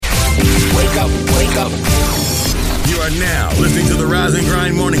are now listening to the Rise and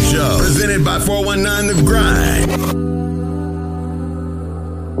Grind Morning Show, presented by 419 The Grind.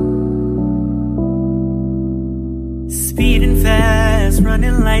 Speeding fast,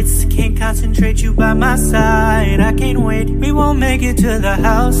 running lights, can't concentrate, you by my side. I can't wait, we won't make it to the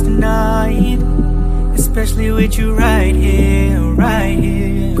house tonight, especially with you right here, right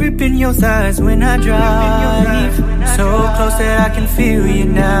here. Gripping your thighs when I drive, so close that I can feel you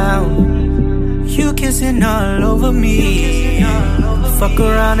now. You kissing all over me, fuck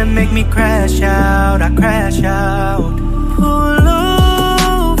around and make me crash out, I crash out. Pull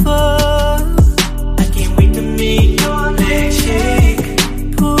over, I can't wait to meet your legs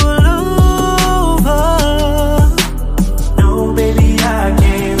shake. Pull over, no baby I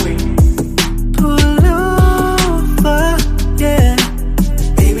can't wait. Pull over, yeah,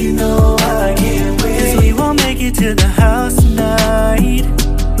 baby no I can't wait. 'Cause we won't make it to the house tonight,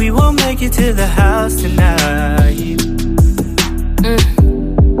 we won't make it to the house tonight.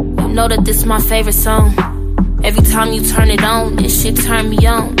 You know that this my favorite song. Every time you turn it on, this shit turn me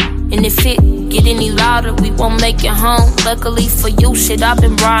on. And if it get any louder, we won't make it home. Luckily for you, shit, I've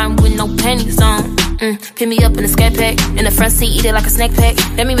been riding with no panties on. Pick me up in a scat pack, in the front seat, eat it like a snack pack.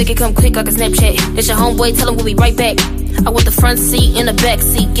 Let me make it come quick like a Snapchat. It's your homeboy, tell him we'll be right back. I want the front seat and the back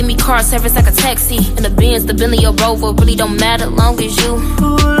seat. Give me car service like a taxi. In the Benz, the Bentley or Rover, really don't matter long as you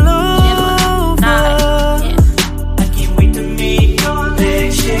pull over. Yeah. I can't wait to meet your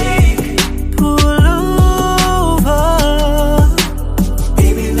legs shake. Pull over,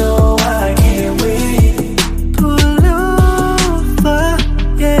 baby no I can't wait. Pull over,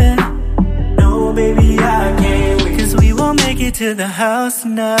 yeah, no baby I can't wait. 'Cause we won't make it to the house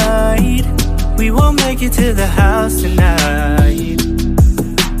tonight, we won't make it to the house tonight.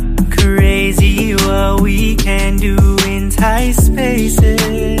 Crazy what we can do in tight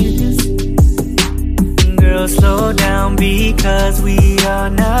spaces. Girl, slow down because we are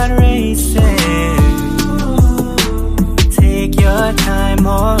not racing. Take your time,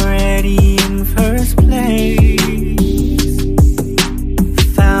 already in first place.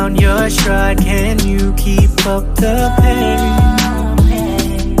 Found your stride, can you keep up the pace?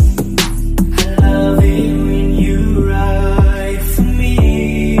 Love it when you ride for me,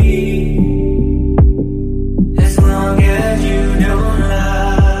 as long as you don't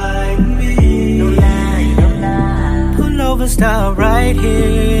lie to me. Pull over, stop right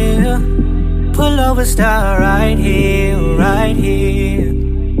here. Pull over, stop right here, right here.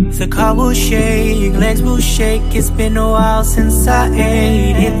 The car will shake, legs will shake. It's been a while since I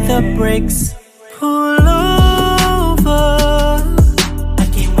ate. Hit the brakes. Pull over, I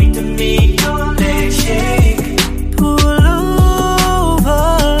can't wait to meet your legs shake. Pull over,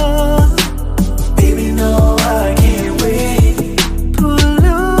 baby no I can't wait. Pull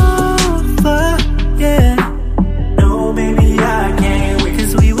over, yeah, no baby I can't wait.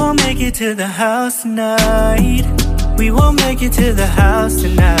 'Cause we won't make it to the house tonight, we won't make it to the house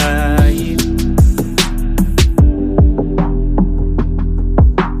tonight.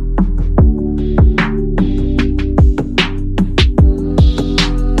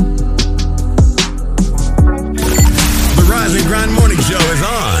 The Rise and Grind Morning Show is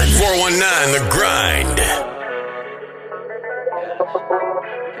on 419 The Grind.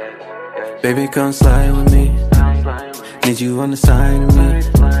 Baby, come slide with me. Need you on the side of me.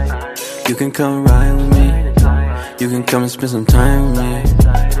 You can come ride with me. You can come and spend some time with me.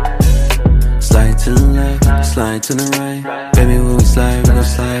 Slide to the left, slide to the right. Baby, when we slide, we gon'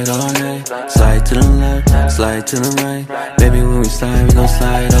 slide all night. Slide to the left, slide to the right. Baby, when we slide, we gon'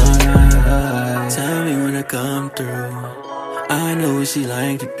 slide all night. Tell me when I come through, I know what she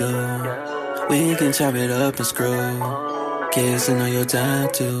like to do. We can chop it up and screw, kissing on your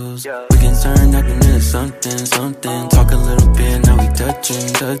tattoos. We can turn nothing into something, something. Talk a little bit, now we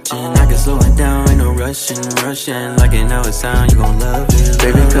touching. I can slow it down, ain't no rushing. Like it now it's sound, you gon' love it.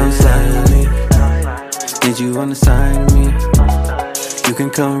 Baby, come slide with me. Need you on the side of me. You can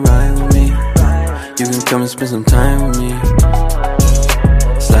come ride with me. You can come and spend some time with me.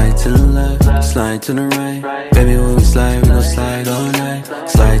 Slide to the left, slide to the right. Baby, when we slide, we gon' slide all night.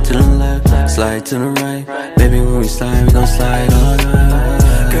 Slide to the left, slide to the right. Baby, when we slide, we gon' slide all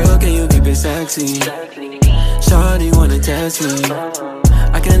night. Girl, can you keep it sexy? Shawty wanna test me.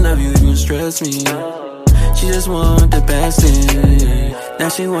 I can love you if you stress me. She just want the best thing. Now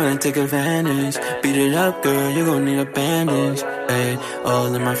she wanna take advantage. Beat it up, girl, you gon' need a bandage. Hey,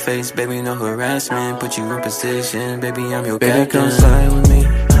 all in my face, baby, no harassment. Put you in position, baby, I'm your captain. Baby, come slide with me.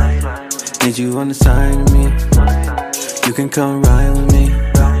 Need you on the side of me. You can come ride with me.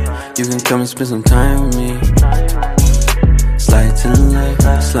 You can come and spend some time with me. Slide to the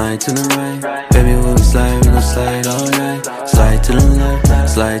left, slide to the right. Baby, when we slide, we gon' slide all night. Slide to the left,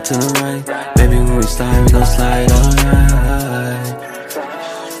 slide to the right. Baby, when we slide, we gon' slide all night.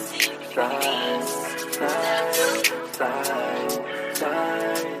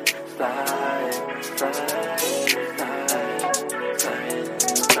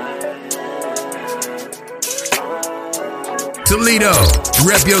 Toledo,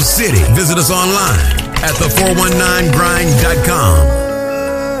 rep your city. Visit us online at the419grind.com.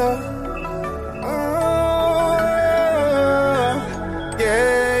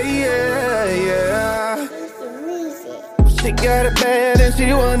 She got it bad and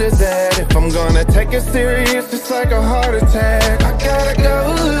she wonders that if I'm gonna take it serious, it's like a heart attack. I gotta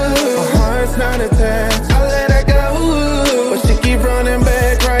go, my heart's not attached. I let her go, but she keep running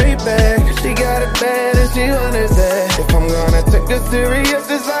back, right back. She got it bad and she wonders that if I'm gonna take it serious,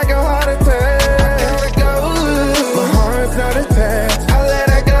 it's like a heart attack. I gotta go, my heart's not attached. I let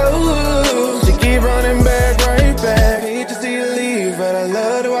her go, she keep running back, right back. Hate to see you leave, but I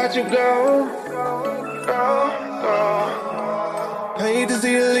love to watch you go. Hate to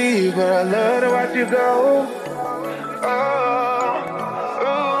see you leave, but I love to watch you go.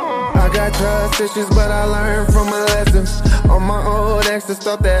 I got trust issues, but I learned from my lessons. All my old exes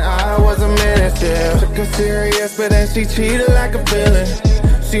thought that I was a menace, yeah. Took her serious, but then she cheated like a villain.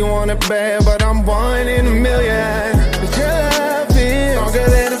 She wanted bad, but I'm one in a million. But your love is stronger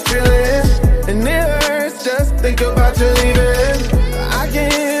than a feeling, and it hurts just think about you leaving. I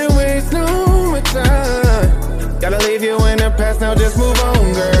can't waste no more time. Gotta leave you in the past, now just move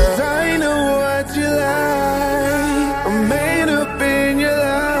on, girl. I know what you like, I'm made up in your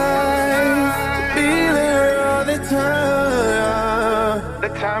life, be there all the time. The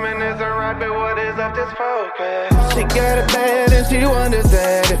timing isn't right, but what is up, just focus. She got it bad and she wonders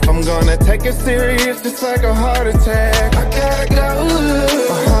that if I'm gonna take it serious, it's like a heart attack. I gotta go,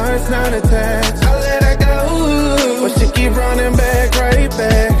 my heart's not attached. I let her go, but she keep running back, right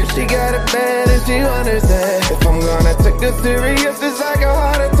back. She got it bad and she wonders that if I'm gonna take it serious, it's like a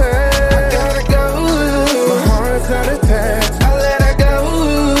heart attack. I gotta go, my heart's not attached. I let her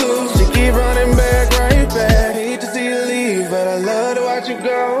go, she keep running back, right back. Hate to see you leave, but I love to watch you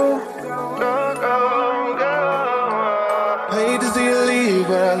go. Go, go, go. Hate to see you leave,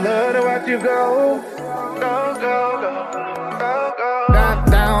 but I love to watch you go. Go, go, go, go, go. Drop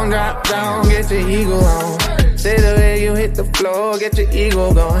down, get your ego on. Say the way you hit the floor, get your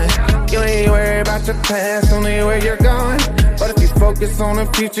ego going. You ain't worried about your past, only where you're going. But if you focus on the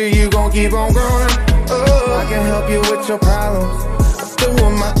future, you gon' keep on growing. Oh, I can help you with your problems. I'm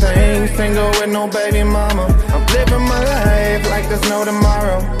doing my thing, single with no baby mama. I'm living my life like there's no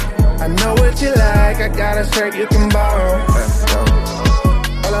tomorrow. I know what you like, I got a shirt you can borrow. Let's go.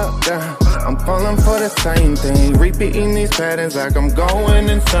 Hold up, down. I'm falling for the same thing, repeating these patterns like I'm going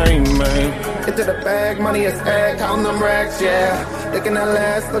insane, man. Get to the bag, money is ag, count them racks, yeah. Looking at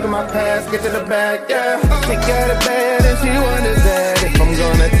last, look at my past, get to the bag, yeah. She got it bad and she wonders that if I'm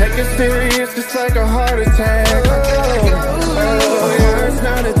gonna take it serious, it's like a heart attack. I gotta go, oh, yeah, it's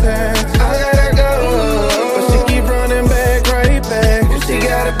not attached. I gotta go, but she keep running back, right back. She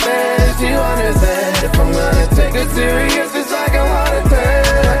got it bad and she wonders that if I'm gonna take it serious, it's like a heart attack. I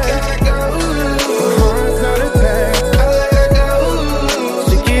gotta go.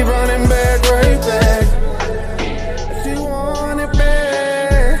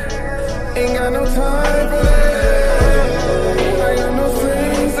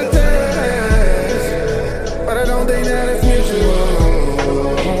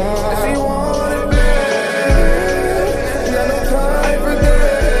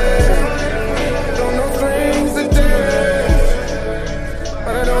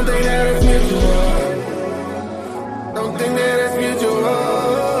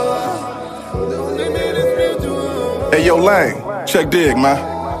 Hey, yo, Lang, check dig, man.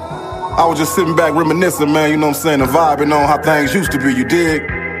 I was just sitting back reminiscing, man, you know what I'm saying, and vibing on how things used to be, you dig?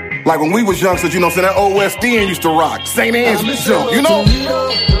 Like when we was youngsters, you know what I'm saying, that old West End used to rock. St. Anne's used to jump, you know?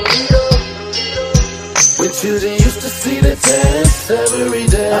 When children used to see the dance every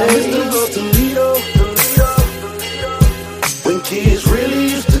day. I used to go to Toledo. When kids really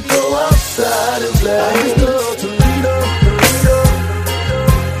used to go outside and play. I used to go to Toledo.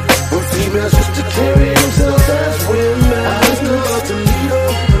 When females used to carry themselves as women. I used to go to Toledo.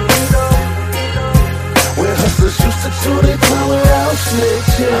 When hustlers used to do their time without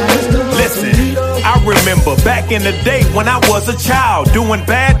snitching. Listen, I remember back back in the day when I was a child. Doing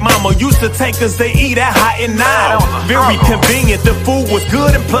bad, mama used to take us to eat at Hot and Now. Very convenient, the food was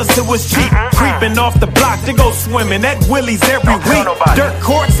good and plus it was cheap. Creeping off the block to go swimming at Willie's every week. Dirt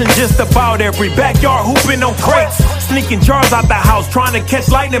courts in just about every backyard, hooping on crates. Sneaking jars out the house, trying to catch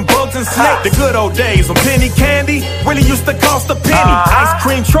lightning bugs and snakes. The good old days when penny candy really used to cost a penny. Ice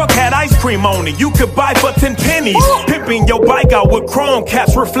cream truck had ice cream on it, you could buy for 10 pennies. Pimping your bike out with chrome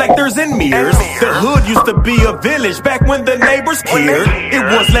caps, reflectors and mirrors. The hood used to be a village back when the neighbors cared. It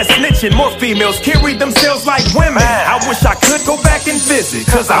was less snitching, more females carried themselves like women. I wish I could go back and visit,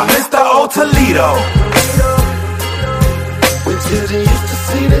 cause I miss the old Toledo. When children used to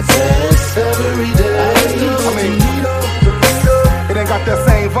see the test every day. I mean, it ain't got that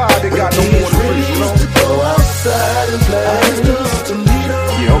same vibe it got no more than really used to go outside and play.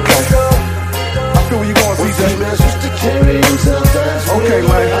 Yeah, okay. I feel where you going, CJ. Used to carry themselves as okay,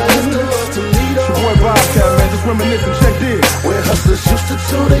 man. It's your boy Bobcat, man. Just reminiscing. Check this. Where hustlers used to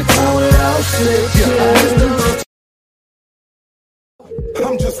chew their power out, snitching.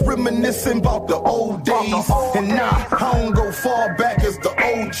 I'm just reminiscing about the old days. And nah, I don't go far back as the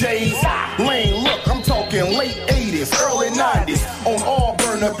OJs. Lane, look, I'm talking late 80s, early 90s. On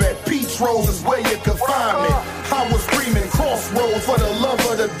Auburn up at Peach Rose is where you could find me. I was screaming Crossroads for the love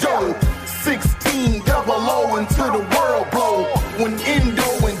of the dough. 16 double O until the world blow. When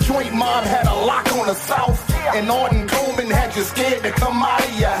Indo and Joint Mob had a lock on the South. And Arden Coleman had you scared to come out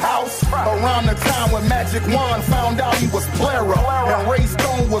of your house. Around the time when Magic Wand found out he was Plera. And Ray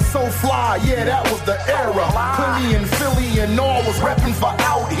Stone was so fly, yeah, that was the era. Philly and Philly and all was reppin' for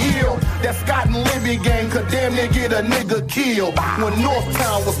Out Hill. That Scott and Libby gang could damn near get a nigga killed. When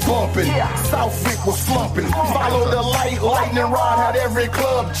Northtown was bumpin', Southwick was slumpin'. Follow the light, lightning rod had every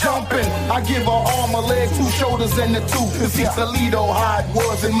club jumpin'. I give a arm, a leg, 2 shoulders, and a tooth. To see Toledo how it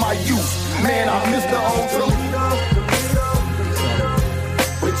was in my youth. Man, I miss the old Toledo.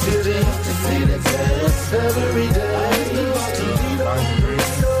 When children used to see the test every day.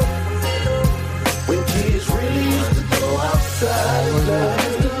 When kids really used to go outside and play.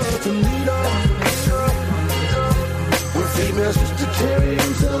 When females used to carry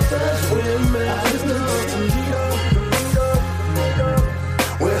themselves as women.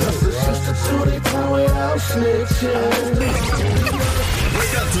 When hustlers used to chew their power out, snitching.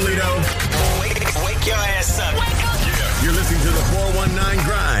 Wake up, Toledo. Wake your ass up. You're listening to the 419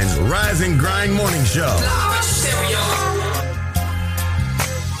 Grind, Rise and Grind Morning Show.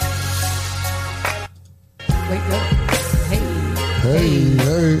 Wake up. Hey.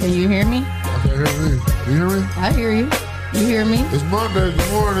 Hey. Can you hear me? I can hear me. You hear me? I hear you. You hear me? It's Monday.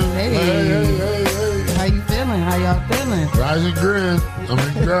 Good morning. Hey. How you feeling? How y'all feeling? Rise and Grind. I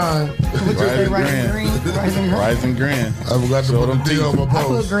mean, grind. What you say, Rise and Green? Rise and Grind. I forgot to put them teeth on my I put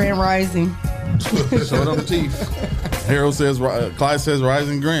post. Grand Rising. Show them teeth. Harold says, Clyde says, Rise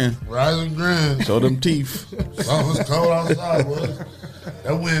and Grind. Rise and Grind. Show them teeth. Oh, it's cold outside, boy.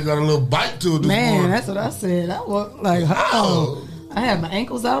 That wind got a little bite to it this Man, morning. that's what I said. I walked like, oh. I had my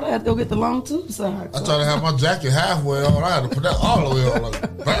ankles out. I had to go get the long tube socks. I tried to have my jacket halfway on. I had to put that all the way on like a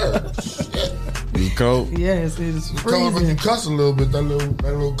bird. Shit. You cold? Yes, it is Cold make you freezing. cuss a little bit. That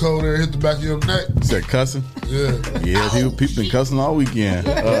little cold air hit the back of your neck. You said cussing? Yeah. Yeah, people been cussing all weekend.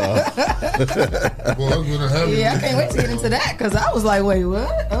 Boy, it's been a heavy Yeah, I weekend. can't wait to get into that because I was like, wait,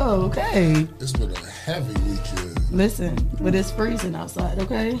 what? Oh, okay. It's been a heavy weekend. Listen, but it's freezing outside,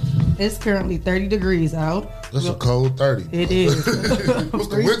 okay? It's currently 30 degrees out. That's a cold 30. It is. What's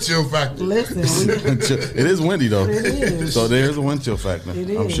the wind chill factor? Listen, It is windy though. It is. So there's a wind chill factor. it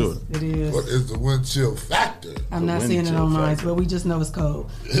is. I'm sure. It is. What is the wind chill factor? I'm not wind seeing it chill on mine, factor. but we just know it's cold.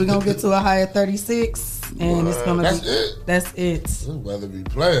 We're going to get to a high of 36, and it's going to That's be. it? That's it. This weather be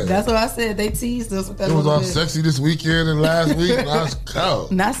playing. That's what I said. They teased us with that It was little all bit. sexy this weekend and last week. Now it's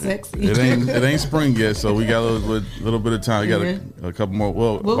cold. Not sexy. It ain't spring yet, so we got a little bit of time. We got a couple more.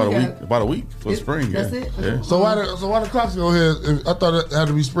 Well, What we got? about a week for spring. That's yeah. it? Yeah. So why the clocks go ahead? I thought it had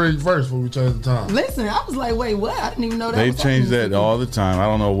to be spring first before we changed the time. Listen, I was like, wait, what? I didn't even know that. They was change happening. that all the time. I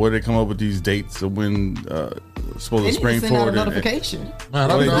don't know where they come up with these dates of when supposed They to need spring to send out a forward. notification. Man,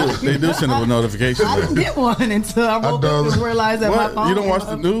 Oh, I know. they do send up a notification. I didn't get one until I woke up and realized that my What? phone. You don't watch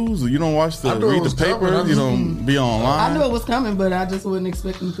the news? You don't watch I knew it read was the paper? coming. You don't be online? I knew it was coming, but I just wasn't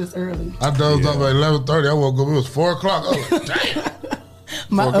expecting it this early. I dozed up at 11:30. I woke up. It was 4 o'clock. I was like, damn.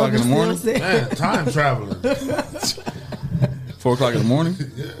 My 4 o'clock in the oven morning? still said- Man, time traveling. 4 o'clock in the morning?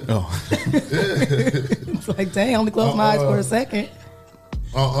 Yeah. Oh. It's like, dang, I only closed my eyes for a second.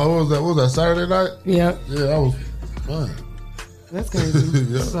 What was that? Saturday night? Yeah. Yeah, I was fine. That's crazy.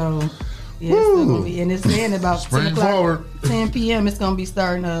 Yeah. So, Yeah, it's still gonna be, and it's saying about 10 Spring o'clock, forward. 10 p.m. It's gonna be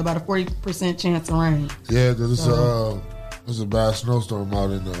starting about a 40% chance of rain. Yeah, because it's a bad snowstorm out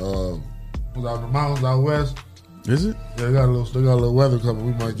in the mountains out west. Is it? Yeah, they got a little weather coming.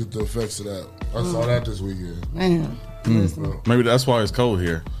 We might get the effects of that. I saw that this weekend. Man, Maybe that's why it's cold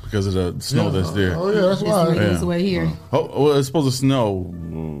here because of the snow that's there. Oh yeah, that's why. It's way here. Oh, well, it's supposed to snow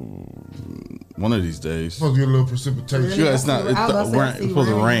one of these days. Supposed to get a little precipitation. Yeah, it's not. It's supposed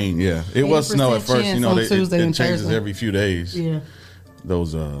to rain. Yeah, it was snow at first. You know, it changes Thursday. every few days. Yeah.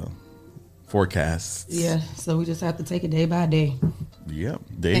 Those forecasts. Yeah, so we just have to take it day by day. Yep,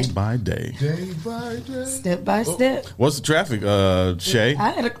 day by day. Day by day. Step by step. What's the traffic, Shay?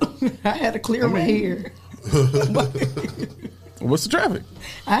 I had a clear way here. What's the traffic?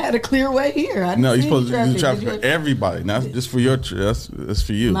 I had a clear way here. No, you're supposed to do traffic for everybody, not just for your trip. That's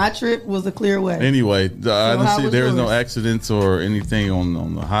for you. My trip was a clear way. Anyway, I didn't see there was no yours? accidents or anything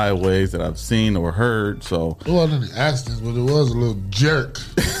on the highways that I've seen or heard. So It wasn't any accidents, but it was a little jerk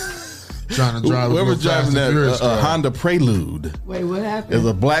trying to drive. whoever driving that Honda Prelude. Wait, what happened? It was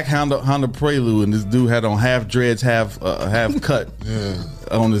a black Honda Prelude, and this dude had on half dreads, half cut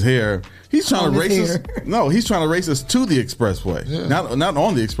on his hair. He's trying to race us. No, he's trying to race us to the expressway. Yeah. Not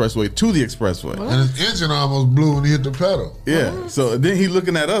on the expressway, to the expressway. What? And his engine almost blew when he hit the pedal. Yeah. What? So then he's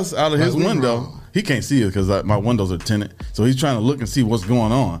looking at us out of his window. He can't see it because my windows are tinted. So he's trying to look and see what's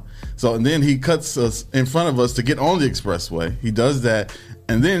going on. So and then he cuts us in front of us to get on the expressway. He does that,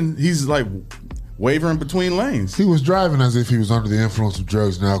 and then he's like wavering between lanes. He was driving as if he was under the influence of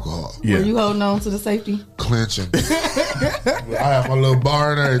drugs and alcohol. Yeah. Were you holding on to the safety? Clenching. I have my little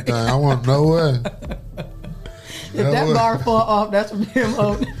bar and everything. I want no way. If that bar fall off, that's from him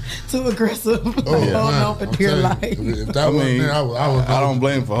too aggressive. Holding on for dear life. If that wasn't there, I don't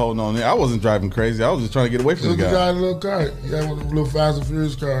blame him for holding on there. I wasn't driving crazy. I was just trying to get away from the guy. He got a little car. He had one of them little Fast and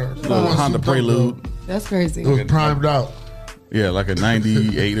Furious cars. Honda Prelude. That's crazy. It was primed out. Yeah, like a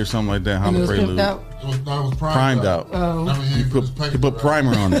 98 or something like that. Honda Prelude. It was primed out. Oh. I mean, he put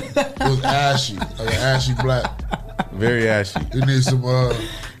primer on it. It was ashy, like an ashy black. Very ashy. He needs some of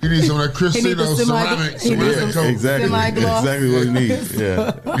that Cristino ceramic coat. Exactly what he needs.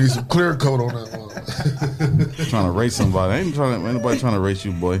 Yeah, he needs some clear coat on that one. Trying to race somebody. Ain't anybody trying to race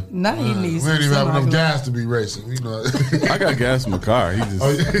you, boy. Now he needs. We ain't even have enough gas to be racing. You know. I got gas in my car. He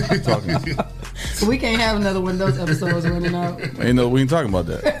just talking. We can't have another one of those episodes running out. We ain't talking about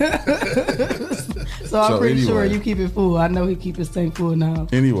that. So I'm pretty sure you keep it full. I know he keep his tank full now.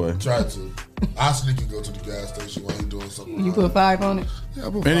 Anyway, try to. I sneak and go to the gas station while he doing something. You put 5 on it? Yeah, I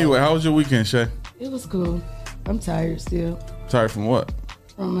put 5. Anyway, how was your weekend, Shay? It was cool. I'm tired still. Tired from what?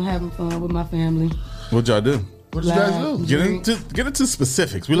 From having fun with my family. What'd y'all do? What did you guys do? Get into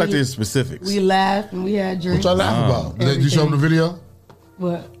specifics. We like to hear specifics. We laughed and we had drinks. What y'all laugh about? Did you show them the video?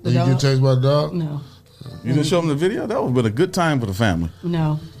 What? Did you get chased by the dog? No. You didn't show them the video? That would have been a good time for the family.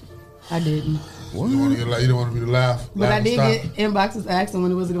 No, I didn't. What? You don't want to be the laugh. But I did get inboxes asking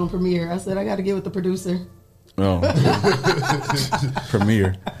when it was going to premiere. I said I got to get with the producer. Oh,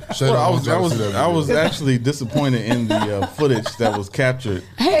 premiere. Well, I was actually disappointed in the footage that was captured.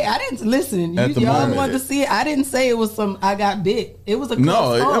 Hey, I didn't listen. Y'all wanted to see it. I didn't say it was I got bit. It was a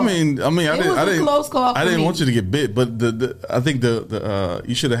close call. I mean, I didn't. Close call. I didn't want you to get bit, but I think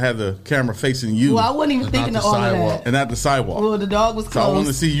you should have had the camera facing you. Well, I wasn't even thinking of all of that. And not the sidewalk. Well, the dog was close. So I wanted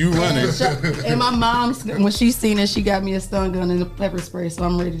to see you running. And my mom, when she seen it, she got me a stun gun and a pepper spray, so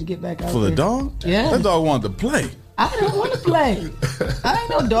I'm ready to get back out for there. The dog. Yeah, that dog wanted to play. I didn't want to play. I ain't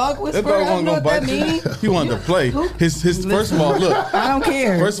no dog whisperer. That dog wasn't gonna bite you. He wanted to play. His first of all, look. I don't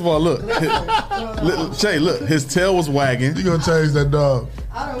care. First of all, look. Shay, look. His tail was wagging. You gonna change that dog?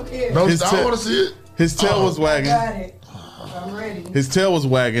 I don't care. No, I want to see it. His tail was wagging. I got it. I'm ready. His tail was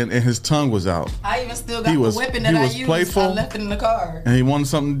wagging and his tongue was out. I even still got the weapon that I used. Playful, I left it in the car. And he wanted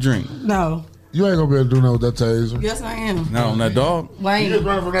something to drink. No. You ain't gonna be able to do nothing with that taser. Yes, I am. Not on that dog. Why ain't you just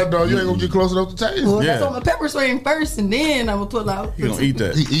running from that dog? You ain't gonna get close enough to taser. Well, that's on the pepper spray first, and then I'm gonna pull out. He gonna eat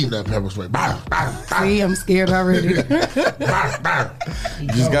that. He eating that pepper spray. See, I'm scared already. You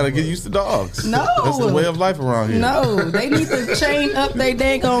just gotta get used to dogs. No, that's the way of life around here. No, they need to chain up their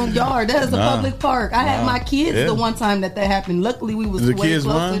dang yard. That is a public park. I had my kids the one time that happened. Luckily, we was the way kids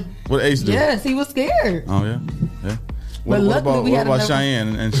closer. Run? What age do? Yes, he was scared. Oh yeah. But what about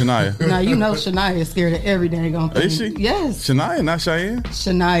Cheyenne and Shania? Now you know Shania is scared of every dang on thing. Is she? Yes. Shania, not Cheyenne?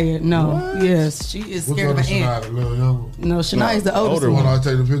 Shania, no. What? Yes, she is scared of an ant. Shania, the little young one? No, Shania's the older one. I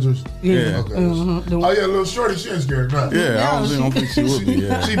take the pictures? Yeah. Okay. Oh yeah, little shorty, she ain't scared of nothing. Yeah, I don't think she would be.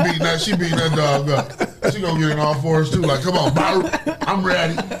 Yeah. She beating that dog up. She gonna get in all fours too. Like, come on, I'm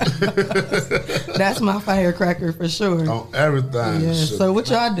ready. That's my firecracker for sure. On everything. Yeah. So what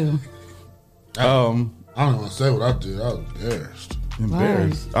y'all do? I don't want to say what I did. I was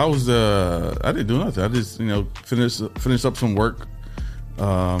embarrassed. I was. I didn't do nothing. I just finished up some work.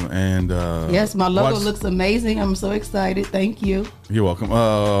 Yes, my logo looks amazing. I'm so excited. Thank you. You're welcome.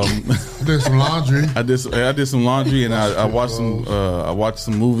 Did some laundry. I did some laundry, and I watched some. I watched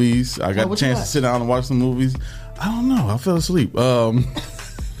some movies. I got a chance to sit down and watch some movies. I don't know. I fell asleep.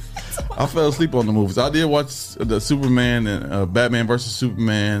 I fell asleep on the movies. I did watch the Superman and Batman versus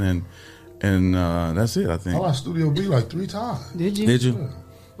Superman, and that's it. I think I watched Studio B like 3 times. Did you? Yeah.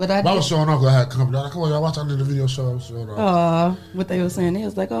 But I was showing off. I had company. Come on, y'all watch. I did the video show. I was showing off. What they were saying, they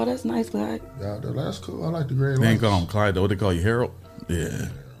was like, "Oh, that's nice, Clyde." Yeah, that's cool. I like the gray. They ain't call him Clyde though. They call you Harold. Yeah.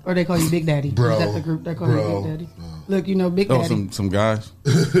 Or they call you Big Daddy. Bro. Is that the group that call you Big Daddy? Look, Big Daddy. Some guys.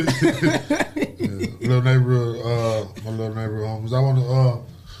 Little neighbor, my little neighbor homies. I want to.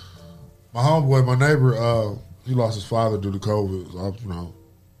 My homeboy, my neighbor, he lost his father due to COVID. So I,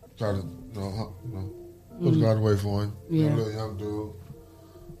 trying to, put the gun away for him. Yeah. A little young dude.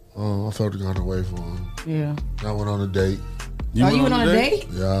 I felt the gun away for him. Yeah. I went on a date. You went on a date?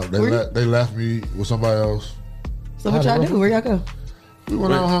 Yeah, they left me with somebody else. So what y'all do? Where y'all go? We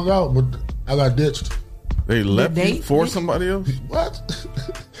went out and hung out, but I got ditched. They left you for somebody else? What?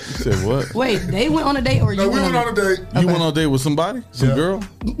 You said what? Wait, they went on a date or you we went on a date. You went on a date with somebody? Some girl?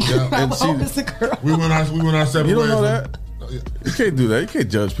 Yeah. And it's a girl. We went our separate ways. You don't know that? You can't do that. You can't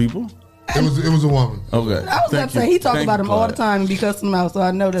judge people. It was a woman. Okay. I was about to say, he talks about him all the time and be cussing him out, so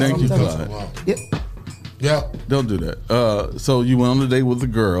I know that's Thank you, Clyde. Yep. Yeah. Don't do that. So you went on a date with a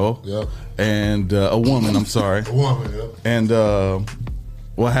girl. Yep. And a woman, I'm sorry. A woman, yep. And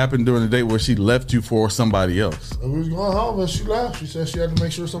what happened during the date where she left you for somebody else? We was going home and she left. She said she had to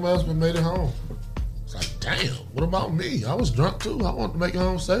make sure somebody else made it home. It's like, damn, what about me? I was drunk too. I want to make it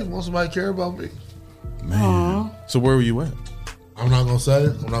home safe. I want somebody to care about me. Man. So where were you at? I'm not going to say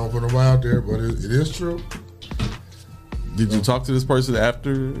it. I'm not going to put nobody out there, but it is true. Did you talk to this person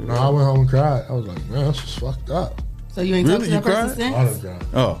after? No, I went home and cried. I was like, man, that's just fucked up. So you ain't talked to that person since? I didn't cry.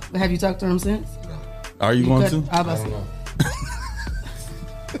 Oh. Have you talked to him since? No. Are you going to? I don't know.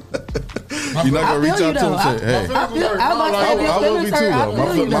 You're not going to reach out to him and say, hey. I will be too,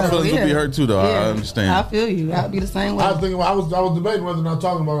 though. My feelings would be hurt too, though. I understand. I feel you. I'd be the same way. I was thinking, I was debating whether or not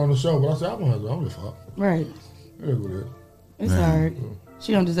talking about it on the show, but I said, I'm going to have to fuck. Right. It is what it is. It's alright.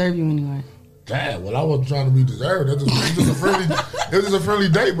 She don't deserve you anyway. Damn, well, I wasn't trying to be deserved. It was just a friendly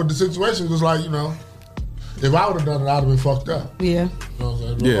date, but the situation was like, if I would have done it, I'd have been fucked up. Yeah. You know what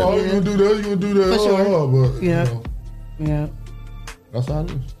I'm saying? Yeah. Oh, you gonna do this, you gonna do that. For sure. But, yeah. Yeah. That's how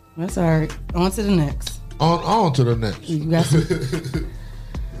it is. That's alright. On to the next. On to the next. You got some.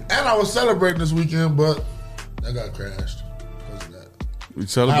 And I was celebrating this weekend, but I got crashed because of that. We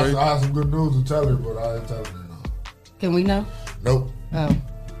celebrate? I had some good news to tell her, but I ain't telling her no. Can we know? Nope. Oh.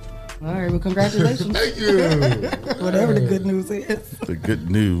 All right, well, congratulations. Thank you. Whatever the good news is. The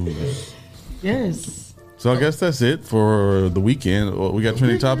good news. Yes. So I guess that's it for the weekend. We got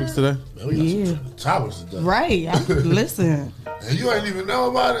trending topics today? Yeah. Topics today. Right. Listen. And you ain't even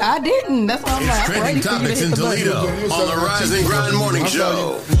know about it? I didn't. That's why I'm like, I'm ready for you to hit the Toledo button. on the Rise and Grind Morning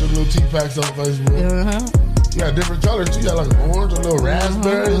Show. Put the little T-packs on Facebook. You got different colors too. You got like orange, a little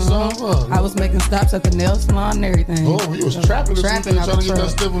raspberry or something. I was making stops at the nail salon and everything. Oh, you was trapping out trying to get that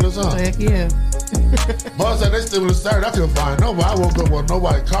stimulus, huh? Heck yeah. Boss said they stimulus Saturday. I couldn't find nobody. I woke up with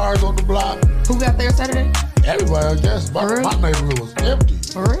nobody. Cars on the block. Who got there Saturday? Everybody, I guess. My neighborhood was empty.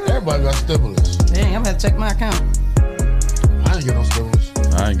 For real? Everybody got stimulus. Dang, I'm gonna have to check my account. I ain't get no stimulus.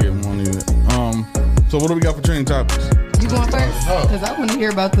 I ain't getting one either. So what do we got for trending topics? You going first? Because I want to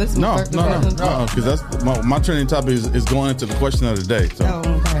hear about this one No, first. because that's my trending topic is going into the question of the day. So. Oh,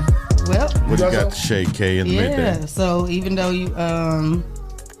 okay. Well, what do you got, Shay K in the midday? Yeah. So even though you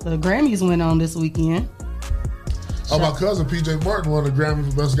the Grammys went on this weekend. Oh, my cousin PJ Martin won the Grammy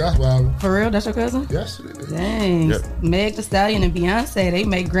for Best Gospel Album. For real? That's your cousin? Yes, it is. Dang. Yep. Meg Thee Stallion and Beyonce, they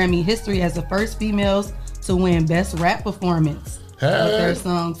made Grammy history as the first females to win Best Rap Performance with their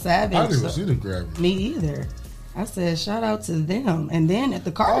song Savage. I didn't even see the Grammy. Me either. I said, shout out to them. And then at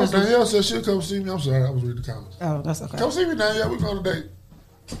the Carters. Oh, Danielle said she'll come see me. I'm sorry, I was reading the comments. Oh, that's okay. Come see me, Danielle. We're going on a date.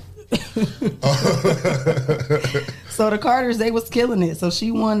 So the Carters, they was killing it. So she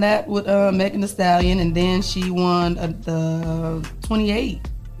won that with Megan Thee Stallion, and then she won the 28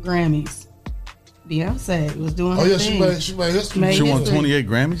 Grammys. Beyonce was doing her thing. She made history. She won 28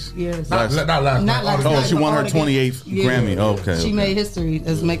 Grammys? Yes. Not last she won her 28th Grammy. Okay. She made history.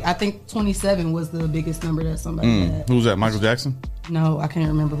 I think 27 was the biggest number that somebody had. Who was that, Michael Jackson? No, I can't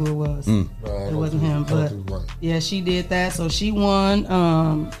remember who it was. It wasn't him. But yeah, she did that. So she won.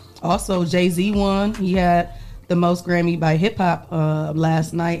 Also, Jay-Z won. He had the most Grammy by hip hop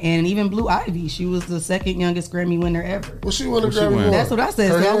last night, and even Blue Ivy. She was the second youngest Grammy winner ever. Well, she won a Grammy. That's what I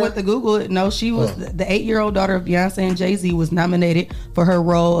said. So I went to Google it. No, she was the 8-year-old daughter of Beyonce and Jay-Z was nominated for her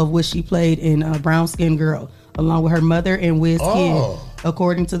role of which she played in Brown Skin Girl, along with her mother and Wiz Kid.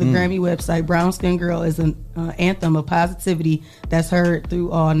 According to the Grammy website, Brown Skin Girl is an anthem of positivity that's heard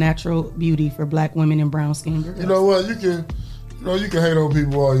through all natural beauty for black women and brown skin girls. You know what? You can hate on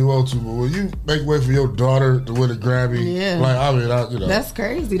people all you want to, but when you make way for your daughter to win a Grammy, that's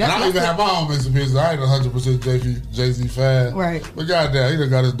crazy. I don't even have my own mixed opinions. I ain't 100% Jay-Z fan, right? But goddamn, he done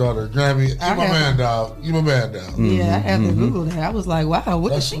got his daughter a Grammy. Keep my man down. Yeah, I had to Google that. I was like, wow,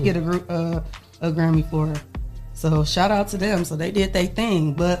 what did she get a Grammy for? So shout out to them. So they did their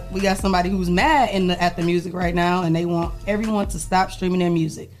thing. But we got somebody who's mad at the music right now, and they want everyone to stop streaming their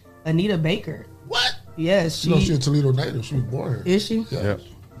music. Anita Baker. What? Yes, she's a Toledo native. She was born here. Is she? Yeah. Yep.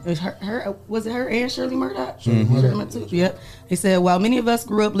 Was it her and Shirley Murdoch? Shirley Murdoch. Yep. They said, while many of us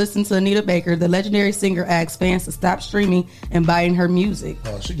grew up listening to Anita Baker, the legendary singer asks fans to stop streaming and buying her music.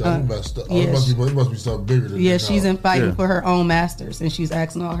 Oh, she got the best stuff. It must be something bigger than that. Yeah, she's fighting for her own masters, and she's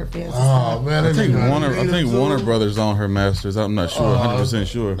asking all her fans to stop. Man, I think Warner Brothers on her masters. I'm not sure, 100%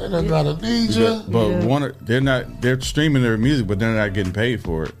 sure. They done got a ninja. But Warner, they're streaming their music, but they're not getting paid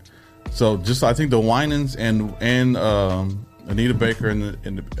for it. So I think the Winans and Anita Baker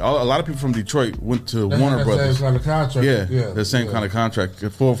and a lot of people from Detroit went to Warner Brothers. Same kind of contract. The same kind of contract.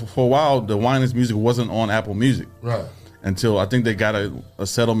 For a while, the Winans music wasn't on Apple Music. Right. Until I think they got a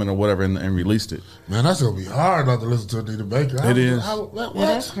settlement or whatever and released it. Man, that's gonna be hard not to listen to Anita Baker. It is.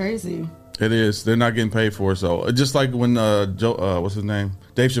 That's crazy. It is. They're not getting paid for it. So just like when what's his name,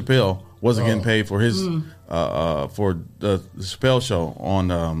 Dave Chappelle wasn't getting paid for his for the Chappelle show on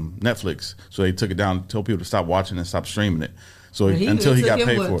Netflix. So they took it down, told people to stop watching and stop streaming it. So until he got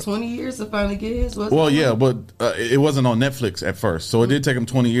paid for it. 20 years to finally get his? But it wasn't on Netflix at first. So it did take him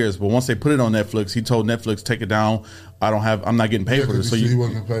 20 years. But once they put it on Netflix, he told Netflix, take it down. I'm not getting paid for this. So he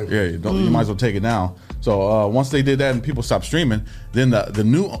wasn't getting paid for it. You might as well take it down. So once they did that and people stopped streaming, then the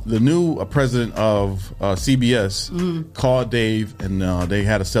new president of CBS called Dave and they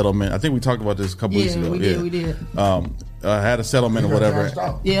had a settlement. I think we talked about this a couple weeks ago. We did. Had a settlement or whatever.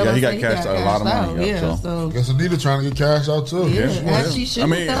 He got cashed out a lot of money. So guess Anita trying to get cash out too. As she should.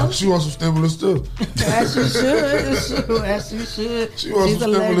 She wants some stimulus too. As she should. As she should. She wants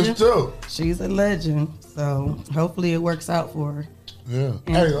some stimulus too. She's a legend. So hopefully it works out for her. Yeah.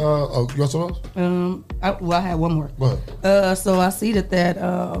 Hey, you got something else? I had one more. What? So I see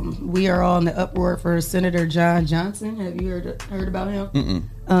that we are all in the uproar for Senator John Johnson. Have you heard about him?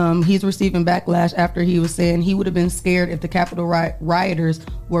 He's receiving backlash after he was saying he would have been scared if the Capitol rioters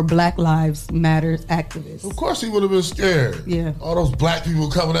were Black Lives Matter activists. Of course he would have been scared. Yeah. All those black people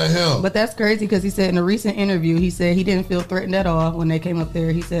coming at him. But that's crazy because he said in a recent interview, he said he didn't feel threatened at all when they came up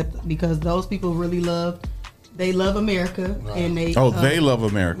there. He said because those people really love America, right. And they love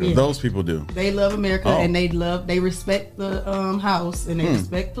America. Yeah. Those people do. They love America, and they respect the House, and they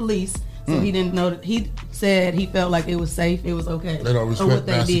respect police. So he didn't know that. He said he felt like it was safe, it was okay. They don't respect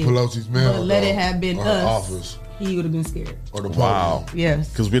Nancy Pelosi's mail. But let it have been us. Office. He would have been scared. Or the wow. Yes.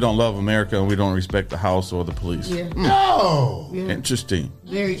 Because we don't love America and we don't respect the House or the police. Yeah. No. Yeah. Interesting.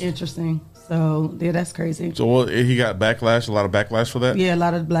 Very interesting. So yeah, that's crazy. So he got backlash. A lot of backlash for that. Yeah, a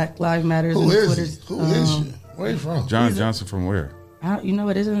lot of Black Lives Matters. Who is he? Who is she? Where are you from? John Johnson from where? You know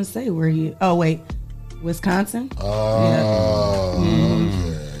what? It doesn't say where he. Oh wait, Wisconsin.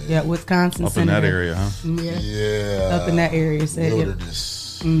 Yeah, Wisconsin. Up Senator. In that area, huh? Yeah. Up in that area. Said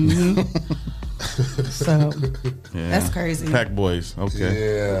So that's crazy. Pack boys.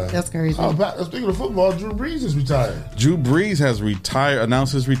 Okay. Yeah. That's crazy. Speaking of football, Drew Brees is retired. Drew Brees has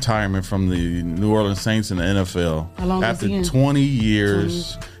announced his retirement from the New Orleans Saints in the NFL. How long after was he in? 20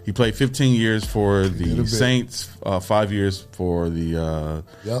 years. 20. He played 15 years for the Saints, 5 years for the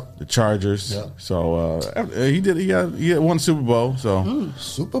Chargers. Yep. So he won Super Bowl. So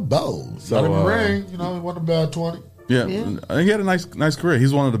Super Bowl. So, got him a ring. He won about 20. Yeah, he had a nice career.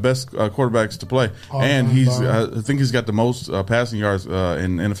 He's one of the best quarterbacks to play, and I think he's got the most passing yards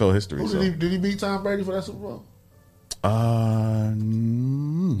in NFL history. Did he beat Tom Brady for that Super Bowl? I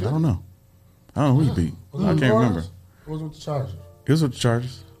don't know. I don't know who he beat. I can't remember. Or was it with the Chargers? He was with the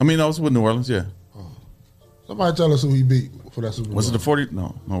Chargers. I mean, I was with New Orleans. Yeah. Somebody tell us who he beat for that Super Bowl. Was it the 40?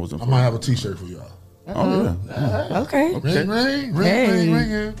 No, it wasn't. I might have a T-shirt for y'all. Oh yeah. Okay.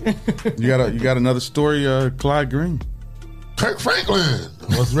 Ring. You got another story, Clyde Green. Kirk Franklin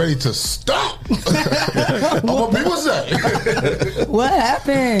was ready to stomp. What people say. What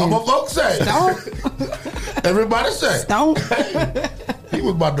happened? What folks say. Stomp. Everybody say. Stomp. He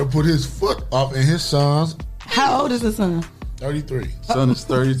was about to put his foot off in his son's How old is his son? 33. Son is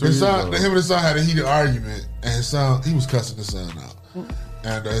 33. His son, him and his son had a heated argument, and his son, he was cussing his son out.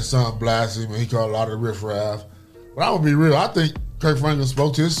 And his son blasted him, and he called a lot of riffraff. But I'm going to be real. I think Kirk Franklin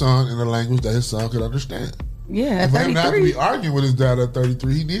spoke to his son in a language that his son could understand. Yeah, at and for 33. him to have to be arguing with his dad at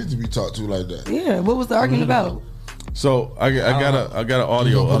 33, he needed to be talked to like that. Yeah, what was the argument about? So I got an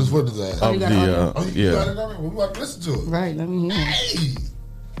audio put his of, foot in his ass. of you got the audio? You got it on there? We about to listen to it. Right, let me hear. Hey.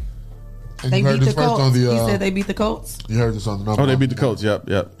 And They you heard beat this the first Colts. on the. He said they beat the Colts. You heard this on the number. Oh, they beat the Colts. Yep.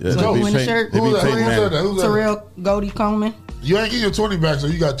 So who in the shirt? They Who beat was that? Peyton Who Manning. said that? Who said that? Terrell Goldie Coleman. You ain't getting your 20 back, so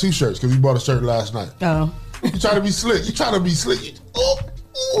you got 2 shirts because you bought a shirt last night. Oh. You try to be slick.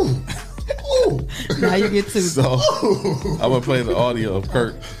 Ooh. Now you get 2. So I'm gonna play the audio of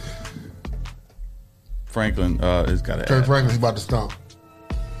Kirk Franklin. It's got Kirk Franklin, he's about to stomp.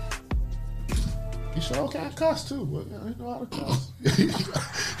 He sure can't cuss too, but he know how to cuss.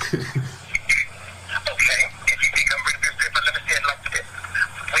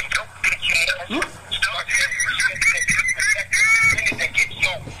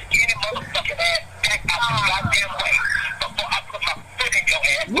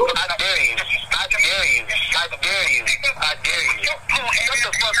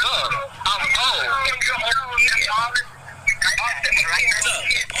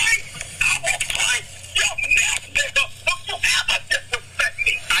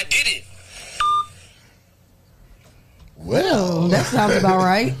 Well, that sounds about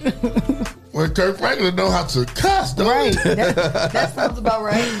right. Well, Kirk Franklin know how to cuss, though. Right. That sounds about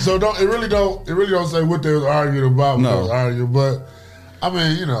right. So it really don't say what they was arguing about. No. But I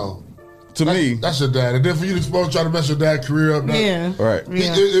mean, you know, to me, that's your dad. And then for you to supposed to try to mess your dad's career up, Yeah. Right.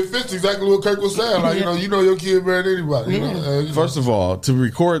 It fits exactly what Kirk was saying. Like you know your kid better than anybody. You know? First of all, to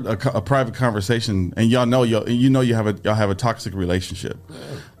record a private conversation, and y'all know y'all have a toxic relationship.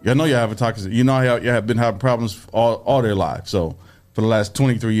 Y'all know you have a toxic. You know you have been having problems all their lives. So for the last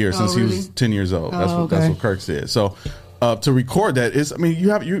 23 years since he was 10 years old. That's what Kirk said. So to record that is, I mean,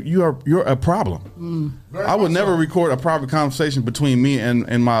 you're a problem. I would never record a private conversation between me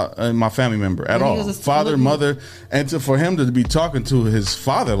and my family member at all, father, mother, and for him to be talking to his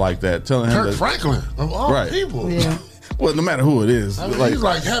father like that, telling him Kirk Franklin of all people. Yeah. Well, no matter who it is, I mean, he's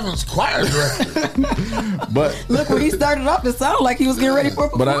like heaven's choir director. But look, when he started off, it sounded like he was getting ready for a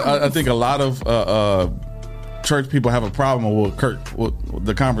performance. But I think a lot of church people have a problem with Kirk, with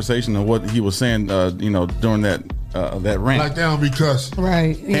the conversation and what he was saying, during that rant. Like they don't be cussing.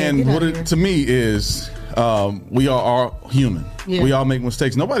 Right. Yeah, and what it to me is, we are human. Yeah. We all make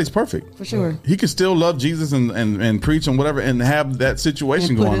mistakes. Nobody's perfect. For sure. He can still love Jesus and preach and whatever and have that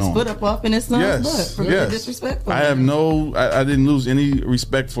situation going on. Put his foot up off in his son's butt for being disrespectful. I have I didn't lose any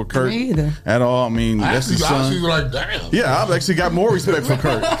respect for Kirk at all. I mean, that's his son. I like, damn. Yeah, I've actually got more respect for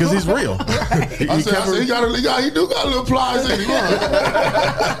Kirk because he's real. He do got a little plies in him.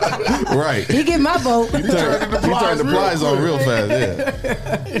 Right. He get my vote. He turned the plies on real fast.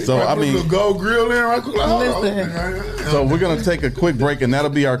 Yeah. So I mean, put a gold grill in right quick. So we're gonna take a quick break, and that'll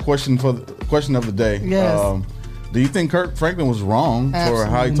be our question of the day. Yes. Do you think Kirk Franklin was wrong for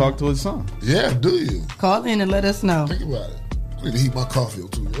how he talked to his son? Yeah, do you? Call in and let us know. Think about it. I need to heat my coffee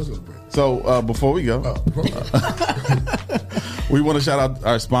up too. Let's go to break. So before we go, we want to shout out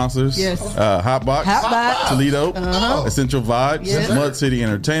our sponsors. Yes. Hotbox, Toledo, Essential Vibes, Yes. Mud City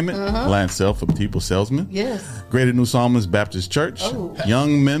Entertainment, Lancel for People Salesman, Yes. Greater New Psalmist Baptist Church,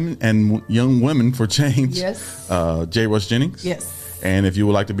 Young Men and Young Women for Change, Yes. J. Rush Jennings. Yes. And if you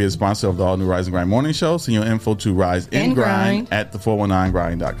would like to be a sponsor of the all new Rise and Grind morning show, send your info to riseandgrind at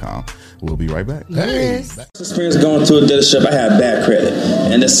the419grind.com. We'll be right back. Yes. Experience going to a dealership, I had bad credit,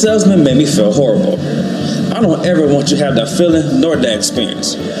 and the salesman made me feel horrible. I don't ever want you to have that feeling nor that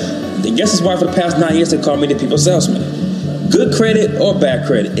experience. I guess that's why for the past 9 years they call me the people salesman. Good credit or bad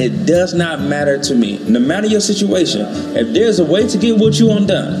credit, it does not matter to me. No matter your situation, if there's a way to get what you want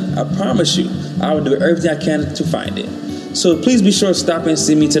done, I promise you, I will do everything I can to find it. So please be sure to stop and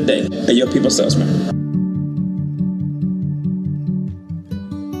see me today at Your People Salesman.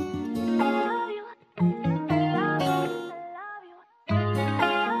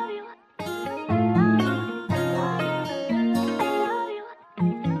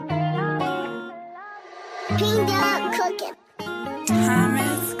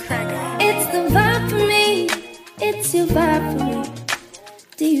 It's the vibe for me. It's your vibe for me.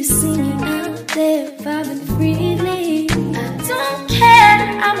 Do you see me out there vibing freely? I don't care,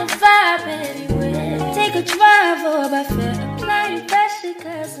 I'm a vibe anywhere. Take a drive or by fair, apply pressure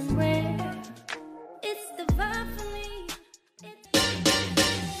 'cause I'm rare. It's the vibe for me.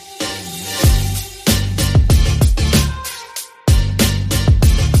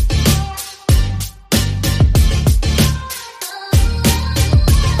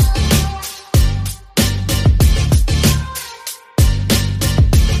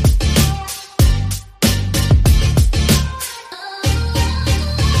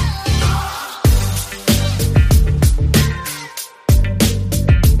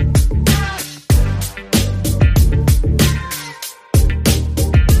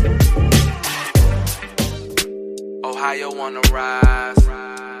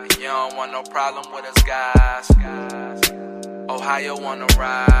 want no problem with us guys. Ohio wanna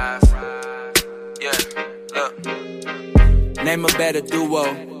rise. Yeah, look. Name a better duo.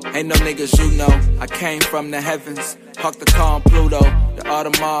 Ain't no niggas you know. I came from the heavens. Park the car on Pluto. The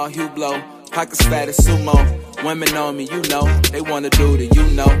Audemars Hublot. Pockets fat as sumo. Women on me, you know. They wanna do the you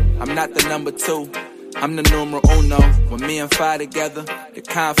know. I'm not the number 2. I'm the numero uno. When me and Fi together, the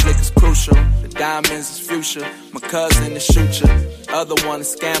conflict is crucial. The diamonds is future. My cousin is shooter. Other one a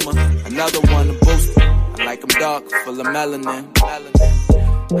scammer. Another one a booster. I like them dark, full of melanin.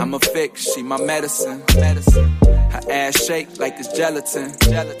 I'm a fix, she my medicine. Her ass shake like it's gelatin.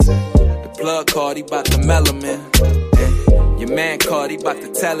 The plug called, he bout the melanin. Your man called, he bout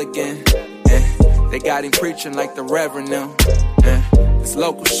to tell again. They got him preaching like the Reverend now. This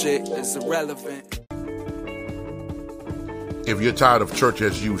local shit is irrelevant. If you're tired of church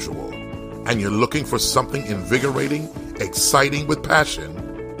as usual and you're looking for something invigorating, exciting with passion,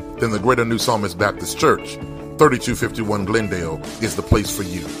 then the Greater New Psalmist Baptist Church, 3251 Glendale, is the place for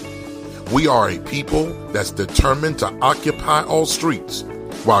you. We are a people that's determined to occupy all streets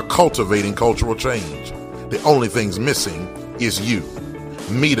while cultivating cultural change. The only thing's missing is you.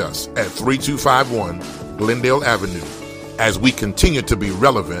 Meet us at 3251 Glendale Avenue as we continue to be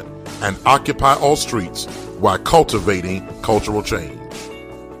relevant and occupy all streets while cultivating cultural change.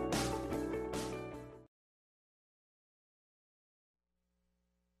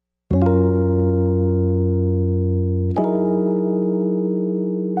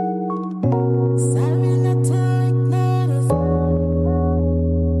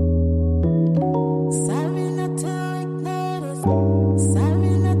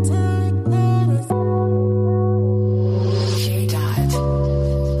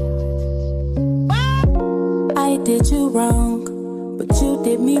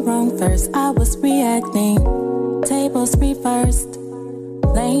 First, I was reacting, tables reversed,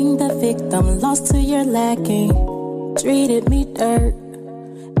 playing the victim, lost to your lacking, treated me dirt,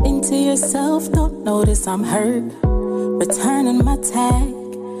 into yourself, don't notice I'm hurt, returning my tag,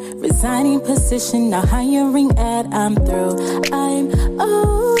 resigning position, now hiring ad, I'm through, I'm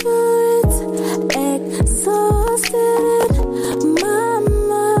over it, exhausted in my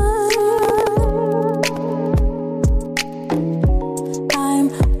mind, I'm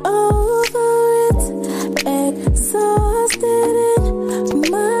exhausted in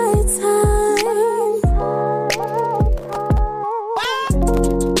my time.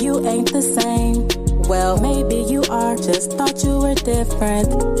 You ain't the same. Well, maybe you are. Just thought you were different.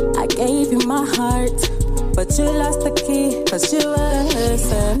 I gave you my heart, but you lost the key, cause you wouldn't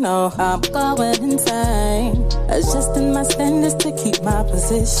listen. No, I'm going insane. Adjusting my standards to keep my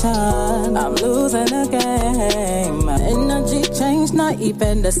position. I'm losing the game. My energy changed, not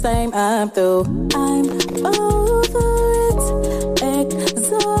even the same. I'm through. I'm over it,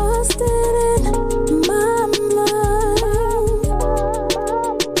 exhausted in my mind.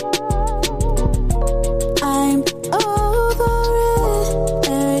 I'm over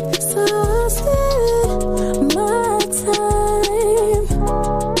it, exhausted in my time.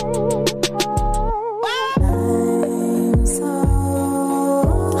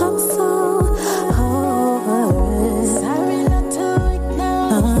 I'm so over it. Sorry not to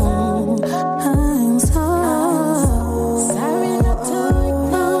ignore. I'm so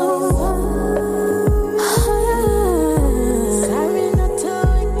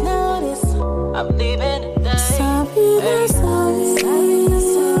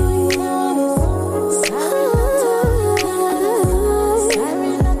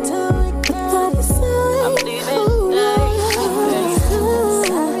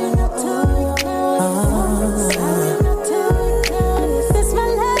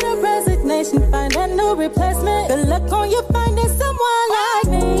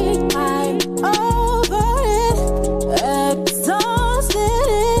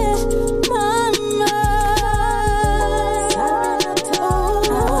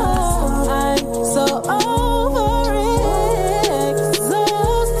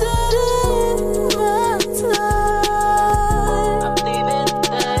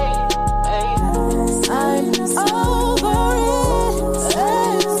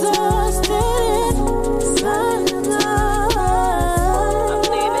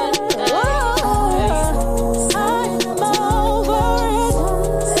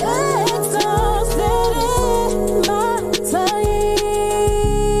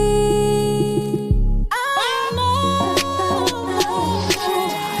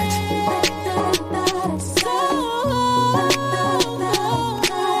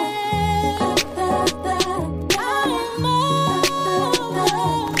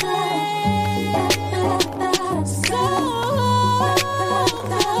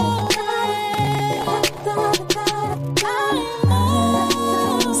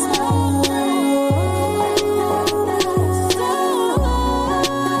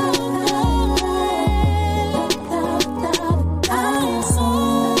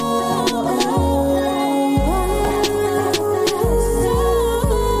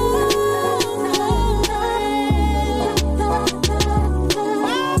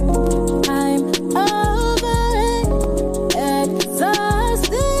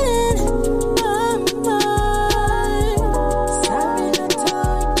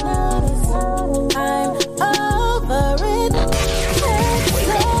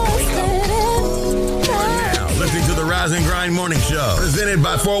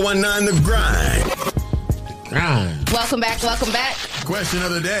 419 The Grind. Welcome back. Welcome back. Question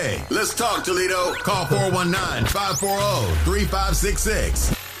of the day. Let's talk, Toledo. Call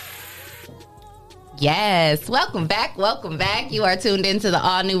 419-540-3566. Yes. Welcome back. Welcome back. You are tuned into the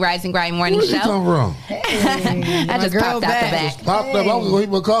all new Rise and Grind morning show. Where'd you come from? I just popped out the back. Popped up. I was going to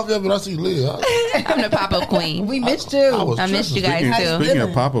eat my coffee up, but I see Leah. I'm the pop-up queen. We missed you. I missed you guys too. Speaking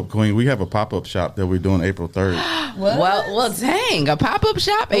of pop-up queen, we have a pop-up shop that we're doing April 3rd. Well, dang. A pop-up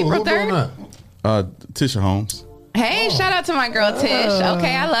shop April 3rd? Tisha Holmes. Hey, shout out to my girl Tish.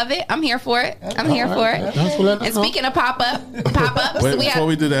 Okay, I love it. I'm here for it. I'm here for it. And speaking of pop-ups, Wait, before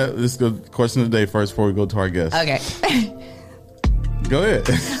we do that, let's go question of the day first before we go to our guest. Okay. Go ahead.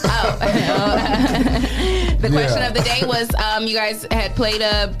 The question of the day was you guys had played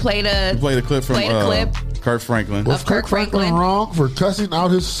a clip from Kirk Franklin. Was Kirk Franklin wrong for cussing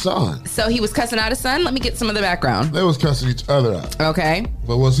out his son? So he was cussing out his son? Let me get some of the background. They was cussing each other out. Okay.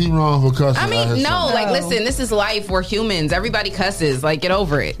 But was he wrong for cussing out his son? Listen, this is life. We're humans. Everybody cusses. Like, get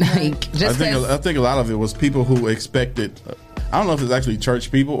over it. Like, I think a lot of it was people who expected... I don't know if it's actually church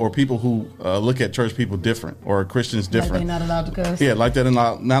people or people who look at church people different or Christians different. Like they're not allowed to cuss. Yeah, like they're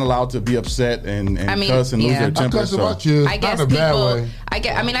not allowed to be upset and cuss and lose their temper. I guess people. I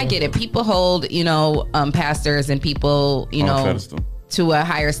get it. People hold pastors and people to a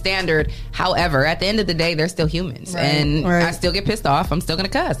higher standard. However, at the end of the day, they're still humans, and I still get pissed off. I'm still gonna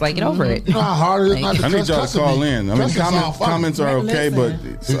cuss. Like, get over it. You know how hard it is not to I need y'all to call in. I mean, comments are okay, but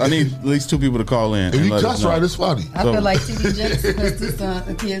I need at least 2 people to call in. If you cuss right, it's funny. I feel like TD Jakes cussed his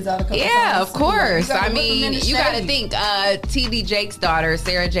kids out a couple times. Yeah, of course. You I mean, you got to think. TD Jakes' daughter,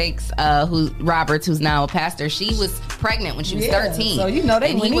 Sarah Jakes, Roberts, who's now a pastor, she was pregnant when she was 13. So they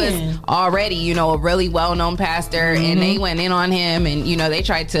and he was already, a really well-known pastor, and they went in on him, and they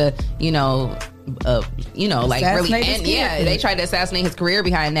tried to, like really end. Yeah, they tried to assassinate his career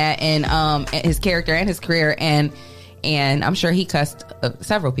behind that, and his character and his career, and I'm sure he cussed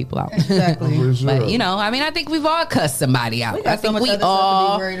several people out. Exactly. But I think we've all cussed somebody out. I think we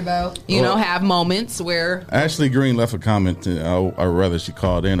all, worried about. Have moments where Ashley Green left a comment, or rather, she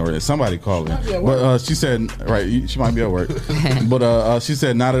called in, or somebody called in. But she said, she might be at work, but she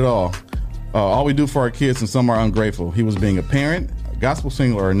said, not at all. All we do for our kids, and some are ungrateful. He was being a parent, gospel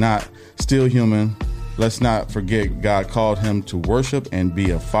singer or not, still human. Let's not forget God called him to worship and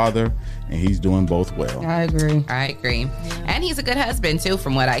be a father, and he's doing both well. I agree. Yeah. And he's a good husband too,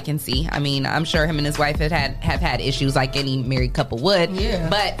 from what I can see. I mean, I'm sure him and his wife have had issues like any married couple would. Yeah.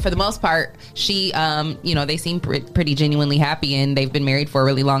 But for the most part, she, they seem pretty genuinely happy, and they've been married for a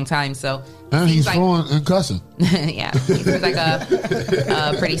really long time. So. And he's fluent in cussing. Yeah, he seems like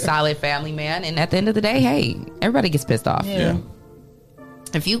a pretty solid family man. And at the end of the day, hey, everybody gets pissed off. Yeah.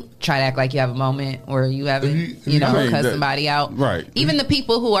 If you try to act like you have a moment or you haven't, cuss somebody out, right? Even the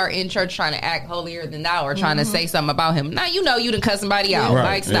people who are in church trying to act holier than thou or trying to say something about him. Now you done cuss somebody out. Right.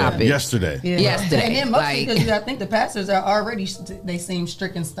 Like, stop it. Yesterday. And then mostly because I think the pastors are already they seem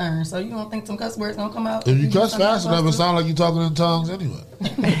strict and stern. So you don't think some cuss words gonna come out? If you cuss fast enough, it sounds like you're talking in tongues anyway.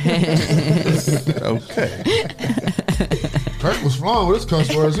 Okay. Kirk was flowing with his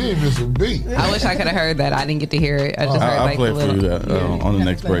cuss words. He ain't missing a beat. I wish I could have heard that. I didn't get to hear it. I just heard I'll like play a it for you on the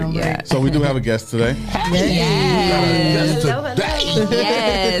next break. Yeah. So we do have a guest today. Yes.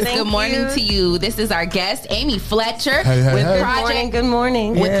 Thank Good morning to you. This is our guest, Amy Fletcher, with Project. Good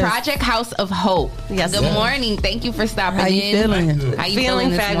morning. With Project House of Hope. Yes. Good morning. Thank you for stopping How you in. feeling? How you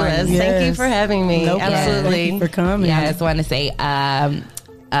feeling this fabulous. morning? Thank you for having me. Absolutely. Thank you for coming. Yes, want to say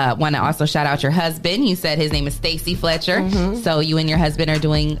want to also shout out your husband. You said his name is Stacy Fletcher. Mm-hmm. So you and your husband are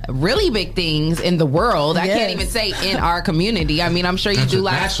doing really big things in the world. I can't even say in our community. I mean, I'm sure you do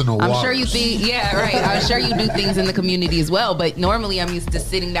I'm sure you think, I'm sure you do things in the community as well. But normally I'm used to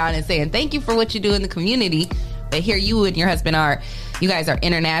sitting down and saying, thank you for what you do in the community. But here you and your husband you guys are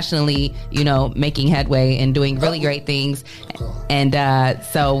internationally, making headway and doing really great things. And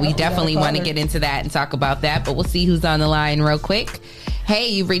so we definitely want to get into that and talk about that. But we'll see who's on the line real quick. Hey,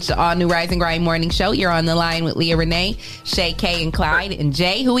 you've reached the all new Rise and Grind morning show. You're on the line with Leah Renee, Shay K, and Clyde, and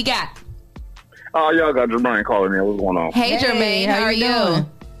Jay. Who we got? Y'all got Jermaine calling in. What's going on? Hey, Jermaine. How are you?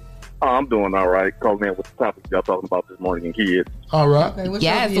 I'm doing all right. Calling in with the topic y'all talking about this morning in kids. All right. Okay,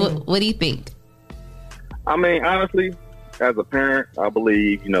 yes. What do you think? I mean, honestly, as a parent, I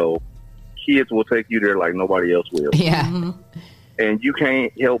believe, kids will take you there like nobody else will. Yeah. Mm-hmm. And you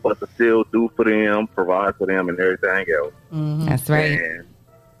can't help but to still do for them, provide for them, and everything else. Mm-hmm. That's right. And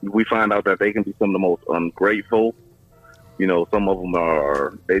we find out that they can be some of the most ungrateful. Some of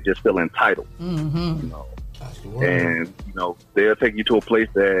them they just feel entitled. Mm-hmm. And, they'll take you to a place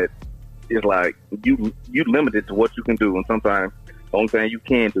that is like you limited to what you can do. And sometimes only thing you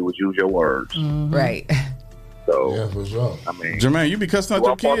can do is use your words. Right. So yeah, for sure. I mean, Jermaine, you be cussing out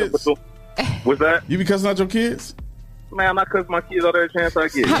your kids? What's that? You be cussing out your kids? Man, I'm not cussing my kids out every chance I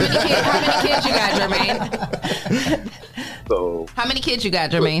get. How many kids you got, Jermaine? So how many kids you got,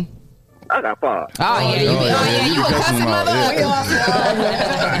 Jermaine? I got 5. Oh yeah, you a cussing mother. Yeah,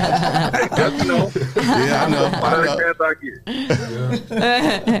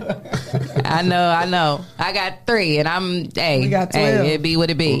 I know. I know. I got 3, and I'm We got 12. it be what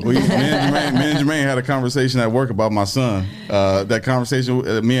it be. Me and Jermaine had a conversation at work about my son. That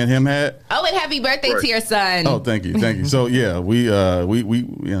conversation me and him had. Oh, and happy birthday to your son. Oh, thank you. So yeah, we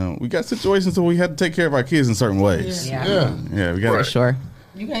got situations where we had to take care of our kids in certain ways. Yeah. We got for sure.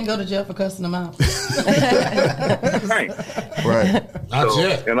 You can't go to jail for cussing them out. Right. Not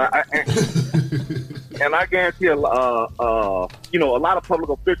yet. And I guarantee a lot of public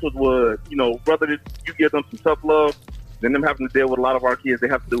officials would, rather you give them some tough love than them having to deal with a lot of our kids they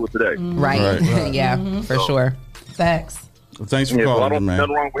have to deal with today. Right. Yeah, for sure. Facts. Well, thanks for So I calling, don't see man.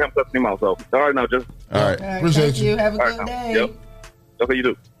 nothing wrong with him cussing him out. So all right, now just all right. Appreciate Thank you. Have a All good right, day. Yep. Okay, you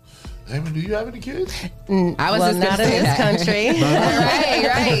do. Amy, do you have any kids? I was well, just not in say this that. country.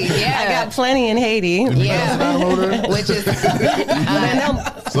 right. Yeah. I got plenty in Haiti. Yeah. Which is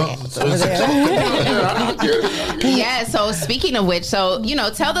yeah. So speaking of which, tell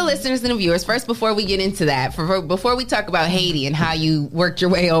the listeners and the viewers first before we get into that. Before we talk about Haiti and how you worked your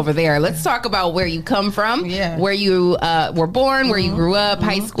way over there, let's talk about where you come from. Yeah. Where you were born, where you grew up,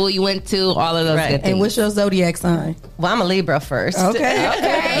 high school you went to, all of those good things. And what's your zodiac sign? Well, I'm a Libra first. Okay.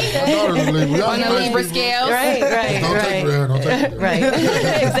 On the Libra scale. Right. Don't take it there. Don't take it there. Right.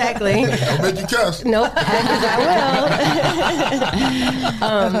 Exactly. Don't make you cuss. Nope. Because I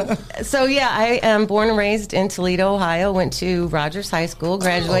will. So yeah, I am born and raised in Toledo, Ohio. Went to Rogers High School.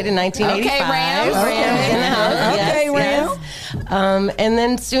 Graduated in 1985. Okay, Rams. In the house. Okay, yes. And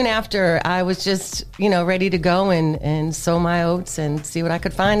then soon after, I was just ready to go and sow my oats and see what I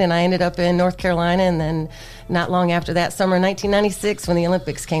could find. And I ended up in North Carolina, and then not long after that, summer 1996, when the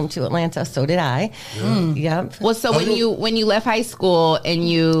Olympics came to Atlanta, so did I. Yep. Well, so when you left high school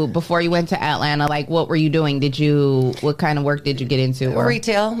and before you went to Atlanta, like what were you doing? What kind of work did you get into? Or?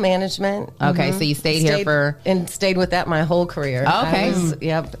 Retail management. Okay, so you stayed here stayed with that my whole career. Okay. I was,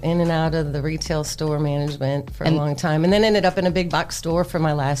 in and out of the retail store management for a long time, and then ended up in a big box store for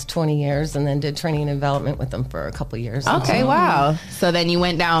my last 20 years, and then did training and development with them for a couple of years. Okay, wow. So then you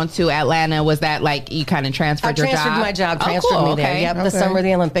went down to Atlanta. Was that like you kind of transferred your job? I transferred my job, transferred me there. Yep, the summer of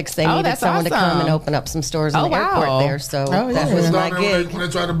the Olympics, they needed someone to come and open up some stores in the airport there. So that was my gig. When they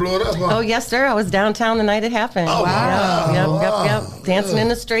tried to blow it up, huh? Oh, yes, sir. I was downtown the night it happened. Oh, wow. Yep. Dancing in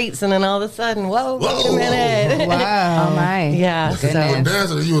the streets, and then all of a sudden, whoa. Wait a minute. Wow. Oh, my. Yeah. You were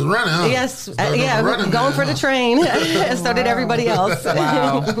dancing and you was running, huh? Yes. Going for the train. So did everybody else.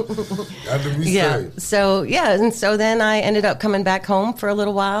 Wow. Got to be safe. And so then I ended up coming back home for a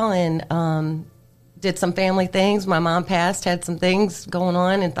little while and did some family things. My mom passed, had some things going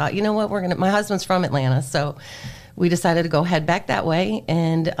on, and thought, you know what, my husband's from Atlanta, so we decided to go head back that way.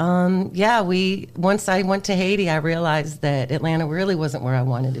 And once I went to Haiti, I realized that Atlanta really wasn't where I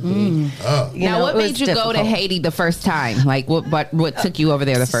wanted to be. Now, what made you go to Haiti the first time? Like, what took you over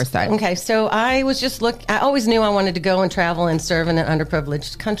there the first time? Okay, so I was just I always knew I wanted to go and travel and serve in an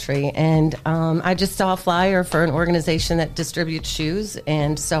underprivileged country, and I just saw a flyer for an organization that distributes shoes,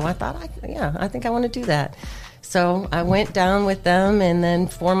 and so I thought, I think I want to do that. So I went down with them, and then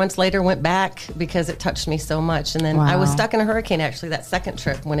 4 months later went back because it touched me so much. And then I was stuck in a hurricane, actually, that second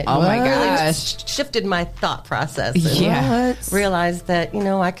trip when it really shifted my thought process. And realized that,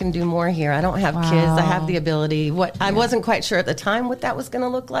 I can do more here. I don't have kids. I have the ability. I wasn't quite sure at the time what that was going to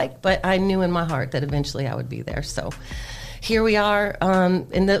look like, but I knew in my heart that eventually I would be there. So here we are.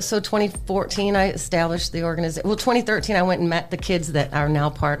 So 2014, I established the organization. Well, 2013, I went and met the kids that are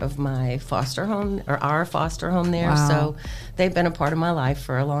now part of my foster home, or our foster home there. Wow. So they've been a part of my life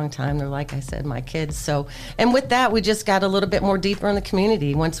for a long time. They're, like I said, my kids. So, and with that, we just got a little bit more deeper in the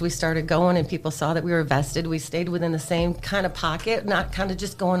community. Once we started going and people saw that we were vested, we stayed within the same kind of pocket, not kind of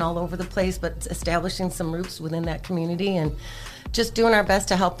just going all over the place, but establishing some roots within that community and just doing our best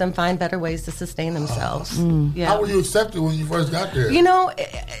to help them find better ways to sustain themselves. How were you accepted when you first got there?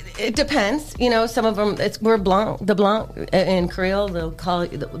 It depends. Some of them, we're blanc, the blanc in Creole, they'll call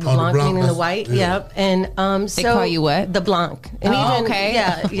it the blanc, meaning the white. Yeah. Yep. And they call you what? The blanc. And okay.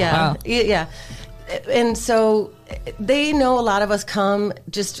 Yeah. Wow. Yeah. And so they know a lot of us come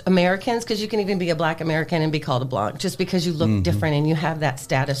just Americans, because you can even be a Black American and be called a blanc just because you look different and you have that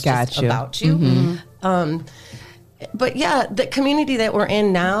status just about you. But yeah, the community that we're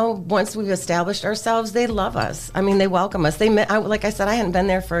in now, once we've established ourselves, they love us. I mean, they welcome us. Like I said, I hadn't been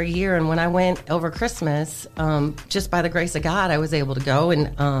there for a year, and when I went over Christmas, just by the grace of God, I was able to go,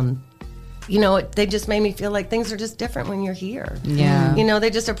 and they just made me feel like things are just different when you're here. Yeah. They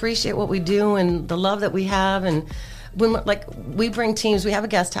just appreciate what we do and the love that we have, and when we bring teams, we have a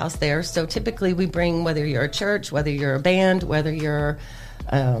guest house there, so typically we bring, whether you're a church, whether you're a band, whether you're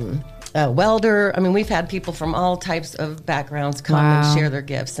a welder. I mean, we've had people from all types of backgrounds come and share their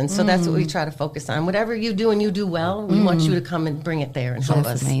gifts, and so that's what we try to focus on. Whatever you do and you do well, we want you to come and bring it there and help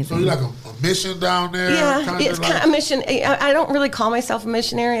us. So you're like a mission down there? Yeah, it's kind of a mission. I don't really call myself a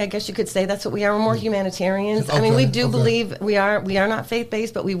missionary. I guess you could say that's what we are. We're more humanitarians. Okay, I mean, we do believe we are not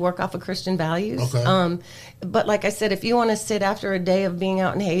faith-based, but we work off of Christian values. Okay. But like I said, if you want to sit after a day of being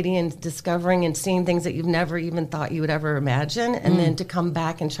out in Haiti and discovering and seeing things that you've never even thought you would ever imagine, and then to come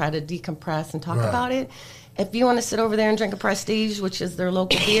back and try to decompress and talk about it, if you want to sit over there and drink a Prestige, which is their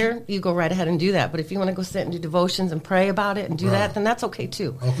local beer, you go right ahead and do that. But if you want to go sit and do devotions and pray about it and do that, then that's okay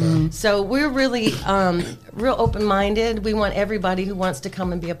too. Okay. So we're really real open-minded. We want everybody who wants to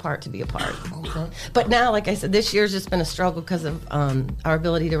come and be a part to be a part. Okay. But now, like I said, this year's just been a struggle because of our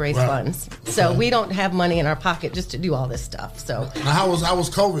ability to raise funds. So we don't have money in our pocket just to do all this stuff. So now, how was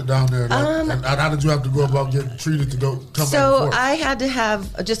COVID down there? And how did you have to go about getting treated to come back and forth? I had to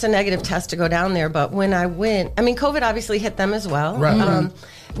have just a negative test to go down there. But when I went, I mean, COVID obviously hit them as well. Right.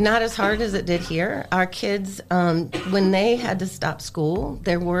 Not as hard as it did here. Our kids, when they had to stop school,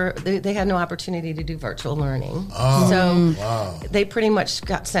 they had no opportunity to do virtual learning. Wow. They pretty much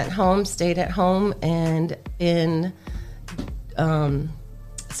got sent home, stayed at home, and in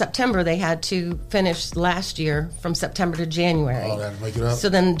September they had to finish last year from September to January. Oh, that make it up. So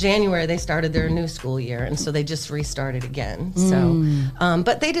then January they started their new school year, and so they just restarted again. So,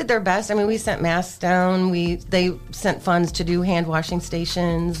 but they did their best. I mean, we sent masks down. They sent funds to do hand washing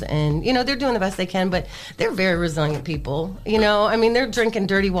stations, and they're doing the best they can. But they're very resilient people. I mean, they're drinking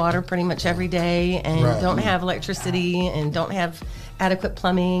dirty water pretty much every day, and don't have electricity, and don't have adequate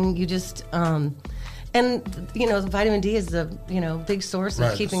plumbing. You just and vitamin D is the big source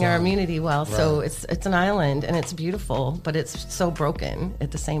of keeping our immunity well. Right. So it's an island, and it's beautiful, but it's so broken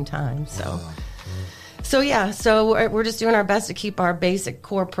at the same time. So So we're just doing our best to keep our basic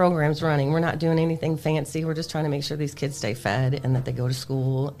core programs running. We're not doing anything fancy. We're just trying to make sure these kids stay fed and that they go to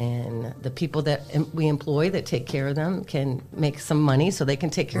school, and the people that we employ that take care of them can make some money so they can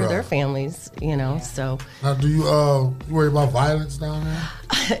take care of their families. So now, do you worry about violence down there?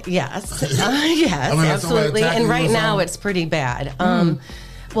 Yes, yes, absolutely. And right now it's pretty bad.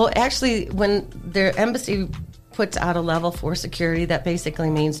 Well, actually, when their embassy puts out a level 4 security, that basically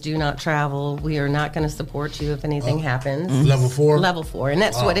means do not travel. We are not going to support you if anything happens. Level 4? Level 4. And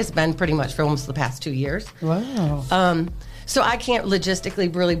that's what it's been pretty much for almost the past 2 years. Wow. So I can't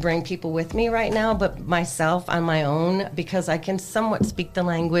logistically really bring people with me right now, but myself on my own, because I can somewhat speak the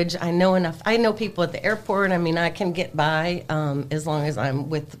language. I know enough. I know people at the airport. I mean, I can get by as long as I'm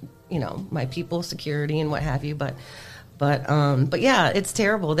with, my people, security and what have you. But yeah, it's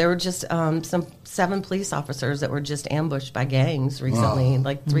terrible. There were just some 7 police officers that were just ambushed by gangs recently,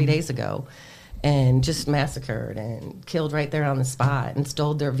 like 3 days ago, and just massacred and killed right there on the spot and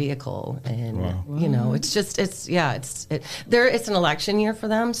stole their vehicle. And it's an election year for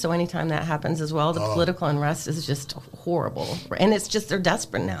them, so anytime that happens as well, the political unrest is just horrible. And it's just they're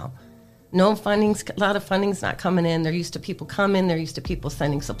desperate now. No funding's, a lot of funding's not coming in. They're used to people coming. They're used to people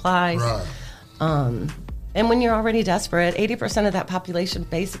sending supplies. Right. And when you're already desperate, 80% of that population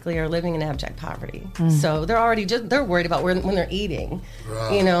basically are living in abject poverty. So they're already they're worried about when they're eating.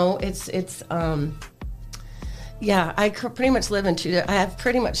 Right. I pretty much live in I have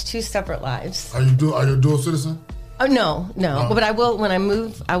pretty much 2 separate lives. Are you a dual citizen? Oh, no. But I will, when I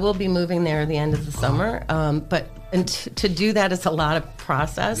move, I will be moving there at the end of the summer. And to do that is a lot of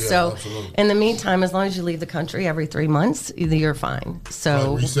process. Yeah, so absolutely. In the meantime, as long as you leave the country every 3 months, you're fine.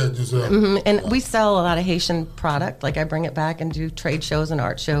 So reset yourself. And we sell a lot of Haitian product. Like I bring it back and do trade shows and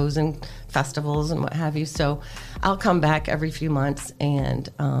art shows and festivals and what have you. So I'll come back every few months and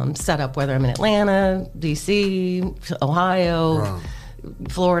set up, whether I'm in Atlanta, DC, Ohio,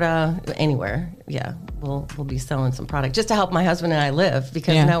 Florida, anywhere. Yeah, we'll be selling some product just to help my husband and I live,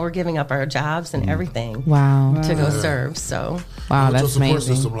 because now we're giving up our jobs and everything to go serve. So that's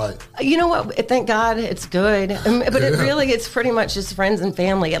amazing. System like? You know what? Thank God it's good, but it's pretty much just friends and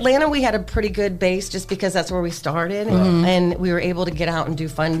family. Atlanta, we had a pretty good base just because that's where we started, and we were able to get out and do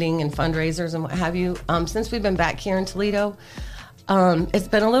funding and fundraisers and what have you. Since we've been back here in Toledo, It's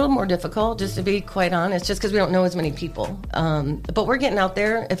been a little more difficult, just to be quite honest, just because we don't know as many people. But we're getting out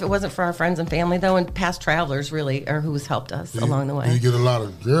there. If it wasn't for our friends and family, though, and past travelers, really, are who's helped us along the way. You get a lot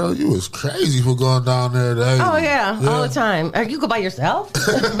of, girl, you was crazy for going down there today. Oh, yeah, all the time. You go by yourself?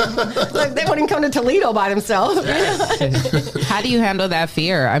 Like, they wouldn't come to Toledo by themselves. How do you handle that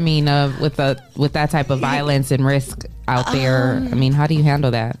fear? I mean, with that type of violence and risk out there, I mean, how do you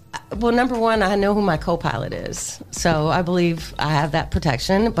handle that? Well, number one, I know who my co-pilot is. So I believe I have that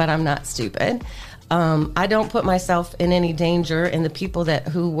protection, but I'm not stupid. I don't put myself in any danger, and the people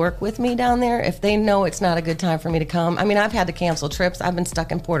who work with me down there, if they know it's not a good time for me to come. I mean, I've had to cancel trips. I've been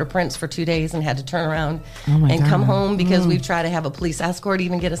stuck in Port-au-Prince for 2 days and had to turn around and come home because we've tried to have a police escort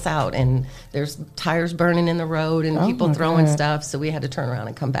even get us out, and there's tires burning in the road and people throwing stuff, so we had to turn around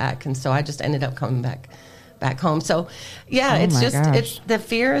and come back. And so I just ended up coming back home. So yeah, it's the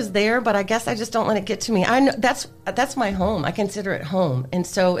fear is there, but I guess I just don't let it get to me. I know that's my home. I consider it home. And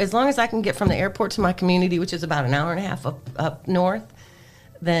so as long as I can get from the airport to my community, which is about an hour and a half up north,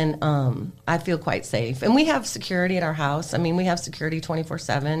 then I feel quite safe. And we have security at our house. I mean, we have security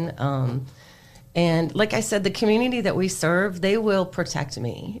 24/7. And like I said, the community that we serve, they will protect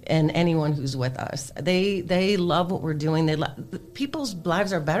me and anyone who's with us. They love what we're doing. People's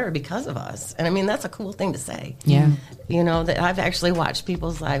lives are better because of us. And I mean, that's a cool thing to say. Yeah. You know, that I've actually watched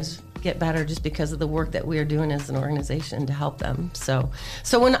people's lives get better just because of the work that we are doing as an organization to help them. So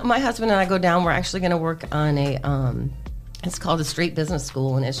when my husband and I go down, we're actually going to work on it's called a street business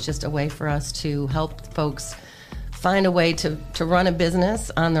school. And it's just a way for us to help folks find a way to run a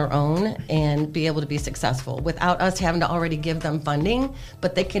business on their own and be able to be successful without us having to already give them funding,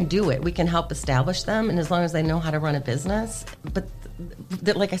 but they can do it. We can help establish them, and as long as they know how to run a business. But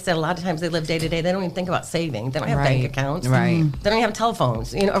like I said, a lot of times they live day to day. They don't even think about saving. They don't have bank accounts. Right. They don't have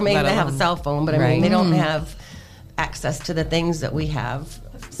telephones, or maybe they have a cell phone, but I mean, they don't have access to the things that we have.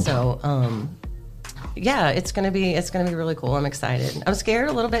 So, yeah, it's gonna be really cool. I'm excited. I'm scared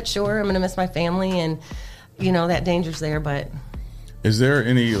a little bit. Sure, I'm gonna miss my family and. That danger's there, but... Is there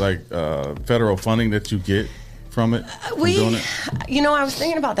any, federal funding that you get from it? Doing it? I was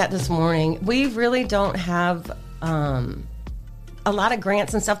thinking about that this morning. We really don't have a lot of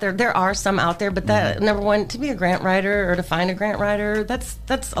grants and stuff. There are some out there, but that, number one, to be a grant writer or to find a grant writer, that's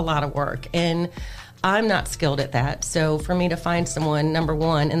a lot of work. And I'm not skilled at that. So for me to find someone, number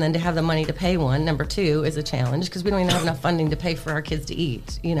one, and then to have the money to pay one, number two, is a challenge because we don't even have enough funding to pay for our kids to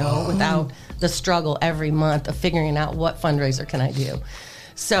eat, without the struggle every month of figuring out what fundraiser can I do.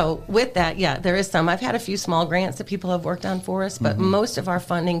 So with that, yeah, there is some. I've had a few small grants that people have worked on for us, but most of our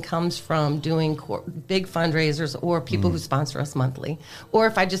funding comes from doing big fundraisers or people who sponsor us monthly. Or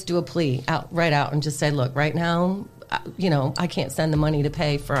if I just do a plea right out and just say, look, right now, I can't send the money to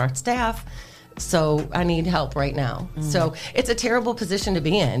pay for our staff. So I need help right now. So it's a terrible position to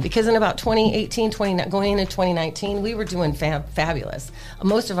be in because in about 2018, going into 2019, we were doing fabulous.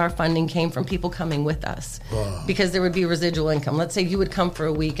 Most of our funding came from people coming with us because there would be residual income. Let's say you would come for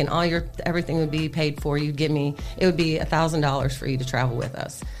a week and everything would be paid for. It would be $1,000 for you to travel with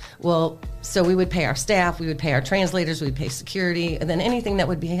us. Well, so we would pay our staff, we would pay our translators, we would pay security, and then anything that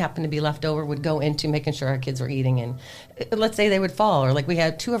would happen to be left over would go into making sure our kids were eating. And let's say they would fall, or like we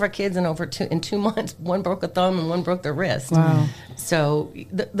had 2 of our kids in 2 months, one broke a thumb and one broke their wrist. Wow. So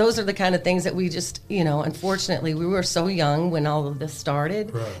those are the kind of things that we just, unfortunately, we were so young when all of this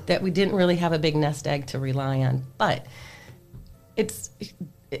started that we didn't really have a big nest egg to rely on. But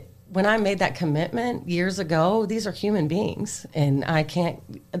when I made that commitment years ago, these are human beings, and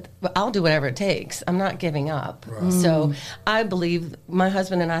I'll do whatever it takes. I'm not giving up. Right. So I believe my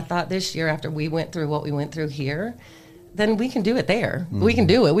husband and I thought this year, after we went through what we went through here, then we can do it there. We can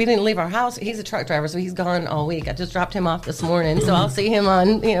do it. We didn't leave our house. He's a truck driver, so he's gone all week. I just dropped him off this morning, so I'll see him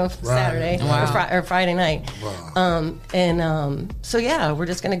on Saturday or Friday night. Wow. So yeah, we're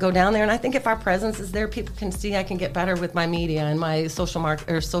just going to go down there, and I think if our presence is there, people can see I can get better with my media and my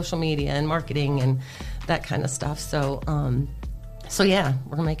social media and marketing and that kind of stuff. So yeah,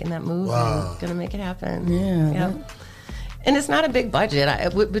 we're making that move. Wow. And going to make it happen. Yeah. And it's not a big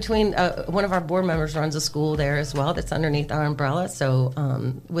budget. Between one of our board members runs a school there as well that's underneath our umbrella. So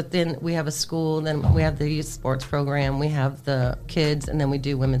we have a school, then we have the youth sports program, we have the kids, and then we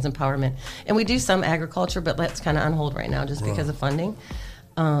do women's empowerment. And we do some agriculture, but that's kind of on hold right now just because of funding.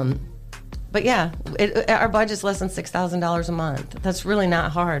 But yeah, our budget's less than $6,000 a month. That's really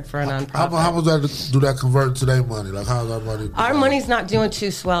not hard for a nonprofit. How much do that convert to their money? Like, how's our money? Our money's not doing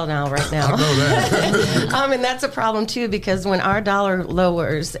too swell right now. I know that. And that's a problem too, because when our dollar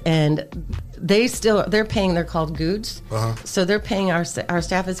lowers and they're paying. They're called goods. So they're paying our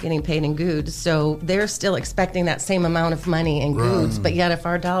staff is getting paid in goods. So they're still expecting that same amount of money in goods. But yet, if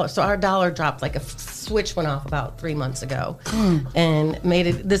our dollar dropped like a switch went off about 3 months ago, and made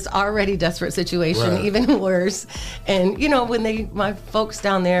it this already desperate situation even worse. And when my folks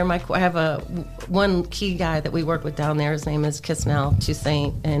down there, I have one key guy that we work with down there. His name is Kisnell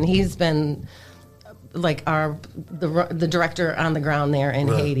Toussaint, and he's been like the director on the ground there in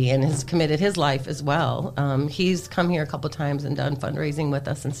Haiti, and has committed his life as well. He's come here a couple of times and done fundraising with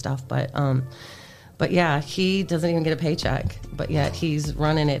us and stuff, but yeah, he doesn't even get a paycheck, but yet he's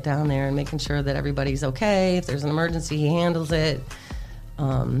running it down there and making sure that everybody's okay. If there's an emergency, he handles it.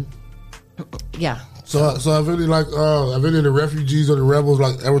 Yeah. So have any of the refugees or the rebels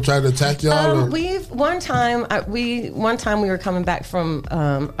ever tried to attack y'all? One time we were coming back from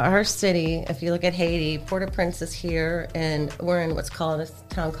our city. If you look at Haiti, Port-au-Prince is here, and we're in what's called a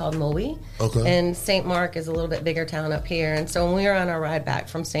town called Moui. Okay. And St. Mark is a little bit bigger town up here. And so when we were on our ride back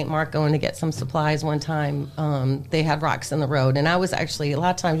from St. Mark going to get some supplies one time, they had rocks in the road, and I was actually a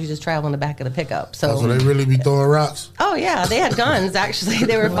lot of times you just travel in the back of the pickup. So they really be throwing rocks? Oh yeah, they had guns actually.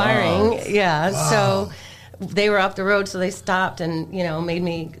 They were firing. Yeah. Wow. So they were up the road, so they stopped and made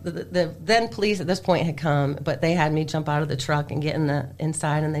me. The then police at this point had come, but they had me jump out of the truck and get in the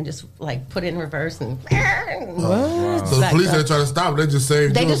inside, and they just put it in reverse and. Wow. So the police didn't try to stop; they just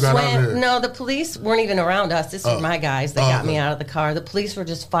saved you. Just went. No, the police weren't even around us. This was my guys that got me out of the car. The police were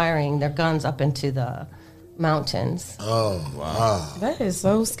just firing their guns up into the mountains. Oh wow, that is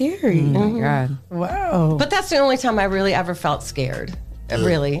so scary! Oh my God, wow! But that's the only time I really ever felt scared.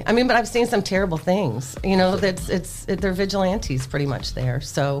 Really, I mean, but I've seen some terrible things. They're vigilantes pretty much there.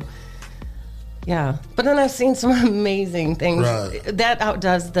 So, yeah. But then I've seen some amazing things that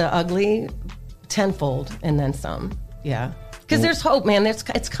outdoes the ugly tenfold and then some. Yeah, because there's hope, man.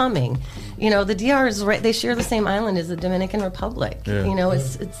 It's coming. The DR is right. They share the same island as the Dominican Republic. Yeah.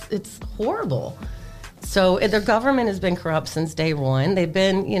 It's horrible. So their government has been corrupt since day one. They've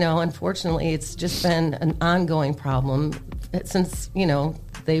been, unfortunately, it's just been an ongoing problem since,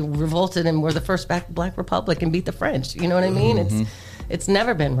 they revolted and were the first black republic and beat the French. You know what I mean? It's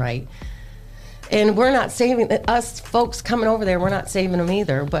never been right. And we're not saving us folks coming over there. We're not saving them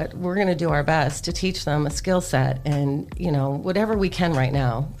either. But we're going to do our best to teach them a skill set and whatever we can right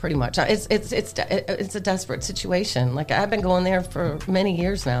now. Pretty much, it's a desperate situation. Like I've been going there for many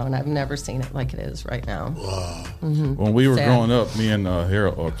years now, and I've never seen it like it is right now. Wow. When we were growing up, me and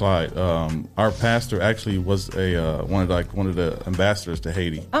Harold or Clyde, our pastor actually was one of the ambassadors to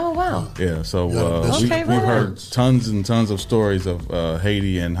Haiti. Oh wow. Yeah. So we've heard tons and tons of stories of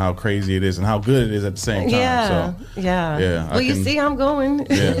Haiti and how crazy it is and how good it is at the same time. Yeah. Well, you see, I'm going.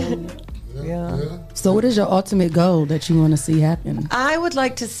 Yeah. So what is your ultimate goal that you want to see happen? I would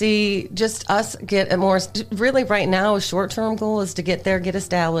like to see just us get a more, really right now, a short-term goal is to get there, get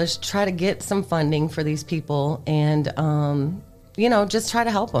established, try to get some funding for these people, and just try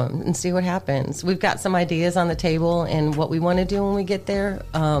to help them and see what happens. We've got some ideas on the table and what we want to do when we get there,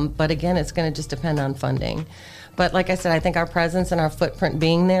 but again, it's going to just depend on funding. But like I said, I think our presence and our footprint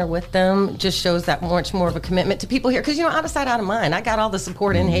being there with them just shows that much more of a commitment to people here. Because, out of sight, out of mind. I got all the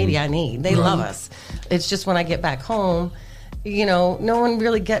support in Haiti I need. They love us. It's just when I get back home, no one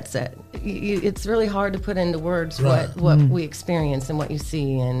really gets it. It's really hard to put into words what we experience and what you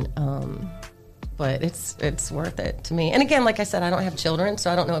see. And but it's worth it to me. And again, like I said, I don't have children, so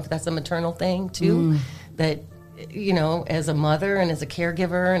I don't know if that's a maternal thing, too, that as a mother and as a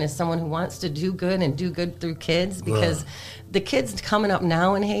caregiver and as someone who wants to do good and do good through kids, because the kids coming up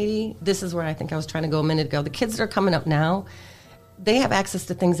now in Haiti, this is where I think I was trying to go a minute ago. The kids that are coming up now, they have access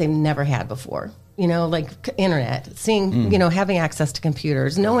to things they've never had before. Like internet, seeing, having access to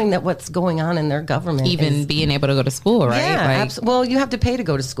computers, knowing that what's going on in their government. Even being able to go to school, right? Yeah, well, you have to pay to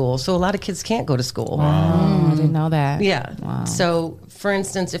go to school, so a lot of kids can't go to school. Wow. I didn't know that. Yeah. Wow. So, for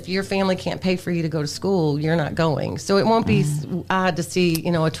instance, if your family can't pay for you to go to school, you're not going. So it won't be odd to see,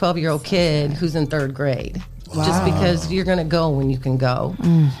 a 12-year-old kid who's in third grade. Wow. Just because you're going to go when you can go.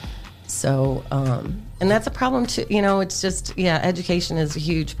 So, and that's a problem too. It's just, education is a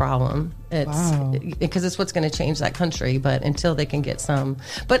huge problem. Because it's what's going to change that country. But until they can get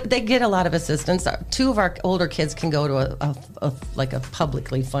but they get a lot of assistance. 2 of our older kids can go to a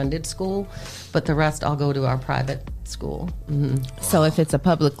publicly funded school, but the rest all go to our private school. So if it's a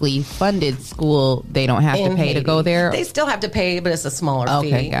publicly funded school, they don't have to pay to go there? They still have to pay, but it's a smaller fee.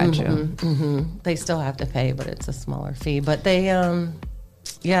 Okay, gotcha. They still have to pay, but it's a smaller fee. But they,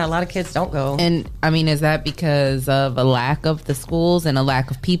 Yeah, a lot of kids don't go. And I mean, is that because of a lack of the schools and a lack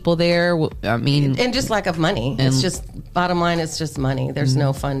of people there? I mean, and just lack of money. It's just bottom line. It's just money. There's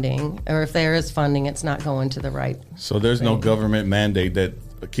no funding, or if there is funding, it's not going to the right. So there's no government mandate that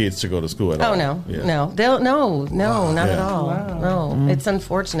kids should go to school at all. Oh no, not at all. No, it's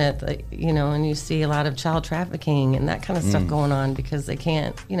unfortunate that and you see a lot of child trafficking and that kind of stuff going on because they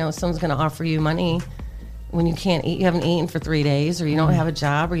can't. Someone's going to offer you money when you can't eat, you haven't eaten for 3 days, or you don't have a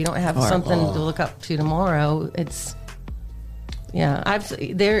job, or you don't have something to look up to tomorrow. It's, I've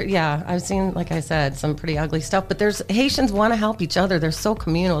seen, like I said, some pretty ugly stuff. But Haitians want to help each other. They're so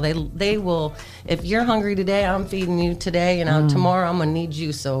communal. They will. If you're hungry today, I'm feeding you today, and tomorrow I'm gonna need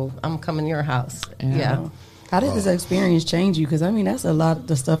you, so I'm coming to your house. Yeah. How did this experience change you? Because I mean, that's a lot of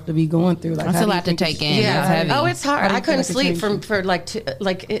the stuff to be going through. Like, that's a lot to take in. Yeah. It's heavy. Oh, it's hard. I couldn't sleep for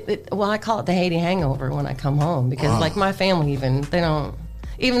well, I call it the Haiti hangover when I come home because like my family they don't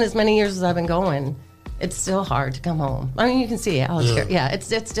even as many years as I've been going, it's still hard to come home. I mean, you can see it.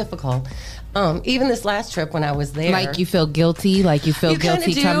 It's difficult. Even this last trip when I was there, like you feel guilty, guilty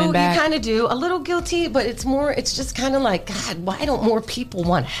coming back. You kind of do a little guilty, but it's just kind of like, God, why don't more people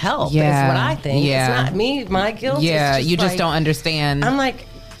want help? Yeah, is what I think. Yeah. It's not me, my guilt. Yeah, it's you just like, don't understand. I'm like,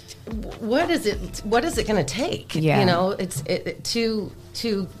 what is it going to take? Yeah. It's to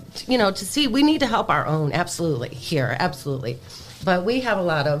see. We need to help our own. Absolutely, but we have a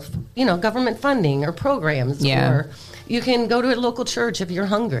lot of government funding or programs. Or you can go to a local church if you're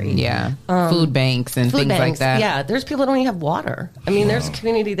hungry. Yeah, food banks and things like that. Yeah, there's people that don't even have water. I mean, there's a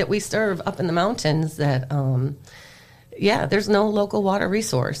community that we serve up in the mountains that, there's no local water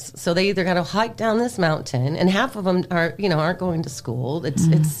resource. So they either got to hike down this mountain, and half of them aren't going to school.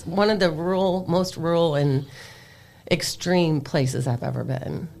 It's one of the most rural and extreme places I've ever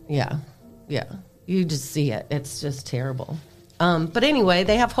been. Yeah. You just see it. It's just terrible. But anyway,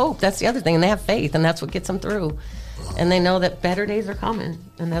 they have hope. That's the other thing, and they have faith, and that's what gets them through. And they know that better days are coming,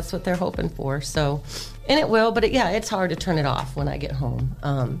 and that's what they're hoping for. So, and it will, but it's hard to turn it off when I get home.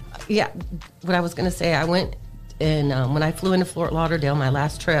 What I was going to say, I went in, when I flew into Fort Lauderdale, my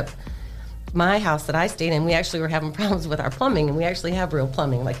last trip, my house that I stayed in, we actually were having problems with our plumbing, and we actually have real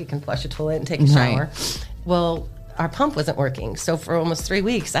plumbing, like you can flush a toilet and take a shower. Right. Well, our pump wasn't working, so for almost 3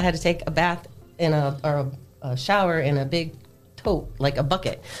 weeks, I had to take a bath in a shower in a big tote, like a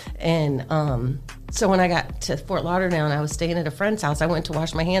bucket. And so when I got to Fort Lauderdale and I was staying at a friend's house, I went to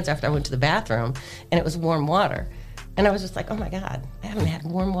wash my hands after I went to the bathroom, and it was warm water. And I was just like, oh my God, I haven't had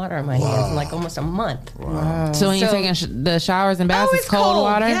warm water on my hands in like almost a month. Wow. So when you're taking the showers and baths, it's cold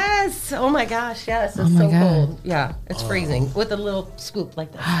water? Yes. Oh my gosh, yes. It's so cold. Yeah, it's freezing with a little scoop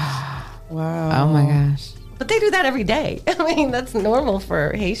like that. Wow. Oh my gosh. But they do that every day. I mean, that's normal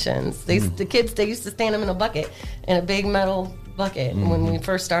for Haitians. The kids, they used to stand them in a bucket, in a big metal bucket when we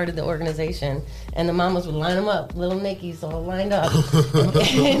first started the organization, and the mamas would line them up, little Nickies all lined up,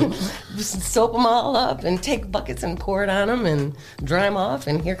 and just soap them all up and take buckets and pour it on them and dry them off,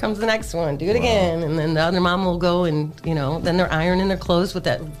 and here comes the next one, do it again. And then the other mom will go and, then they're ironing their clothes with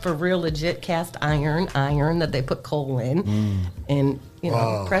that for real legit cast iron that they put coal in, and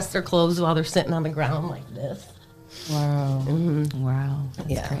press their clothes while they're sitting on the ground like this. Wow. Mm-hmm. Wow.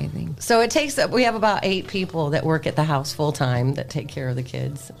 That's crazy. So we have about 8 people that work at the house full time that take care of the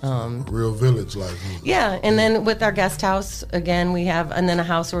kids. Real village life. Yeah. And then with our guest house, again, we have, and then a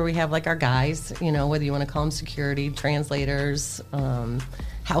house where we have like our guys, whether you want to call them security, translators,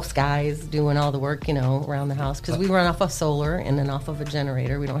 house guys doing all the work, around the house. Because we run off of solar and then off of a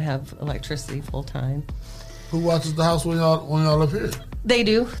generator. We don't have electricity full time. Who watches the house when y'all up here? They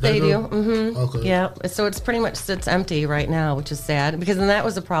do. They do. Mm-hmm. Okay. Yeah. So it's pretty much sits empty right now, which is sad because then that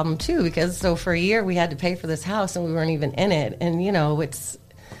was a problem too. Because so for a year we had to pay for this house and we weren't even in it, and it's.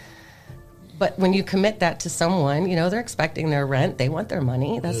 But when you commit that to someone, they're expecting their rent. They want their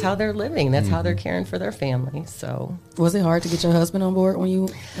money. That's how they're living. That's how they're caring for their family. So. Was it hard to get your husband on board when you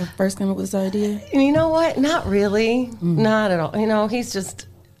first came up with this idea? And you know what? Not really. Not at all. He's just.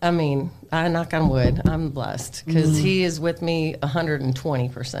 I mean, I knock on wood. I'm blessed because he is with me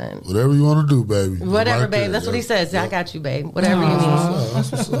 120%. Whatever you want to do, baby. Whatever, babe. That's what he says. I got you, babe. Whatever you need.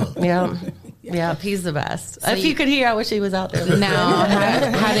 That's what's up. Yeah. Yeah, he's the best. So if you could hear, I wish he was out there. Now,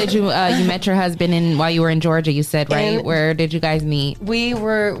 how did you met your husband while you were in Georgia? You said, right? And where did you guys meet? We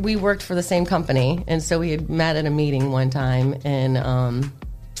worked for the same company, and so we had met at a meeting one time, and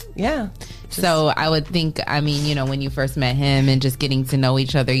yeah. So I would think, when you first met him and just getting to know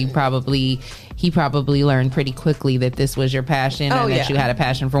each other, he probably learned pretty quickly that this was your passion and that you had a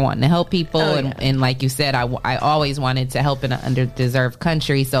passion for wanting to help people. And like you said, I always wanted to help in an underdeserved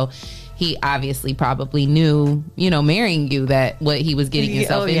country. So he obviously probably knew, marrying you, that what he was getting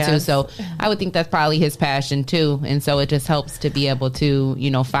himself into. So I would think that's probably his passion too. And so it just helps to be able to,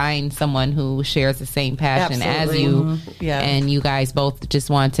 find someone who shares the same passion as you. Yeah. And you guys both just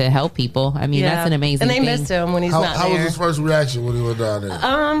want to help people. I mean, that's an amazing thing. And they missed him when he's not there. How was his first reaction when he went down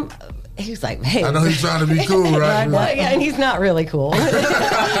there? He was like, hey. I know he's trying to be cool, right? Yeah, and he's not really cool. He's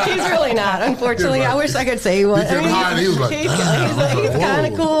really not, unfortunately. I wish I could say he was. He was like, he's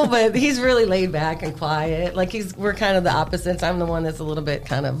kind of cool, but he's really laid back and quiet. Like, we're kind of the opposites. I'm the one that's a little bit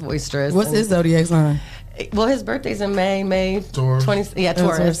kind of boisterous. What's his zodiac sign? Well, his birthday's in May Taurus. 20. Yeah,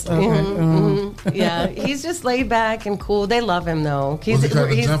 Taurus. Okay. Yeah, he's just laid back and cool. They love him though. Was he kind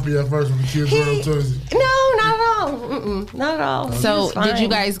of jumpy at first when the kids were up to him? No, not at all. Not at all. So, did you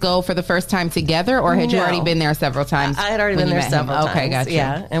guys go for the first time together, or had you already been there several times? I had already been there several times. Okay, gotcha.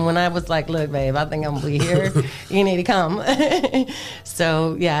 Yeah, and when I was like, "Look, babe, I think I'm gonna be here. You need to come."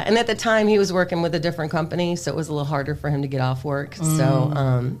 So yeah, and at the time he was working with a different company, so it was a little harder for him to get off work.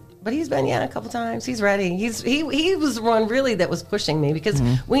 So. But he's been, a couple times. He's ready. He was the one really that was pushing me because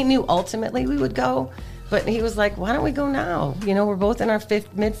we knew ultimately we would go. But he was like, why don't we go now? We're both in our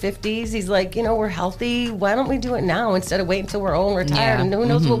mid-50s. He's like, we're healthy. Why don't we do it now instead of waiting until we're old and retired and who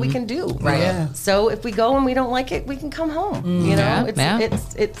knows what we can do? Right. Yeah. So if we go and we don't like it, we can come home.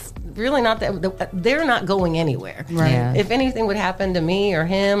 It's really not that they're not going anywhere. Right. Yeah. If anything would happen to me or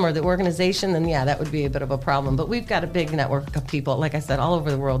him or the organization, then that would be a bit of a problem. But we've got a big network of people, like I said, all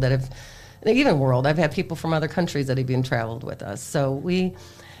over the world that I've had people from other countries that have been traveled with us. So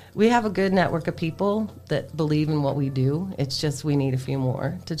we have a good network of people that believe in what we do. It's just we need a few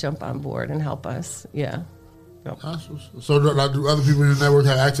more to jump on board and help us. Yeah. Yep. So do other people in your network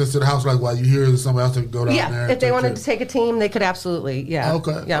have access to the house? Like while you here, there's somebody else that can go down there? Yeah, if they wanted to take a team, they could absolutely. Yeah.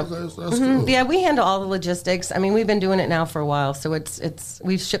 Okay. Yeah. That's cool. Yeah, we handle all the logistics. I mean, we've been doing it now for a while, so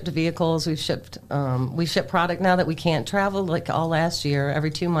we've shipped vehicles, we ship product now that we can't travel. Like all last year, every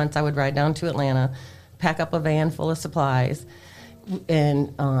 2 months, I would ride down to Atlanta, pack up a van full of supplies,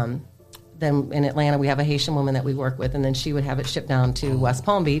 and then in Atlanta, we have a Haitian woman that we work with, and then she would have it shipped down to West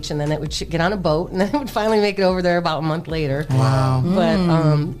Palm Beach, and then it would get on a boat, and then it would finally make it over there about a month later. Wow.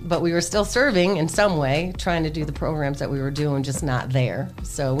 But we were still serving in some way, trying to do the programs that we were doing, just not there.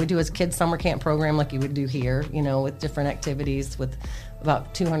 So we do a kids summer camp program like you would do here, with different activities with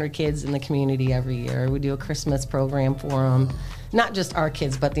about 200 kids in the community every year. We do a Christmas program for them, not just our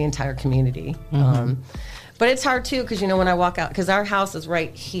kids, but the entire community. But it's hard, too, because, when I walk out, because our house is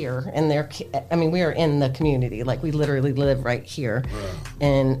right here, and we are in the community. Like, we literally live right here. Right.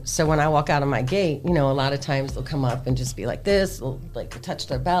 And so when I walk out of my gate, a lot of times they'll come up and just be like this, they'll, touch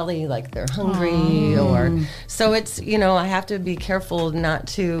their belly, like they're hungry. So it's, I have to be careful not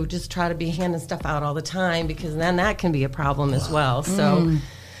to just try to be handing stuff out all the time, because then that can be a problem as well. So...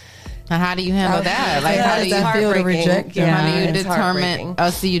 How do you handle that? Like, how do you feel to reject them? How do you determine? Oh,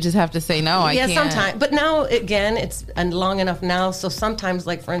 so you just have to say no. I can't. Sometimes. But now, again, it's long enough now. So sometimes,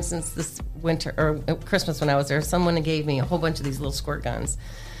 like for instance, this winter or Christmas when I was there, someone gave me a whole bunch of these little squirt guns.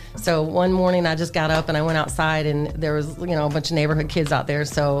 So one morning I just got up and I went outside and there was, a bunch of neighborhood kids out there.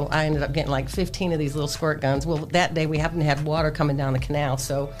 So I ended up getting like 15 of these little squirt guns. Well, that day we happened to have water coming down the canal.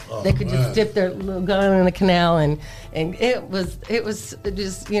 So they could just dip their little gun in the canal and it was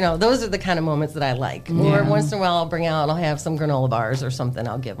just, those are the kind of moments that I like. Yeah. Or once in a while I'll have some granola bars or something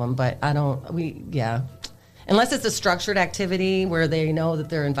I'll give them. But unless it's a structured activity where they know that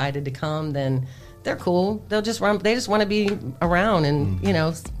they're invited to come, then they're cool. They just want to be around and,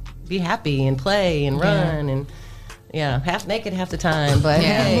 be happy and play and run and half naked half the time. But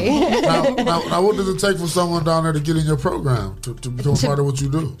hey, now, what does it take for someone down there to get in your program to become part of what you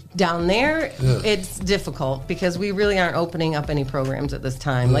do? Down there, it's difficult because we really aren't opening up any programs at this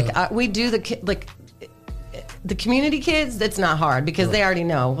time. Yeah. We do the community kids. That's not hard because they already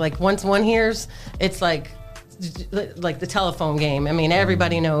know. Like once one hears, it's like the telephone game. I mean,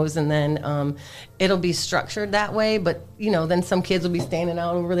 everybody knows, and then it'll be structured that way. But then some kids will be standing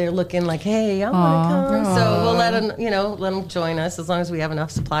out over there looking like, "Hey, I want to come." Aww. So we'll let them join us as long as we have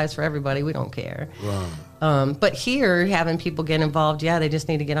enough supplies for everybody. We don't care. Right. But here, having people get involved, they just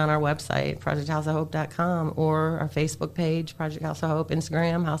need to get on our website, ProjectHouseOfHope.com, or our Facebook page, Project House of Hope,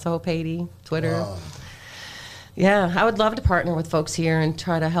 Instagram, House of Hope Haiti, Twitter. Wow. Yeah, I would love to partner with folks here and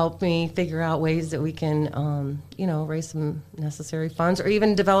try to help me figure out ways that we can, raise some necessary funds or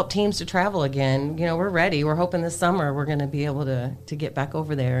even develop teams to travel again. We're ready. We're hoping this summer we're going to be able to get back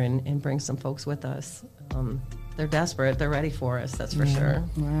over there and bring some folks with us. they're desperate. They're ready for us. That's for sure.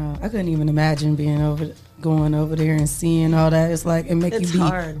 Wow, I couldn't even imagine going over there and seeing all that. It's like it makes you be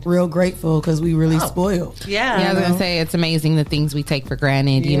hard. real grateful because we really spoiled. Yeah, I was gonna say it's amazing the things we take for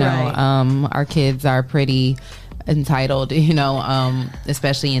granted. You know, our kids are pretty entitled, you know,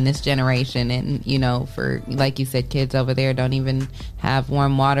 especially in this generation. And, you know, for, like you said, kids over there don't even have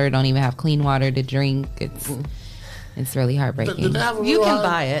warm water, don't even have clean water to drink. It's really heartbreaking. You can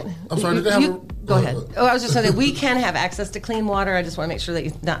buy it. I'm sorry, did they have Go ahead. Oh, I was just saying that we can have access to clean water. I just want to make sure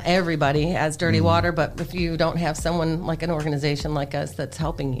that not everybody has dirty water, but if you don't have someone like an organization like us that's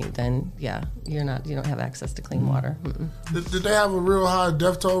helping you, then you don't have access to clean water. Did they have a real high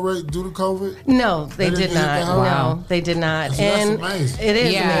death toll rate due to COVID? No, they did not. No, they did not. And that's amazing. It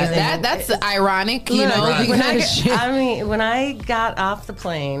is amazing. That's ironic, you know. Right. When I got off the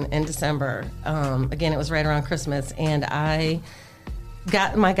plane in December, again, it was right around Christmas, and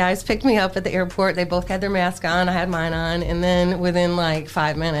my guys picked me up at the airport. They both had their mask on. I had mine on. And then within like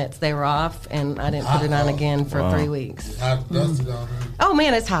 5 minutes, they were off, and I didn't put it on again for 3 weeks. Oh,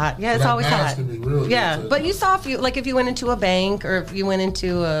 man, it's hot. Yeah, it's always hot. Yeah, but you saw if you went into a bank or if you went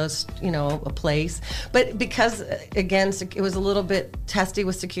into a place. But because, again, it was a little bit testy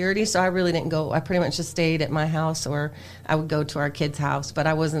with security, so I really didn't go. I pretty much just stayed at my house, or I would go to our kid's house. But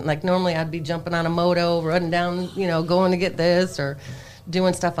I wasn't, like, normally I'd be jumping on a moto, running down, going to get this, or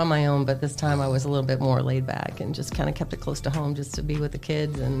doing stuff on my own, but this time I was a little bit more laid back and just kind of kept it close to home just to be with the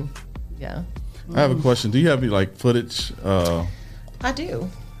kids. And I have a question. Do you have any footage? I do.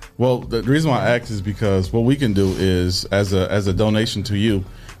 Well, the reason why I ask is because what we can do is, as a donation to you,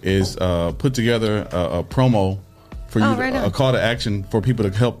 is put together a promo for you, a call to action for people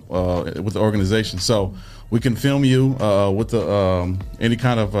to help with the organization. So we can film you with the any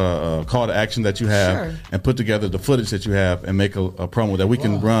kind of call to action that you have, and put together the footage that you have, and make a promo that we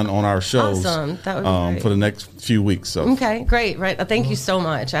can run on our shows. Awesome. That would be great. For the next few weeks. So okay, great, right? Thank you so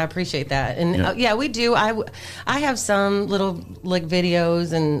much. I appreciate that. And we do. I have some little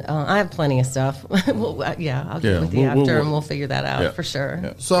videos, and I have plenty of stuff. I'll get with you after, and we'll figure that out for sure.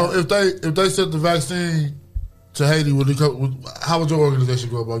 Yeah. So if they sent the vaccine to Haiti, how would your organization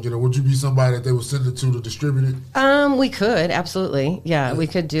go about getting it? Would you be somebody that they would send it to distribute it? We could, absolutely. Yeah, we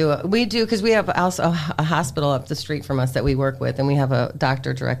could do it. We do, because we have also a hospital up the street from us that we work with, and we have a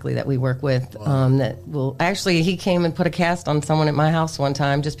doctor directly that we work with that will, actually, he came and put a cast on someone at my house one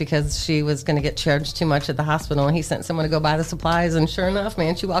time just because she was going to get charged too much at the hospital, and he sent someone to go buy the supplies, and sure enough,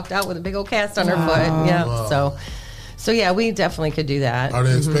 man, she walked out with a big old cast on her foot. Yeah, wow. So yeah, we definitely could do that. Are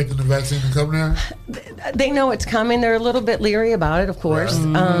they expecting the vaccine to come there? They know it's coming. They're a little bit leery about it, of course,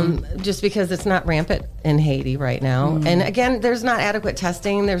 just because it's not rampant in Haiti right now. And again, there's not adequate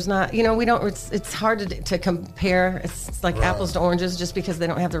testing. There's not, we don't. It's hard to compare. It's like apples to oranges, just because they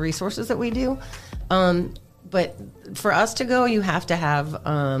don't have the resources that we do. But for us to go, you have to have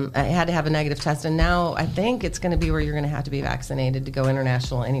I had to have a negative test, and now I think it's going to be where you're going to have to be vaccinated to go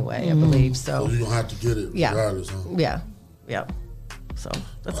international anyway. I believe so. So you don't have to get it regardless. Yeah. So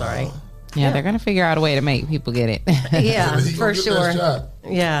that's all right. Yeah, they're going to figure out a way to make people get it. Yeah, for sure.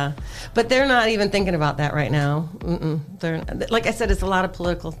 Yeah, but they're not even thinking about that right now. They're, like I said, it's a lot of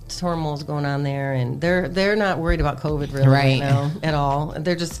political turmoil going on there, and they're not worried about COVID really right now at all.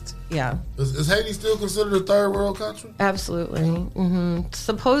 They're just Is Haiti still considered a third world country? Absolutely.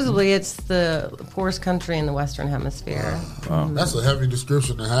 Supposedly, it's the poorest country in the Western Hemisphere. Wow. That's a heavy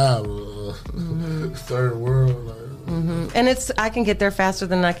description to have. Third world. And I can get there faster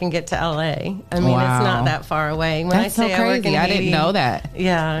than I can get to LA. I mean, it's not that far away. When That's I say so crazy. I work in Haiti, didn't know that.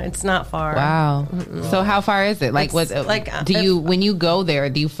 Yeah, it's not far. Wow. So how far is it? Like, when you go there,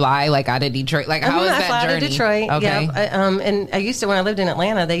 do you fly out of Detroit? Like, how is that journey? I fly to Detroit. Okay. Yeah. And I used to, when I lived in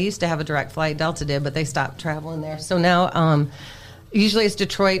Atlanta, they used to have a direct flight. Delta did, but they stopped traveling there. So now, usually it's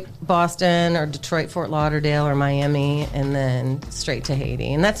Detroit, Boston, or Detroit, Fort Lauderdale, or Miami, and then straight to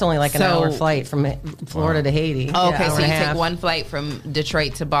Haiti. And that's only like an hour flight from Florida to Haiti. Oh, okay, so you take one flight from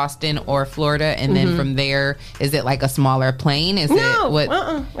Detroit to Boston or Florida, and then from there, is it like a smaller plane? It's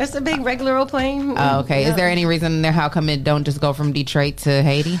a big regular old plane. Oh, okay. Yeah. Is there any reason how come it don't just go from Detroit to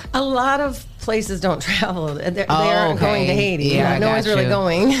Haiti? A lot of places don't travel. They aren't going to Haiti. Yeah, no one's really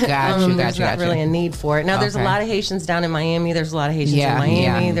going. There's not really a need for it. Now, there's a lot of Haitians down in Miami. There's a lot of Haitians in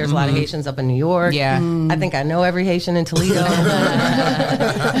Miami. There's a lot of Haitians up in New York. Yeah. I think I know every Haitian in Toledo.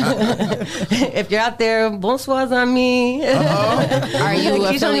 if you're out there, bonsoir's on me. Are you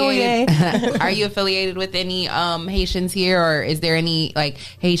affiliated? Are you affiliated with any Haitians here, or is there any like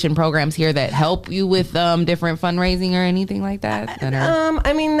Haitian programs here that help you with different fundraising or anything like that?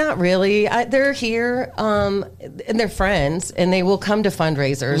 I mean, not really. They're here, and they're friends, and they will come to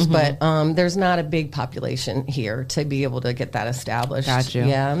fundraisers, but there's not a big population here to be able to get that established. Got you.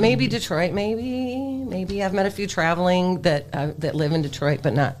 Yeah, maybe Detroit. Maybe I've met a few traveling that live in Detroit,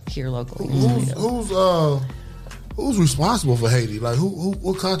 but not here locally. Who's responsible for Haiti? Like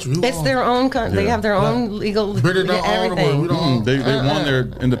what country? It's their own country. They have their own legal everything. They won their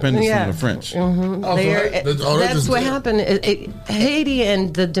independence from the French. That's what happened. Haiti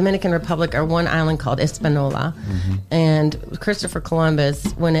and the Dominican Republic are one island called Hispaniola, and Christopher Columbus,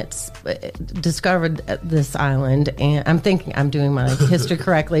 when it's discovered this island, and I'm thinking I'm doing my history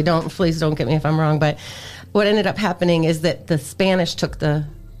correctly. Please don't get me if I'm wrong, but what ended up happening is that the Spanish took the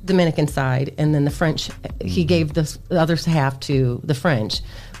Dominican side, and then the French, he gave the other half to the French.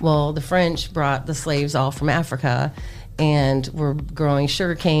 Well, the French brought the slaves all from Africa and were growing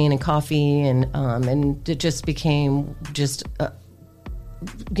sugarcane and coffee, and it just became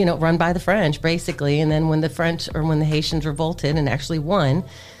run by the French basically. And then when the Haitians revolted and actually won,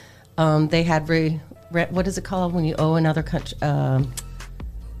 they had what is it called when you owe another country?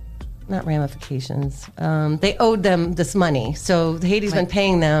 Not ramifications. They owed them this money, so Haiti's been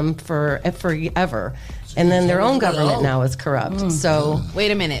paying them for ever, and then their own government now is corrupt. So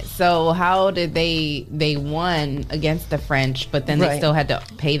wait a minute. So how did they won against the French, but then they still had to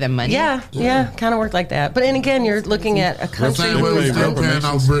pay them money? Yeah, kind of worked like that. But then again, you're looking at a country.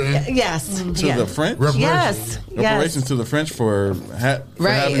 Yes, to the French. Yes, reparations to the French for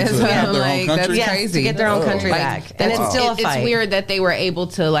having to have their own country. That's crazy. To get their own country back, and it's still a fight. It's weird that they were able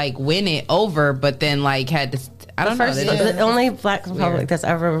to like win it over, but then like had to. I don't know. The only black republic that's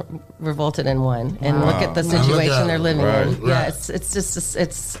ever revolted and won, and look at the situation they're living in. Yeah,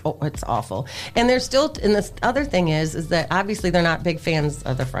 it's awful. And they're still. And this other thing is that obviously they're not big fans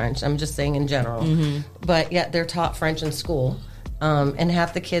of the French. I'm just saying in general, but yet they're taught French in school. And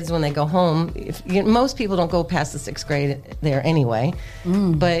half the kids, when they go home, most people don't go past the 6th grade there anyway.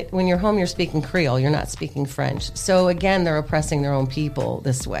 But when you're home, you're speaking Creole. You're not speaking French. So again, they're oppressing their own people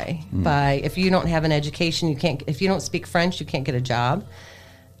this way. By if you don't have an education, you can't. If you don't speak French, you can't get a job.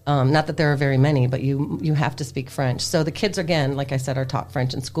 Not that there are very many, but you have to speak French. So the kids, again, like I said, are taught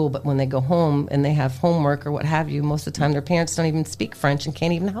French in school. But when they go home and they have homework or what have you, most of the time their parents don't even speak French and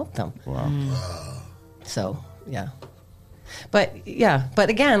can't even help them. Wow. So yeah. But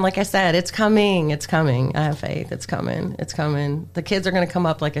again, like I said, it's coming. I have faith. It's coming. The kids are going to come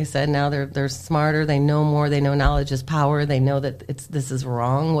up, like I said. Now they're smarter. They know more. They know knowledge is power. They know that this is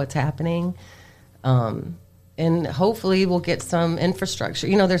wrong. What's happening, and hopefully we'll get some infrastructure.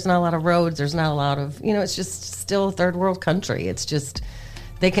 There's not a lot of roads. There's not a lot of it's just still a third world country. It's just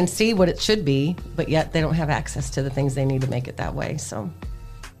they can see what it should be, but yet they don't have access to the things they need to make it that way. So.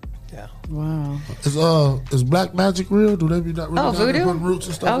 Yeah. Wow. Is black magic real? Do they be not really voodoo? Putting roots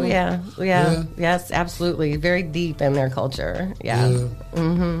and stuff? Oh yeah. Yes, absolutely. Very deep in their culture. Yeah.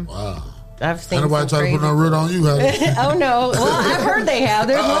 Wow. I've seen. Nobody try to put no root on you, have they? Oh no. Well, I've heard they have.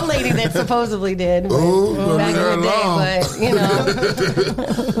 There's one lady that supposedly did back in the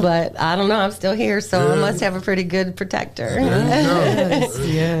day, but but I don't know. I'm still here, so I must have a pretty good protector. Yes.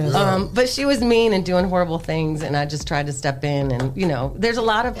 But she was mean and doing horrible things, and I just tried to step in. And there's a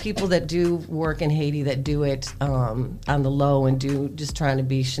lot of people that do work in Haiti that do it on the low and do just trying to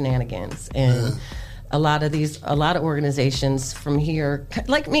be shenanigans and. A lot of organizations from here,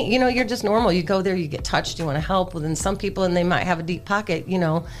 like me, you're just normal. You go there, you get touched, you want to help. Well, then some people, and they might have a deep pocket,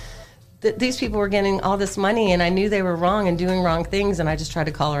 these people were getting all this money, and I knew they were wrong and doing wrong things, and I just tried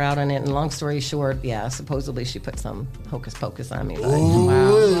to call her out on it. And long story short, supposedly she put some hocus pocus on me.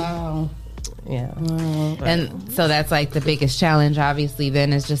 Wow. Yeah. And so that's like the biggest challenge, obviously,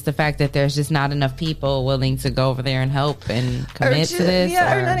 then is just the fact that there's just not enough people willing to go over there and help and commit to this.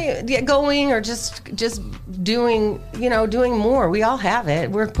 Or not even, going or just doing, doing more. We all have it.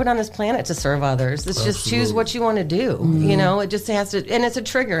 We're put on this planet to serve others. It's just choose what you want to do. It just has to, and it's a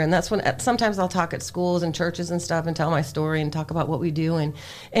trigger. And that's when sometimes I'll talk at schools and churches and stuff and tell my story and talk about what we do. And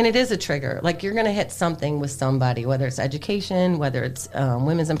it is a trigger. Like you're going to hit something with somebody, whether it's education, whether it's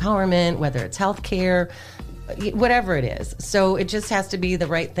women's empowerment, whether it's healthcare, whatever it is. So it just has to be the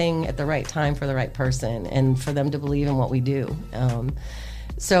right thing at the right time for the right person and for them to believe in what we do. And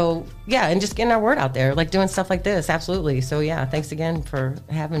just getting our word out there, like doing stuff like this. Absolutely. So thanks again for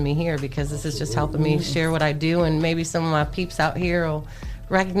having me here, because this is just helping me share what I do, and maybe some of my peeps out here will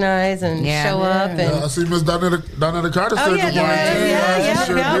recognize and show up. And I see Miss Donetta Carter. Oh, yeah,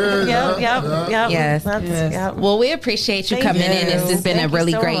 Yes. Well, we appreciate you coming in. This has been a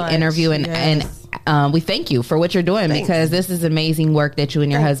really great interview, and we thank you for what you're doing because this is amazing work that you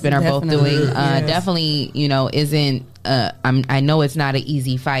and your husband are both doing. Definitely, isn't. I know it's not an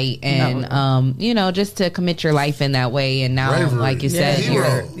easy fight, and just to commit your life in that way, and now, like you said,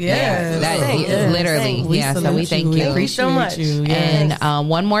 you're literally, So we thank you. Appreciate so much. And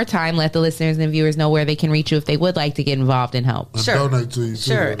one more time, let the listeners and viewers know where they can reach you if they would like to get involved and help. And donate to you.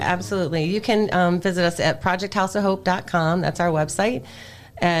 Sure, absolutely. You can visit us at projecthouseofhope.com. That's our website.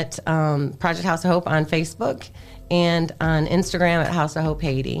 At Project House of Hope on Facebook and on Instagram at House of Hope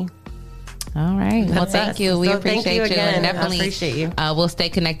Haiti. All right. Well, thank you. We appreciate you. Again. And definitely, I appreciate you. We'll stay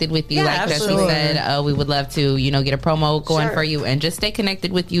connected with you. Like Jesse said, we would love to, get a promo going for you and just stay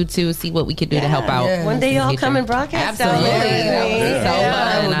connected with you to see what we could do to help out. One day y'all come and broadcast. Absolutely. That would be so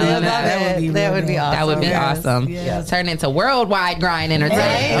fun. That would be awesome. That would be awesome. Yes. Turn into worldwide grind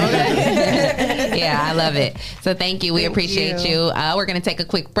entertainment. Yeah, I love it. So thank you. We appreciate you. We're going to take a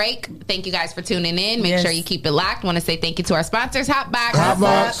quick break. Thank you guys for tuning in. Make sure you keep it locked. Want to say thank you to our sponsors,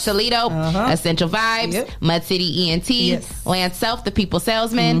 Hotbox, Toledo, Essential Vibes, Mud City ENT, Lance Self, the People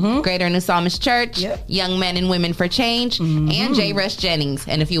Salesman, Greater New Psalmist Church, Young Men and Women for Change, and J. Rush Jennings.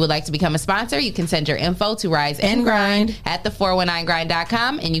 And if you would like to become a sponsor, you can send your info to Rise and Grind at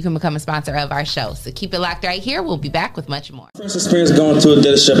the419grind.com, and you can become a sponsor of our show. So keep it locked right here. We'll be back with much more. First experience going to a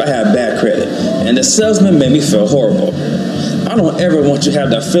dealership, I had bad credit, and the salesman made me feel horrible. I don't ever want you to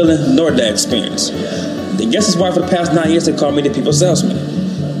have that feeling nor that experience. I guess that's why for the past 9 years they call me the People Salesman.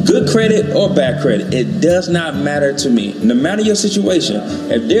 Good credit or bad credit, it does not matter to me. No matter your situation,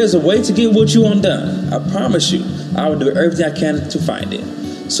 if there's a way to get what you want done, I promise you, I will do everything I can to find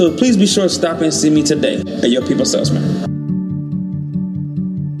it. So please be sure to stop and see me today at your People Salesman.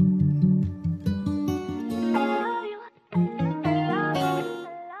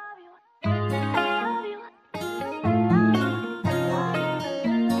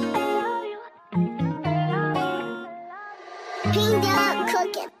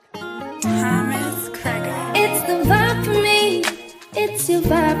 It's the vibe for me. It's your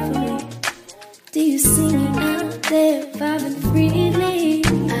vibe for me. Do you see me out there vibing freely? I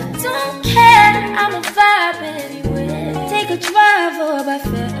don't care, I'm a vibe anywhere. Take a drive or by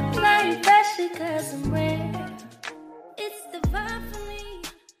fair. Apply your pressure cause I'm rare. It's the vibe for me.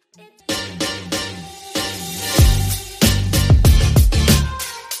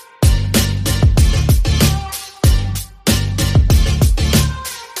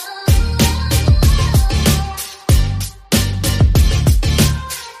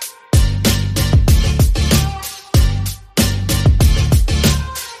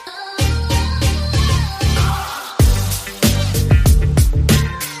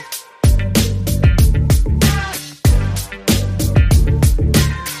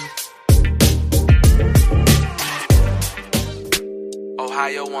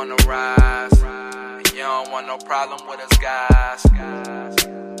 Ohio wanna rise, and you don't want no problem with us guys.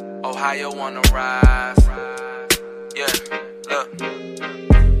 Ohio wanna rise, yeah, look.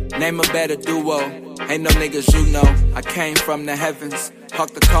 Name a better duo, ain't no niggas you know. I came from the heavens,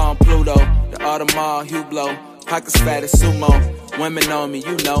 parked the car on Pluto, the Audemars Hublot, pockets fat as sumo. Women on me,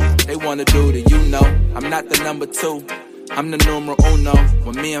 you know, they wanna do the you know. I'm not the number 2, I'm the numero uno.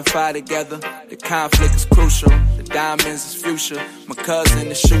 When me and Fi together, the conflict is crucial. The diamonds is future. My cousin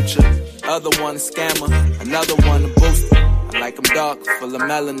is shooter. Other one a scammer. Another one a booster. I like them dark, full of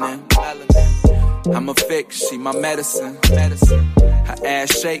melanin. I'm a fix, she my medicine. Her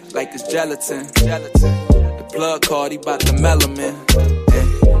ass shake like it's gelatin. The plug card, he bout the melanin.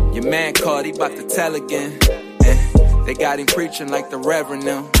 Your man called, he bout to tell again. They got him preaching like the Reverend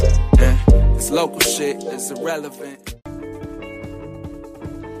now. This local shit is irrelevant.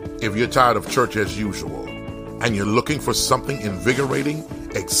 If you're tired of church as usual and you're looking for something invigorating,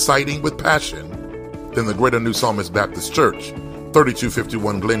 exciting with passion, then the Greater New Psalmist Baptist Church,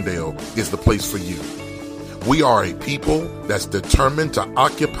 3251 Glendale, is the place for you. We are a people that's determined to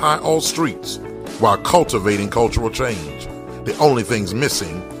occupy all streets while cultivating cultural change. The only thing's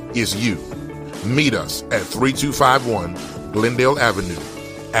missing is you. Meet us at 3251 Glendale Avenue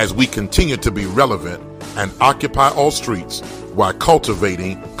as we continue to be relevant and occupy all streets while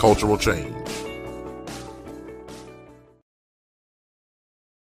cultivating cultural change.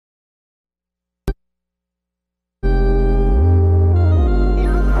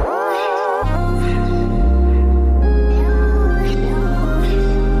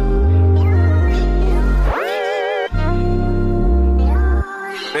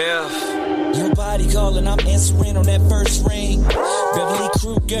 Your body calling, I'm answering on that first ring. Beverly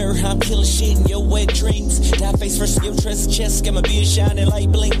Kruger, I'm killing shit in your wet dreams. Die face first in your treasure chest, got my beard shining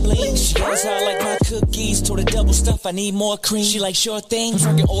like bling bling. She gas hard like my cookies, told her double stuff, I need more cream. She like short things,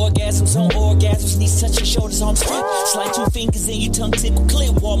 working orgasms on orgasms, knees touching shoulders on strap. Slide 2 fingers in your tongue, tickle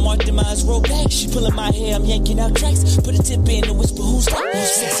clear. Walmart demise, roll back. She pulling my hair, I'm yanking out tracks. Put a tip in and whisper, who's that?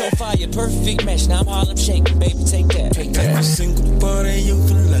 Who's sex on fire, perfect match. Now I'm Harlem shaking, baby, take that. Every single part of you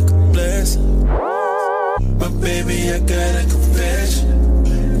feel like a blessing. But baby, I got a confession.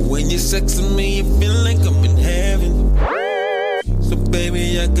 When you're sexing me, you feel like I'm in heaven. So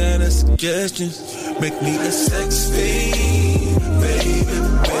baby, I got a suggestion. Make me a sex fiend, baby,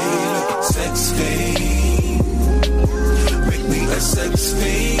 baby, sex fiend. Make me a sex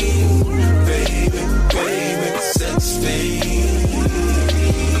fiend, baby, baby, sex fiend.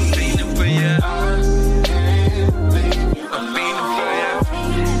 I'm feeling for you. I'm feeling for you.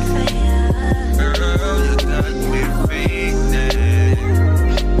 Girl, you got me feeling.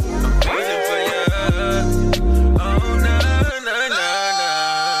 I'm feeling for you. Oh, no, no, no,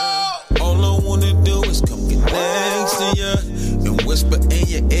 no. All I wanna do is come get next to you and whisper in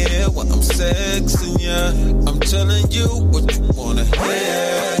your ear while I'm sexing you. I'm telling you what you wanna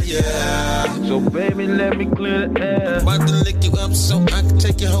hear, yeah. So baby, let me clear the air. I'm about to lick you up so I can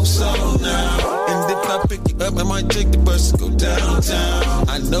take your whole soul now. And if I pick you up, I might take the bus and go downtown.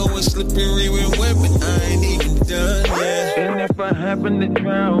 I know it's slippery when wet, but I ain't even done yet. And if I happen to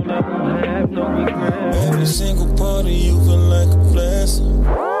drown, I won't have no regret. Every single part of you feel like a blessing.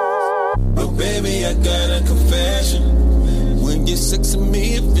 But baby, I got a confession. When you're sexing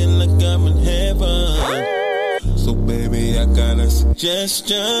me, it feel like I'm in heaven. So baby, I got a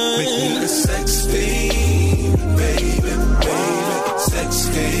suggestion. Make me a sex fiend, baby, baby, sex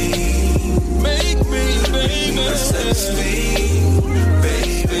fiend. Make me, baby, a sex fiend,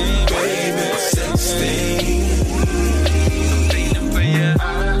 baby, baby, sex fiend. I'm feeling for you.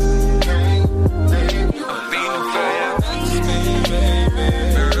 I'm feeling for you. Baby,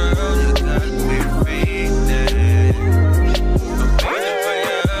 girl, you got me feeling. I'm feeling for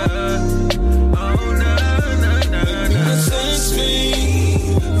you. Oh, no, no, no, no. Sex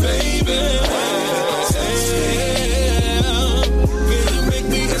fiend, baby. Sex fiend. Will you make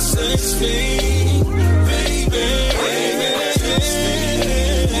me a sex fiend, baby? Sex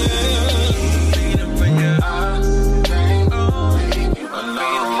fiend. I'm feeling for you. Oh, I'm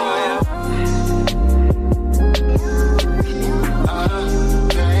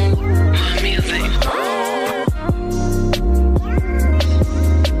feeling for you.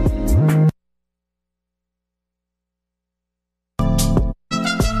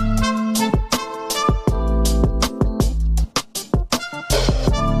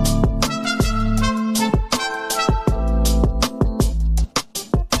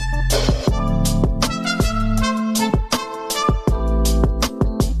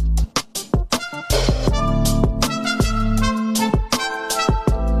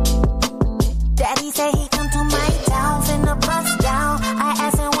 Daddy say he come to my town, finna bust down. I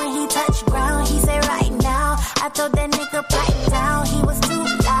asked him when he touched ground, he said right now. I told that nigga pipe down, he was too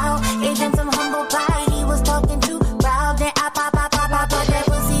loud. Gave him some humble pie, he was talking too proud. Then I pop that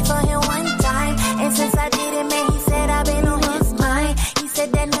pussy for him one time. And since I did it, man, he said I've been on his mind. He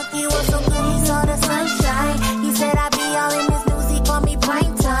said that nookie was so good, he saw the sunshine. He said I be all in his news, he called me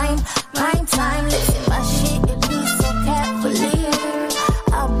prime time. Prime time, listen, my shit, it be so cavalier.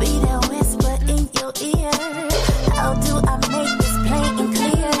 I'll be that whisper in your ear. How do I make this plain and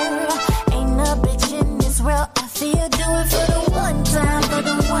clear? Ain't no bitch in this world I fear. Do it for the one time, for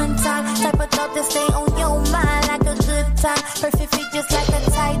the one time. Type of thought that stay on your mind like a good time. Perfect fit just like a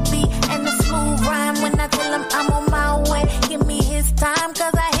tight beat and a smooth rhyme. When I tell him I'm on my way, give me his time,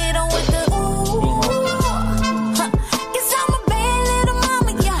 cause I hit him with the ooh. Huh. Guess I'm a bad little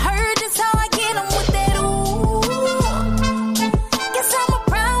mama, you heard this how I get him with that ooh. Guess I'm a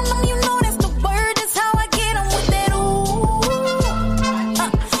problem, you know that's the word, that's how I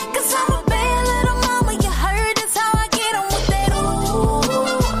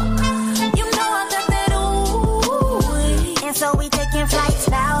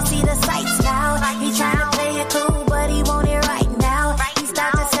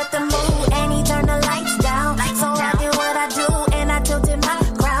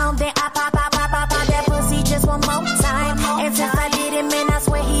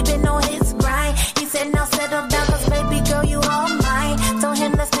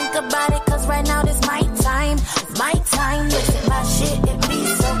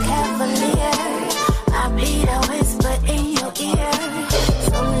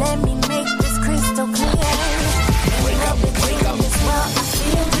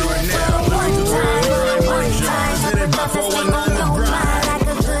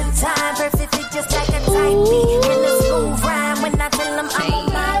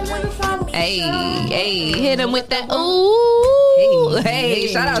Hey, hit him with that. Ooh, hey,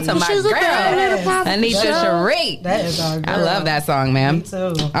 shout out to my girl, Anisha Cherie. That is our girl. I love that song, man. Me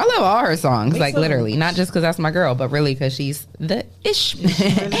too. I love all her songs, Me like too. literally, not just because that's my girl, but really because she's the ish.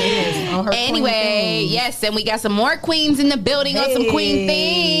 Anyway, yes, and we got some more queens in the building on some queen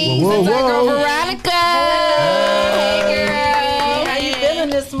things. Whoa, It's our girl whoa. Veronica. Hey, girl. How you feeling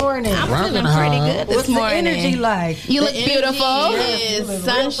this morning? I'm feeling pretty good this What's morning. the energy like? You look The energy beautiful. is You look real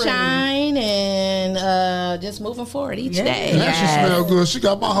sunshine and just moving forward each day. Yeah, she smell good. She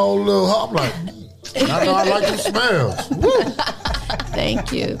got my whole little hop like. I know I like them smells. Woo.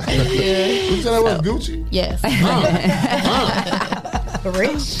 Thank you. Thank you. You said that was Gucci? Yes.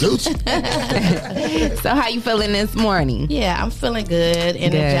 Gucci. So how you feeling this morning? Yeah, I'm feeling good,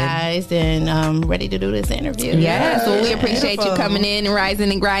 energized, and ready to do this interview. Yes, well, we appreciate you coming in and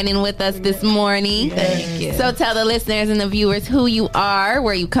rising and grinding with us this morning. Thank you. So tell the listeners and the viewers who you are,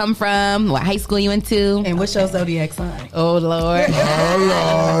 where you come from, what high school you went to, and what's your zodiac sign. Oh, Lord.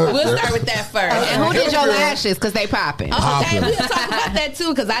 Oh, Lord. We'll start with that first. And who did your lashes? Because they popping. Okay, we'll talk about that too,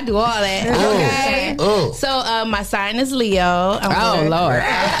 because I do all that. Okay. Oh. So my sign is Leo. I'm Lord.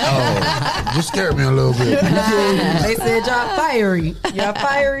 Oh, you scared me a little bit. They said y'all fiery. Y'all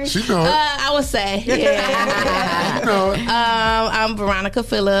fiery. She know it. I would say, yeah. You know it. I'm Veronica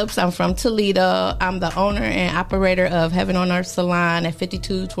Phillips. I'm from Toledo. I'm the owner and operator of Heaven on Earth Salon at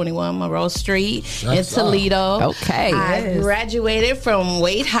 5221 Monroe Street in Toledo. Okay. I graduated from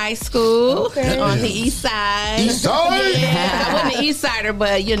Wade High School on the east side. East side? Yeah, I wasn't an east sider,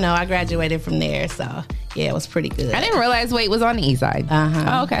 but I graduated from there. So yeah, it was pretty good. I didn't realize Wade was on the east side.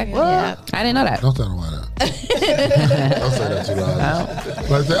 Oh, okay. Yeah. I didn't know that. Don't tell them about that. Don't say that too loud.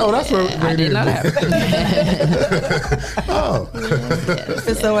 Like, that's what I didn't know that.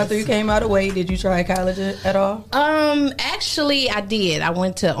 So after you came out of Wade, did you try college at all? Actually, I did. I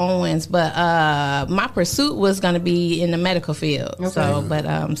went to Owens, but my pursuit was going to be in the medical field. Okay. So,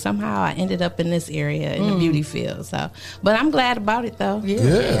 but somehow I ended up in this area in the beauty field. So, but I'm glad about it though.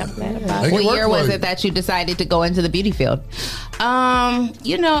 Yeah. I'm glad about it. What year was it that you decided to go into the beauty field?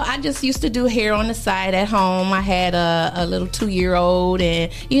 I just used to do hair on the side at home. I had a little 2-year-old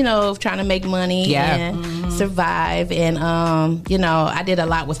and, trying to make money and survive. And, I did a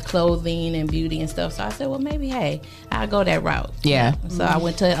lot with clothing and beauty and stuff. So I said, well, maybe, hey, I'll go that route. Yeah. So I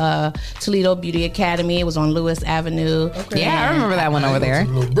went to Toledo Beauty Academy. It was on Lewis Avenue. Okay. Yeah, I remember that one over there.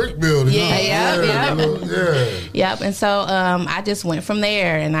 Little brick building. Yep. And so I just went from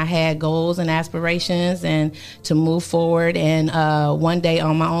there, and I had goals and aspirations and to move forward and one day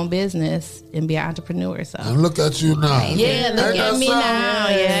own my own business and be an entrepreneur. So And look at you now. Yeah, look at me now.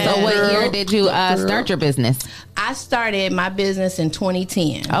 Yeah. So what year did you start your business? I started my business in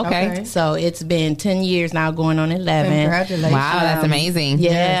 2010. Okay. So it's been 10 years now, going on 11. Congratulations. Wow, that's amazing.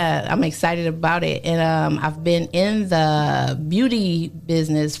 Yeah, I'm excited about it. And I've been in the beauty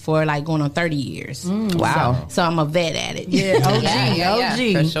business for like going on 30 years. Wow. So I'm a vet at it. Yeah, OG, Yeah,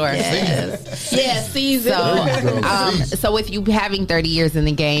 OG. for sure. Yes. Yeah, season. So with you having 30 years in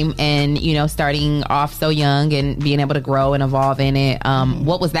the game and, starting off so young and being able to grow and evolve in it,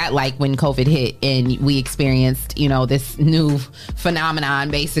 what was that like when COVID hit and we experienced, this new phenomenon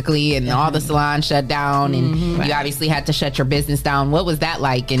basically and all the salons shut down and you obviously had to shut your business down. What was that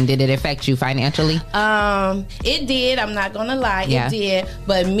like and did it affect you financially? It did. I'm not going to lie. Yeah. It did.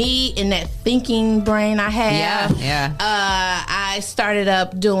 But me in that thinking brain I have, Yeah. I started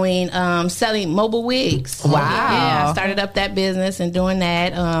up doing selling mobile wigs. Wow. Yeah, I started up that business and doing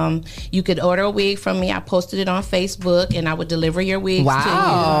that. You could order a wig from me. I posted it on Facebook and I would deliver your wigs to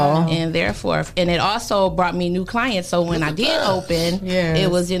you. And therefore, and it also brought me new clients. So when I did open, it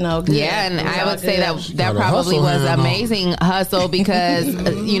was, good. Yeah, and It was I all would say good. that probably was amazing hustle because,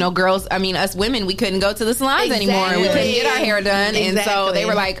 girls, us women, we couldn't go to the salons anymore. We couldn't get our hair done. And so they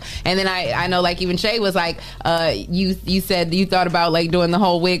were like, and then I know like even Shay was like, you said you thought about like doing the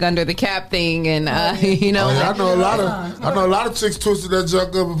whole wig under the cap thing. And, I know a lot of chicks twisted that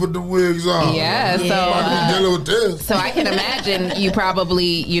junk up and put them wigs on. Yeah, so dealing with this. So I can imagine you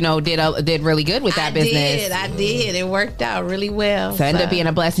probably, did really good with that business. I did. It worked out really well. So it ended up being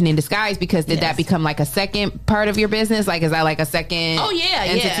a blessing in disguise because did that become like a second part of your business? Like, is that like a second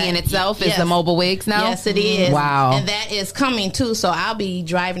entity in itself? Is the mobile wigs now? Yes, it is. Wow. And that is coming too. So I'll be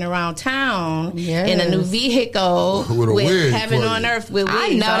driving around town in a new vehicle with wig Heaven for on you. Earth with wigs. I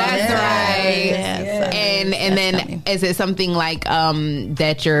know that's right. And then is it something like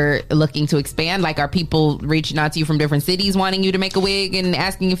that you're looking to expand? Like, are people reaching out to you from different cities wanting you to make a wig and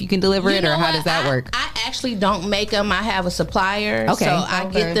asking if you can deliver it, or how does that work? I actually don't make them. I have a supplier, so I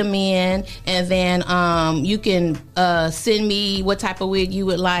get them in, and then you can send me what type of wig you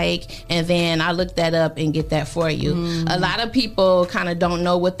would like, and then I look that up and get that for you. A lot of people kind of don't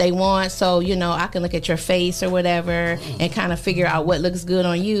know what they want, so I can look at your face or whatever and kind of figure out what looks good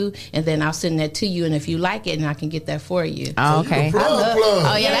on you, and then I'll send that to you, and if you like it, and I can get that for you. Oh, okay.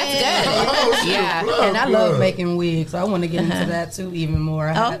 Oh yeah, that's good. Yeah, and I love making wigs, so I want to get into that too even more.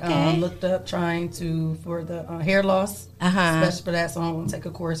 I had looked up trying for the hair loss, especially for that, so I'm going to take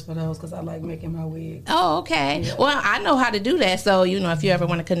a course for those because I like making my wigs. Oh, okay. Yeah. Well, I know how to do that, so if you ever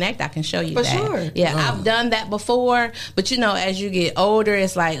want to connect, I can show you for that. Sure. Yeah, I've done that before, but as you get older,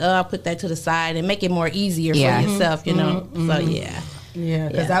 it's like, I'll put that to the side and make it more easier for yourself, So yeah,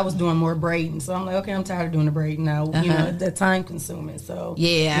 because I was doing more braiding, so I'm like, okay, I'm tired of doing the braiding now. That's time consuming, so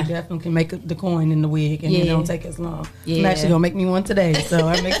you definitely can make the coin in the wig, and it don't take as long. I'm actually gonna make me one today, so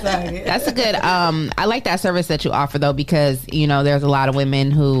I'm excited. That's a good. I like that service that you offer though, because there's a lot of women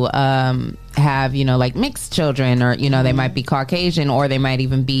who have like mixed children, or they might be Caucasian, or they might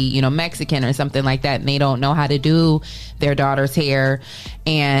even be Mexican or something like that, and they don't know how to do their daughter's hair,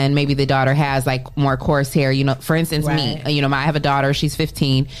 and maybe the daughter has like more coarse hair. For instance, me, I have a daughter, she's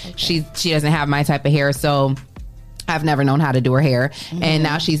 15. She doesn't have my type of hair, so I've never known how to do her hair, and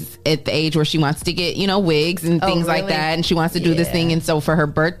now she's at the age where she wants to get wigs and things like that, and she wants to do this thing. And so for her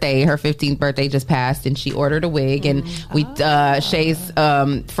birthday, her 15th birthday just passed, and she ordered a wig, and we Shay's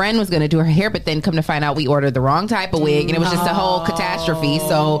friend was going to do her hair, but then come to find out we ordered the wrong type of wig, and it was just a whole catastrophe.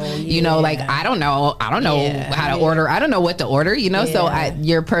 So like I don't know how to order, I don't know what to order, so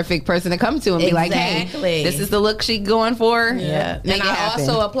you're a perfect person to come to and be like, hey, this is the look she going for. And I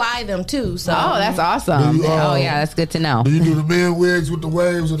also apply them too. So that's awesome. That's good to know. Do you do the men wigs with the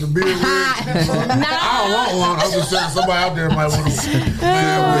waves and the beard wigs? No, I don't want one. I'm just saying somebody out there might want to. They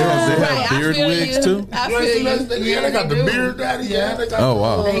have beard wigs too. Yeah, they got the beard daddy. Yeah, they got. Oh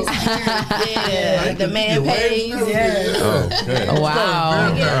wow. The man pays. Okay.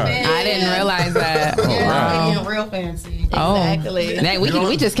 Wow. I didn't realize that. Getting real fancy. Exactly.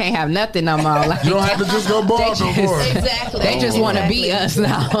 We just can't have nothing no more. Like, you don't have to just go bald no more. Exactly. They just want to be us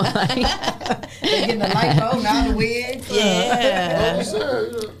now. They're getting the lipo, now the wigs. Yeah.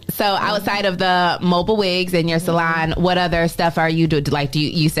 So outside of the mobile wigs in your salon, what other stuff are you doing? Like,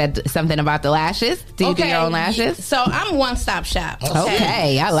 you said something about the lashes? Do you do your own lashes? So I'm one-stop shop.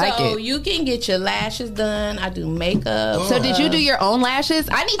 Okay, I like it. So you can get your lashes done. I do makeup. So did you do your own lashes?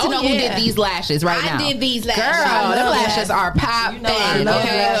 I need to know who did these lashes now. I did these lashes. Girl, them lashes are popping.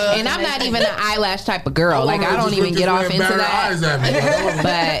 And I'm not even an eyelash type of girl. Like, I don't even get off into that.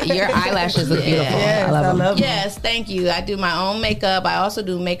 But your eyelashes look beautiful. Yes, I love them. Yes, thank you. I do my own makeup. I also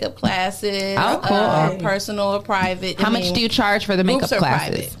do makeup classes. Oh, cool. Personal or private. How much do you charge for the makeup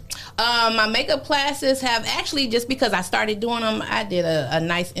classes? My makeup classes have actually, just because I started doing them, I did a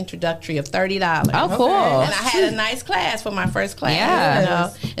nice introductory of $30. Oh, cool. And I had a nice class for my first class.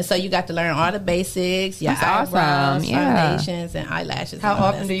 Yeah. And so you got to learn all the basics, your That's eyebrows, awesome. Yeah. foundations, and eyelashes. How and all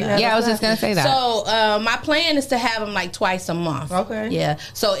often that do you stuff. have Yeah, I was just going to say that. So my plan is to have them like twice a month. Okay. Yeah.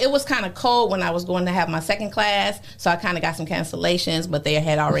 So it was kind of cold when I was going to have my second class, so I kind of got some cancellations, but they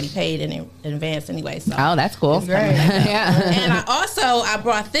had already paid in advance anyway. So oh, that's cool. yeah. And I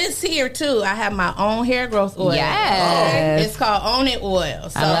brought this here too. I have my own hair growth oil. Yes. It's called Own It Oil.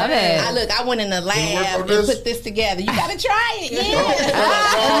 So I love it. I went in the lab and put this together. You gotta try it.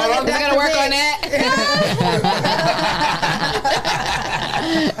 Yeah. We're gonna work on that.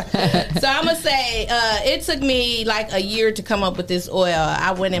 So I'm gonna say it took me like a year to come up with this oil.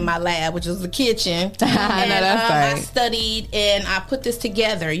 I went in my lab, which was the kitchen, and I studied and I put this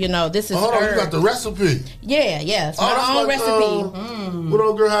together. This is you got the recipe. Yeah, it's my own recipe. What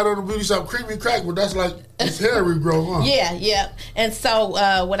old girl had on the beauty shop, creamy crack, but that's like it's hair regrowth, huh? Yeah. And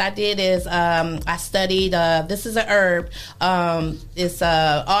so what I did is I studied. This is an herb. It's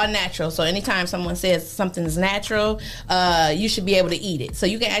all natural. So anytime someone says something is natural, you should be able to eat it. So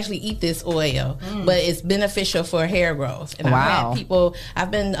you can actually eat this oil, but it's beneficial for hair growth. And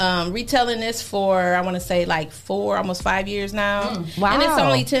I've been retailing this for, I want to say like 4, almost 5 years now. Wow. And it's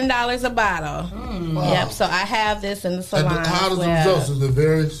only $10 a bottle. Wow. Yep. So I have this in the salon. And how does it results? Is it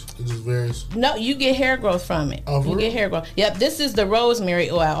varies? It just varies. No, you get hair growth from it. Oh, you get hair growth. Yep. This is the rosemary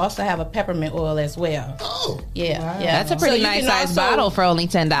oil. I also have a peppermint oil as well. Oh. Yeah. Wow. Yeah. That's a pretty nice size bottle for only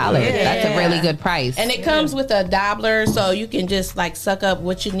 $10. Yeah. That's a really good price. And it comes with a doubler, so you can just like suck up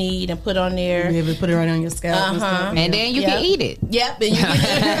what you need and put on there. You able to put it right on your scalp. And then you can eat it. Yep. And you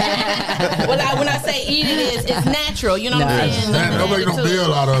can when I say eat it, it's natural. You know what I'm saying? Man, don't make no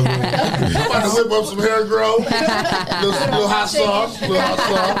bill out of it. I'm about to whip up some hair growth, little hot sauce,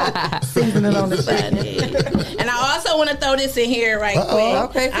 season it on the side. And I also want to throw this in here right quick.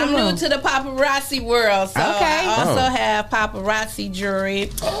 Okay, I'm new to the paparazzi world, so I also have paparazzi jewelry,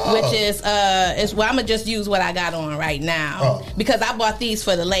 which is well, I'm gonna just use what I got on right now because I bought these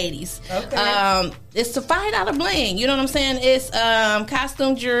for the ladies. Okay. It's a $5 bling. You know what I'm saying? It's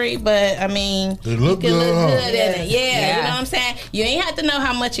costume jewelry, but I mean, they look you can good, look good in it. Yeah, you know what I'm saying? You ain't have to know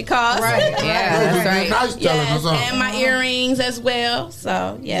how much it costs. Right. Yeah, that's right. Nice Yes, and my earrings as well.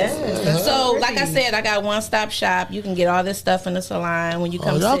 So yes. So like I said, I got one-stop shop. You can get all this stuff in the salon when you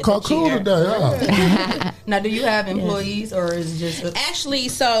come. Y'all sit call cool today, huh? Now, do you have employees or is it just actually?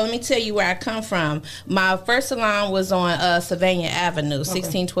 So let me tell you where I come from. My first salon was on Sylvania Avenue,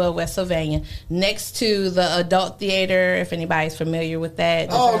 1612 West Sylvania, next to the Adult Theater. If anybody's familiar with that.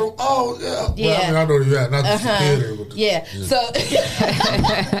 Yeah. Well, I mean, I know you have not the theater, but So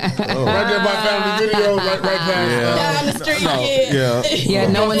right there by Family Video, right past down the street. Yeah,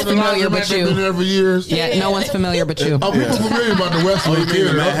 no one's familiar but you. Been there for years. Yeah, no one's familiar but you. Oh, people familiar about the Westwood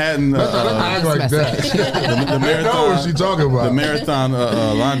Theater. Manhattan. Act like that. The They know what she talking about. The marathon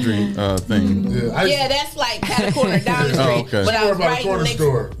laundry thing. Yeah, that's like kind of corner down the street. Okay. But I was by the right corner next.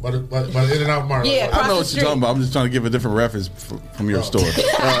 store, by the In-N-Out Market. Yeah, I know what you're talking about. I'm just trying to give a different reference from your store. She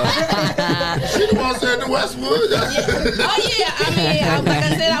the one said the Westwood. Oh yeah, I mean, like I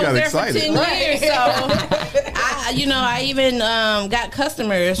said, I was there for 10 years, so I even got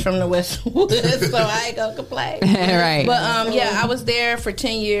customers from the Westwood, so I ain't gonna complain. Right. But I was there for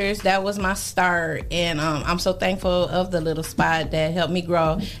 10 years. That was my start, and I'm so thankful of the little spot that helped me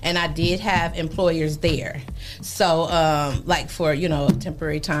grow. And I did have employers there, so like for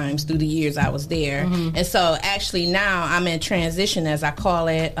temporary times through the years I was there, and so actually now I'm in transition, as I call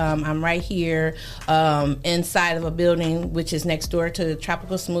it. I'm right here inside of a building which is next door to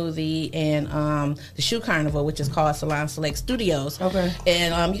Tropical Smoothie and the Shoe Carnival, which is called Salon Select Studios. Okay.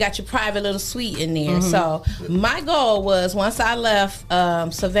 And you got your private little suite in there. So my goal was, once I left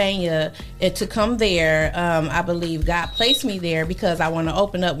Sylvania, to come there. I believe God placed me there because I want to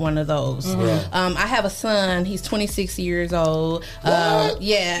open up one of those. I have a son. He's 26 years old.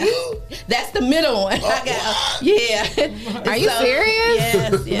 Yeah, that's the middle one. I got. Yeah. Are you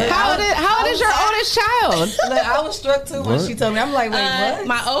serious? Yes. How old is your oldest child? Look, I was struck too when she told me. I'm like, wait, what?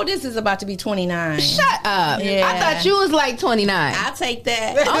 My oldest is about to be 29. Shut up. Yeah. I thought you was like 29. I'll take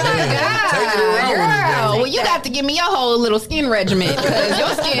that. Oh my God. Girl, well, you got to give me your whole little skin regimen because your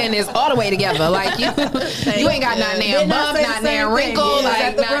skin is all the way together. Like you ain't got nothing there above, not there wrinkle,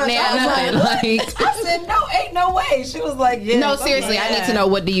 like not there nothing. Like I said, no, ain't no way. She was like, yeah. No, seriously, I need to know,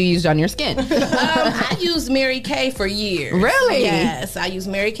 what do you use on your skin? I used Mary Kay for years. Really? Yes, I used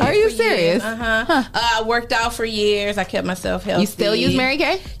Mary Kay. Are you serious? I worked out for years. I kept myself healthy. You still use Mary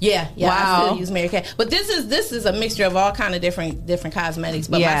Kay? Yeah. Wow. I still use Mary Kay. But this is a mixture of all kind of different cosmetics.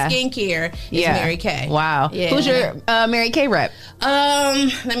 But my skincare is Mary Kay. Wow. Yeah. Who's your Mary Kay rep?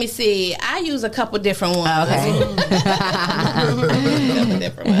 Let me see. I use a couple different ones. Okay.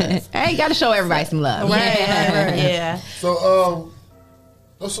 Different ones. Hey, got to show everybody some love. Right. Yeah. So,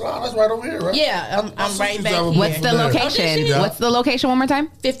 the salon, that's right over here, right? Yeah, I'm right back here. What's the location? What's the location one more time?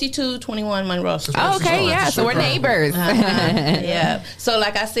 5221 Monroe Street. Oh, okay, yeah. So we're neighbors. Yeah. So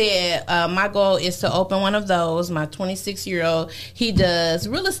like I said, my goal is to open one of those. My 26-year-old, he does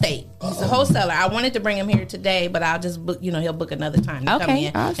real estate. He's a wholesaler. I wanted to bring him here today, but I'll just book, he'll book another time to come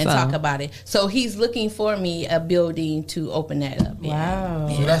in and talk about it. So he's looking for me a building to open that up. Wow.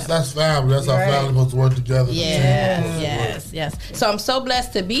 So that's family. That's how family supposed to work together. Yes. So I'm so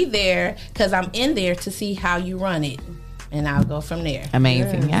blessed to be there because I'm in there to see how you run it, and I'll go from there.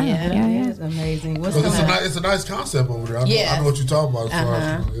 Amazing. Yeah. It's amazing. It's a nice concept over there. I know what you're talking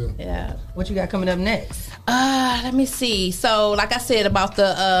about. Yeah. What you got coming up next? Let me see. So, like I said about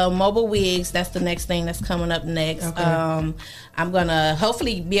the mobile wigs, that's the next thing that's coming up next. Okay. I'm gonna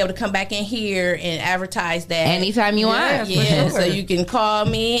hopefully be able to come back in here and advertise that anytime you want. Yeah, so you can call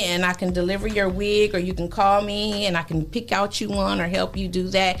me and I can deliver your wig, or you can call me and I can pick out you one or help you do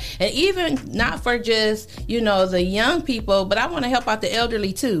that. And even not for just the young people. people, but I want to help out the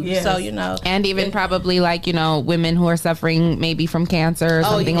elderly too. Yes. So, you know. And even probably like, you know, women who are suffering maybe from cancer or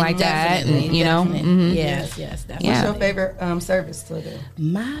something like that. And, you know? Mm-hmm. Yes, definitely. What's your favorite service to do?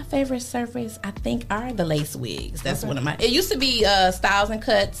 My favorite service, I think, are the lace wigs. That's one of my. It used to be styles and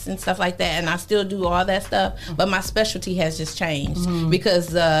cuts and stuff like that, and I still do all that stuff. But my specialty has just changed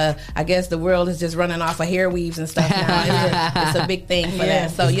because I guess the world is just running off of hair weaves and stuff now. It's a big thing for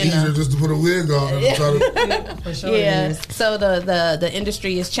that. So it's easier just to put a wig on. And try to, for sure. Yeah. So the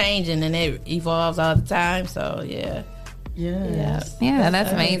industry is changing and it evolves all the time. So yeah. Yeah,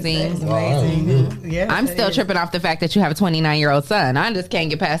 that's amazing. That's amazing. Yeah, I'm still tripping off the fact that you have a 29-year-old son. I just can't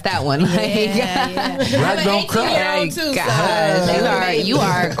get past that one. Black don't cry. Gosh, you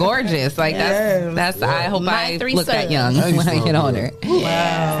are gorgeous. Like that's. I hope I look that young when I get older.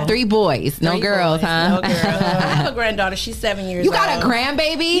 Wow. 3 boys, no girls, huh? No girls. I have a granddaughter. She's 7 years old. You got a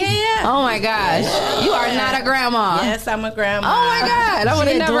grandbaby? Yeah. Oh my gosh, you are not a grandma. Yes, I'm a grandma. Oh my god, I would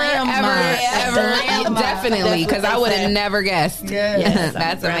have never ever definitely because I would have never guessed. Yes,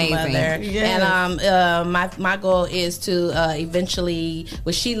 that's amazing. And my goal is to eventually,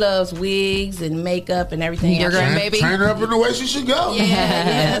 well, she loves wigs and makeup and everything. Your grandbaby, train her up in the way she should go.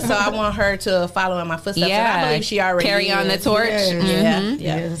 Yeah. So I want her to follow in my footsteps. Yeah, and I believe she already carry on the torch.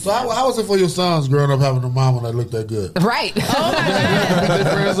 Yeah. So how was it for your sons growing up having a mom that looked that good? Right. Oh my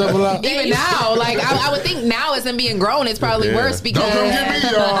God. Even now, like I would think now as them being grown, it's probably worse because don't come get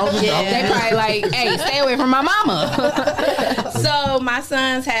me, y'all. They probably like, hey, stay away from my mama. So my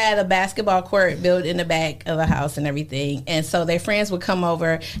sons had a basketball court built in the back of the house and everything, and so their friends would come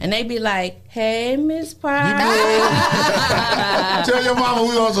over and they'd be like, "Hey, Miss Pie, tell your mama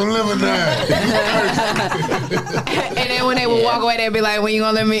we on some lemonade." And then when they would walk away, they'd be like, "When you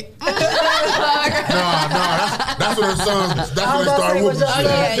gonna let me?" That's what her sons. That's when they start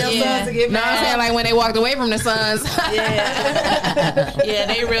whooping. No, I'm saying like when they walked away from the sons. Yeah,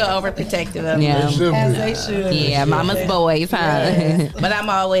 they real overprotective of me. Yeah, as they should. Yeah, mama's boys, huh? Yes. But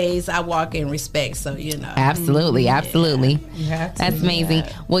I walk in respect, so you know. Absolutely. Yeah. That's amazing.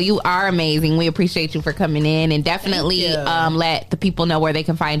 Well, you are amazing. We appreciate you for coming in, and definitely let the people know where they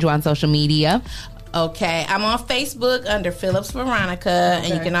can find you on social media. Okay, I'm on Facebook under Phillips Veronica,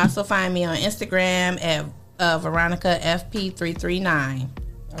 and you can also find me on Instagram at Veronica FP339.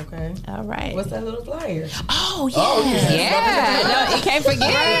 Okay. All right. What's that little flyer? Oh, yeah. Yeah. No, you can't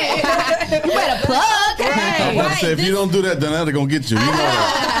forget. You better plug. I'm about to say, if you don't do that, then they're going to get you. You know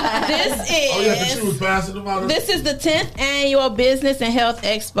that. She was passing them out. This is the 10th annual Business and Health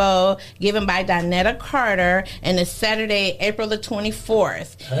Expo given by Donetta Carter, and it's Saturday, April the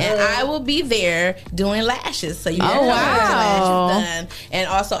 24th. And I will be there doing lashes. So you can get lashes done. And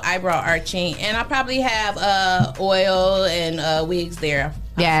also eyebrow arching. And I'll probably have oil and wigs there.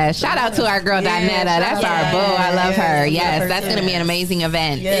 Yeah, shout out to our girl Donetta. That's our boo. I love her. Yes, that's going to be an amazing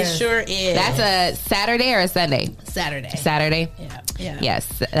event. It sure is. That's a Saturday or a Sunday? Saturday. Yeah. Yes,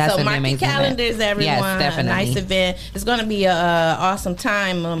 that's so an amazing mark your calendars, event. everyone. Yes, definitely. A nice event. It's going to be an awesome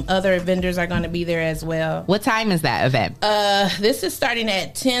time. Other vendors are going to be there as well. What time is that event? This is starting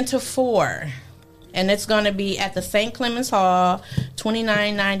at 10 to 4. And it's going to be at the St. Clemens Hall,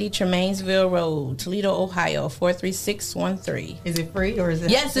 2990 Tremainsville Road, Toledo, Ohio, 43613. Is it free or is it?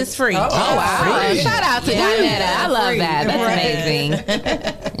 Yes, it's free. Oh, wow. Free. Shout out to Donetta. I love that. That's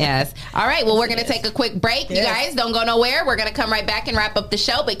amazing. Yes. All right. Well, we're going to take a quick break. You guys don't go nowhere. We're going to come right back and wrap up the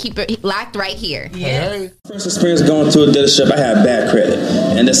show, but keep it locked right here. Yes. First experience going to a dealership, I had bad credit,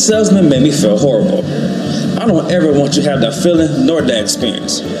 and the salesman made me feel horrible. I don't ever want you to have that feeling nor that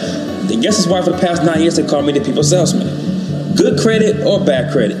experience. I guess that's why for the past 9 years they call me the people salesman. Good credit or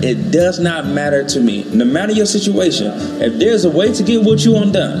bad credit, it does not matter to me. No matter your situation, if there's a way to get what you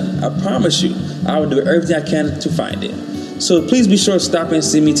want done, I promise you, I will do everything I can to find it. So please be sure to stop and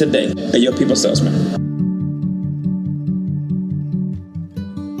see me today at Your People Salesman.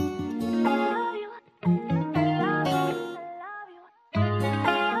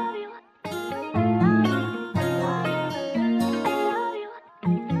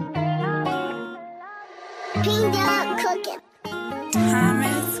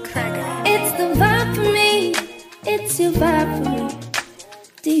 It's the vibe for me. It's your vibe for me.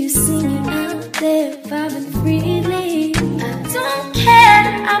 Do you see me out there vibing freely? I don't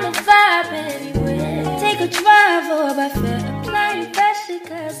care, I'm a vibe anywhere. Take a drive or by fair. Apply your pressure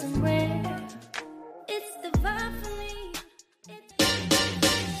cause I'm rare. It's the vibe for me.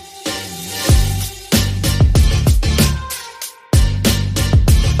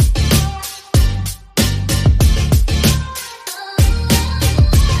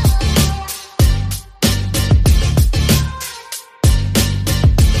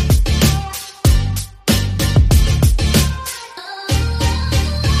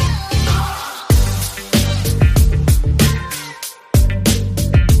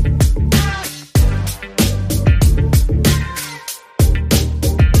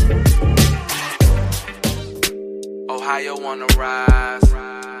 wanna rise.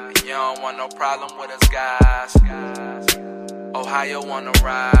 And you don't want no problem with us guys. Ohio wanna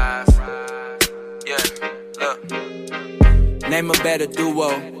rise. Yeah, look. Name a better duo.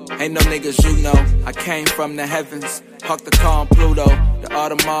 Ain't no niggas you know. I came from the heavens. Park the car on Pluto. The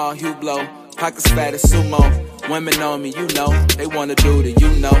Audemars Hublot. Pockets fat as sumo. Women on me, you know. They wanna do the you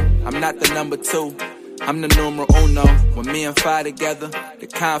know. I'm not the number 2. I'm the numero uno. When me and Fi together, the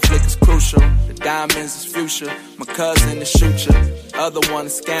conflict is crucial. The diamonds is future. My cousin is shooter. Other one a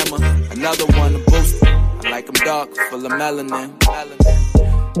scammer. Another one a booster. I like them dark, full of melanin.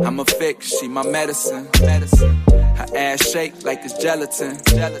 I'm a fix, she my medicine. Her ass shake like it's gelatin.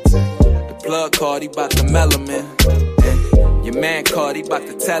 The plug card, he bout the melanin. Your man called, he bout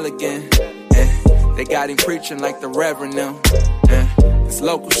to tell again. They got him preaching like the Reverend now. This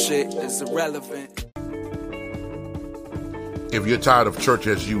local shit is irrelevant. If you're tired of church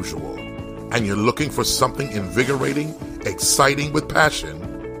as usual and you're looking for something invigorating, exciting with passion,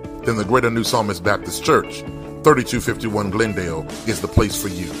 then the Greater New Psalmist Baptist Church, 3251 Glendale, is the place for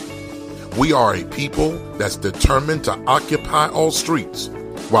you. We are a people that's determined to occupy all streets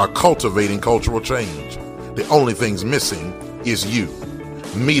while cultivating cultural change. The only thing's missing is you.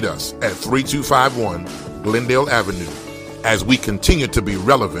 Meet us at 3251 Glendale Avenue as we continue to be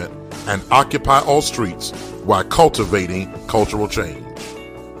relevant and occupy all streets while cultivating cultural change.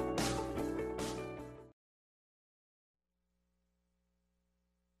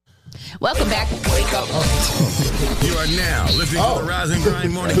 Welcome back. Wake up. You are now listening to the Rise and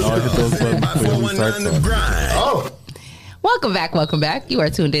Grind Morning Show. By 419 The Grind. Welcome back, welcome back. You are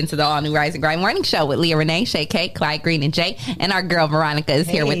tuned into the all-new Rise and Grind Morning Show with Leah Renee, Shay K, Clyde Green, and Jay. And our girl Veronica is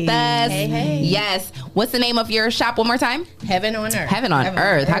here with us. Hey. Yes. What's the name of your shop one more time? Heaven on Earth. Heaven on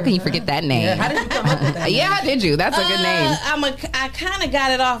Earth. How can you forget that name? Yeah, how did you come up with that? Yeah, how did you? That's a good name. I kind of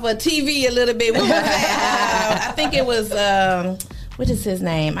got it off of TV a little bit. What was that? I think it was, what is his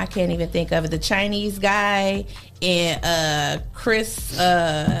name? I can't even think of it. The Chinese guy and Chris...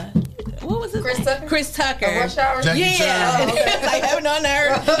 what was his name? Chris Tucker. Rush Hour? Yeah. It's like Heaven on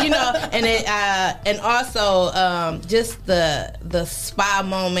Earth, you know. And it, and also just the spa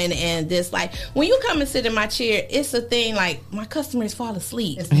moment and this, like, when you come and sit in my chair, it's a thing, like, my customers fall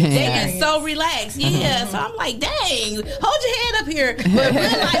asleep. They get so relaxed. Yeah. So I'm like, dang, hold your head up here. But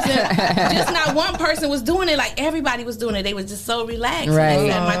realizing just not one person was doing it, like everybody was doing it. They was just so relaxed. Right. They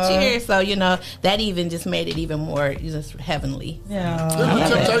sat in my chair. So, you know, that even just made it even more just heavenly. Yeah. Didn't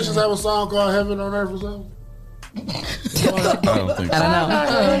the Temptations have a song called Heaven on Earth or something? I don't think so.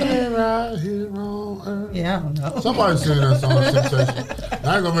 Right here on Earth. Yeah, I don't know. Somebody sing that song, Temptation.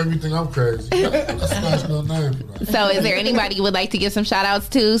 Now ain't gonna make me think I'm crazy. That's a nice little name for that. So is there anybody you would like to give some shout outs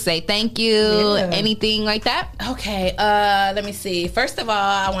to? Say thank you, anything like that? Okay, let me see. First of all,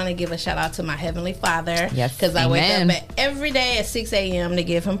 I want to give a shout out to my Heavenly Father. Yes, because I wake up every day at 6 a.m. to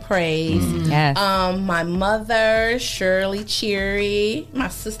give him praise. Yes. My mother, Shirley Cheery, my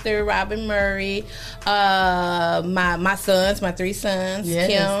sister, Robin Murray, my sons, my 3 sons,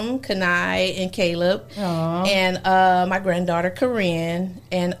 Kim, Kanai, and Caleb. Aww. And my granddaughter, Corinne.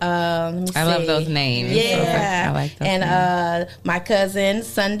 And let me see. I love those names. Yeah. I like those names. My cousin,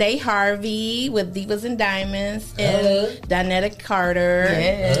 Sunday Harvey with Divas and Diamonds, and Donetta Carter.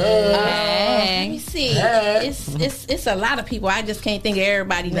 Let me see. It's a lot of people. I just can't think of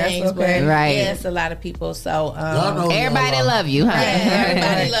everybody's names. Okay. But right. Yeah, it's a lot of people. So everybody love you, huh? Yeah,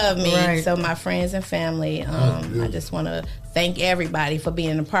 everybody love me. Right. So my friends and family, I just want to thank everybody for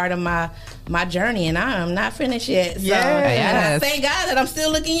being a part of my journey, and I am not finished yet. So I thank God that I'm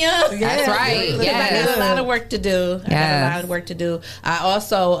still looking young. That's right. I got a lot of work to do. I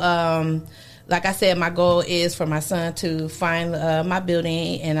also, like I said, my goal is for my son to find my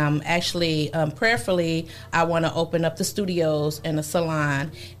building, and I'm actually, prayerfully, I want to open up the studios and the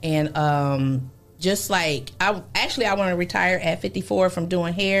salon, and just like I want to retire at 54 from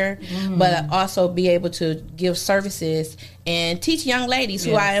doing hair, but also be able to give services and teach young ladies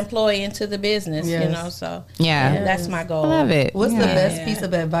who I employ into the business. You know, so that's my goal. I love it. What's the best piece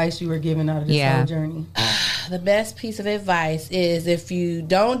of advice you were given out of this whole journey? The best piece of advice is if you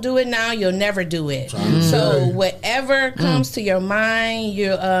don't do it now, you'll never do it. So whatever comes to your mind,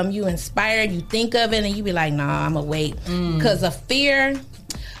 you inspired, you think of it, and you be like, nah, I'm gonna wait, because of fear.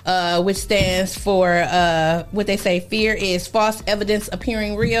 Which stands for what they say, fear is false evidence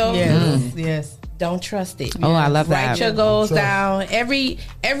appearing real. Yes. Don't trust it. Oh, I love that. Write your goals down. Every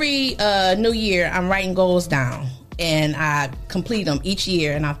new year, I'm writing goals down. and I complete them each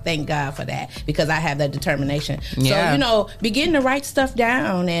year, and I thank God for that because I have that determination. Yeah. So, begin to write stuff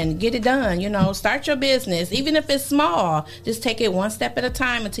down and get it done. Start your business, even if it's small. Just take it one step at a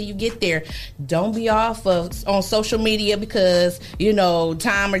time until you get there. Don't be off on social media because,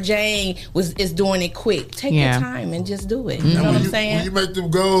 Tom or Jane is doing it quick. Take your time and just do it. You know what I'm saying? When you make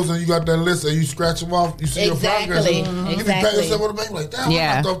them goals and you got that list and you scratch them off, you see your progress. You be patting yourself on the back like, damn,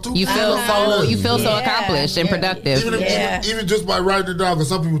 yeah. You feel so accomplished and productive. Even just by writing it down, because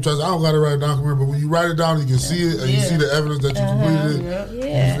some people try to say, I don't got to write it down, but when you write it down, you can see it and you see the evidence that you completed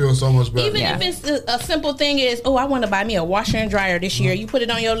it. You feel so much better. Even if it's a simple thing is, I want to buy me a washer and dryer this year. You put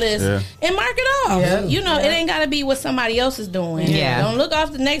it on your list and mark it off. It ain't got to be what somebody else is doing. Don't look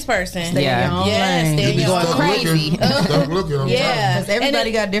off the next person. Stay in your own lane. Stay in your own crazy. Stop looking. Because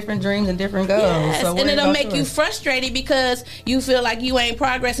everybody got different dreams and different goals. Yes. So and it'll make you frustrated because you feel like you ain't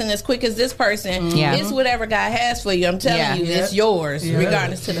progressing as quick as this person. It's whatever God has for you. I'm telling you, it's yours,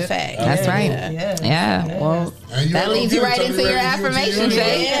 regardless to the fact. That's right. Yeah. Well, that leads you right into your affirmation,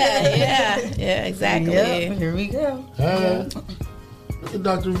 Jay. Yeah, exactly. Yep. Here we go. Look at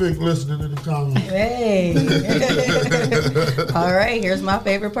Dr. Vic listening in the comments. Hey. All right, here's my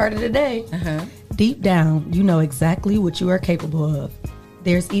favorite part of the day. Deep down, you know exactly what you are capable of.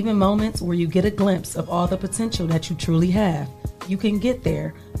 There's even moments where you get a glimpse of all the potential that you truly have. You can get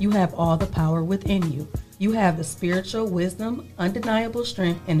there. You have all the power within you. You have the spiritual wisdom, undeniable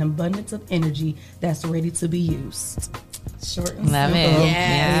strength, and abundance of energy that's ready to be used. Short and Love simple. it.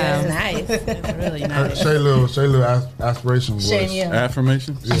 Yeah, nice. That's really nice. Say little aspiration voice.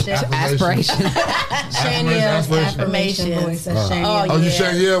 Affirmation? Aspiration. Affirmation voice. You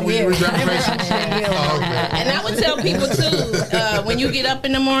saying when you read the affirmation? And I would tell people too, when you get up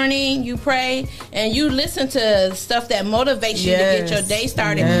in the morning, you pray and you listen to stuff that motivates you to get your day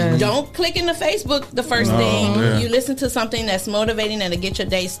started. Don't click into Facebook the first thing. You listen to something that's motivating and to get your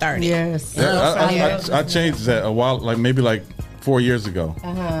day started. I changed that a while, maybe 4 years ago,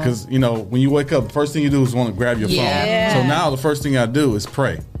 because when you wake up, the first thing you do is want to grab your phone. So now the first thing I do is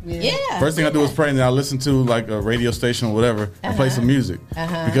pray. First thing I do is pray, and then I listen to a radio station or whatever and play some music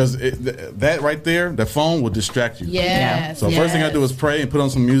because that right there, the phone will distract you. So first thing I do is pray and put on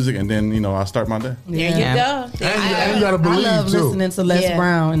some music, and then I start my day. There you go. And you gotta believe I love listening to Les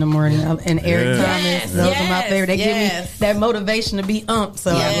Brown in the morning and Eric Thomas. Those are my favorite. They give me that motivation to be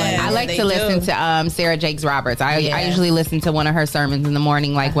So I like to listen to Sarah Jakes Roberts. I usually listen to one of her sermons in the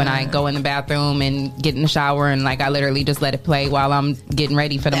morning, when I go in the bathroom and get in the shower, and I literally just let it play while I'm getting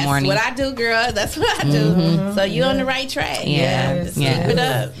ready for the morning. That's what I do, girl. That's what I do. So you're on the right track. Keep it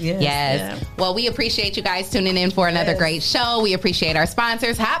up. Yes. Well, we appreciate you guys tuning in for another great show. We appreciate our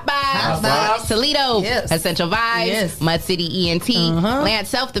sponsors, Hot Vibes, Toledo, Essential Vibes, Mud City ENT, Lance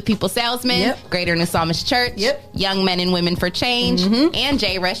Self, the People Salesman, Greater New Psalmist Church, Young Men and Women for Change, and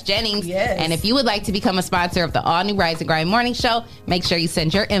J. Rush Jennings. And if you would like to become a sponsor of the all-new Rise and Grind Morning Show, make sure you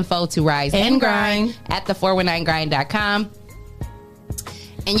send your info to Rise and Grind at the419grind.com.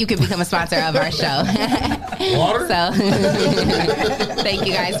 And you can become a sponsor of our show. Water? So, thank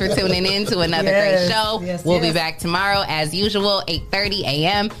you guys for tuning in to another great show. We'll be back tomorrow, as usual, 8:30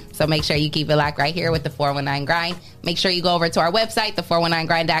 a.m. So make sure you keep it locked right here with the 419 Grind. Make sure you go over to our website,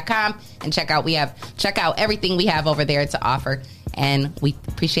 the419grind.com, and check out everything we have over there to offer. And we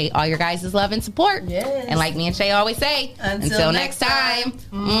appreciate all your guys' love and support. And like me and Shay always say, until next time.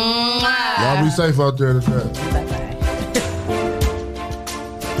 Y'all be safe out there today. Bye-bye.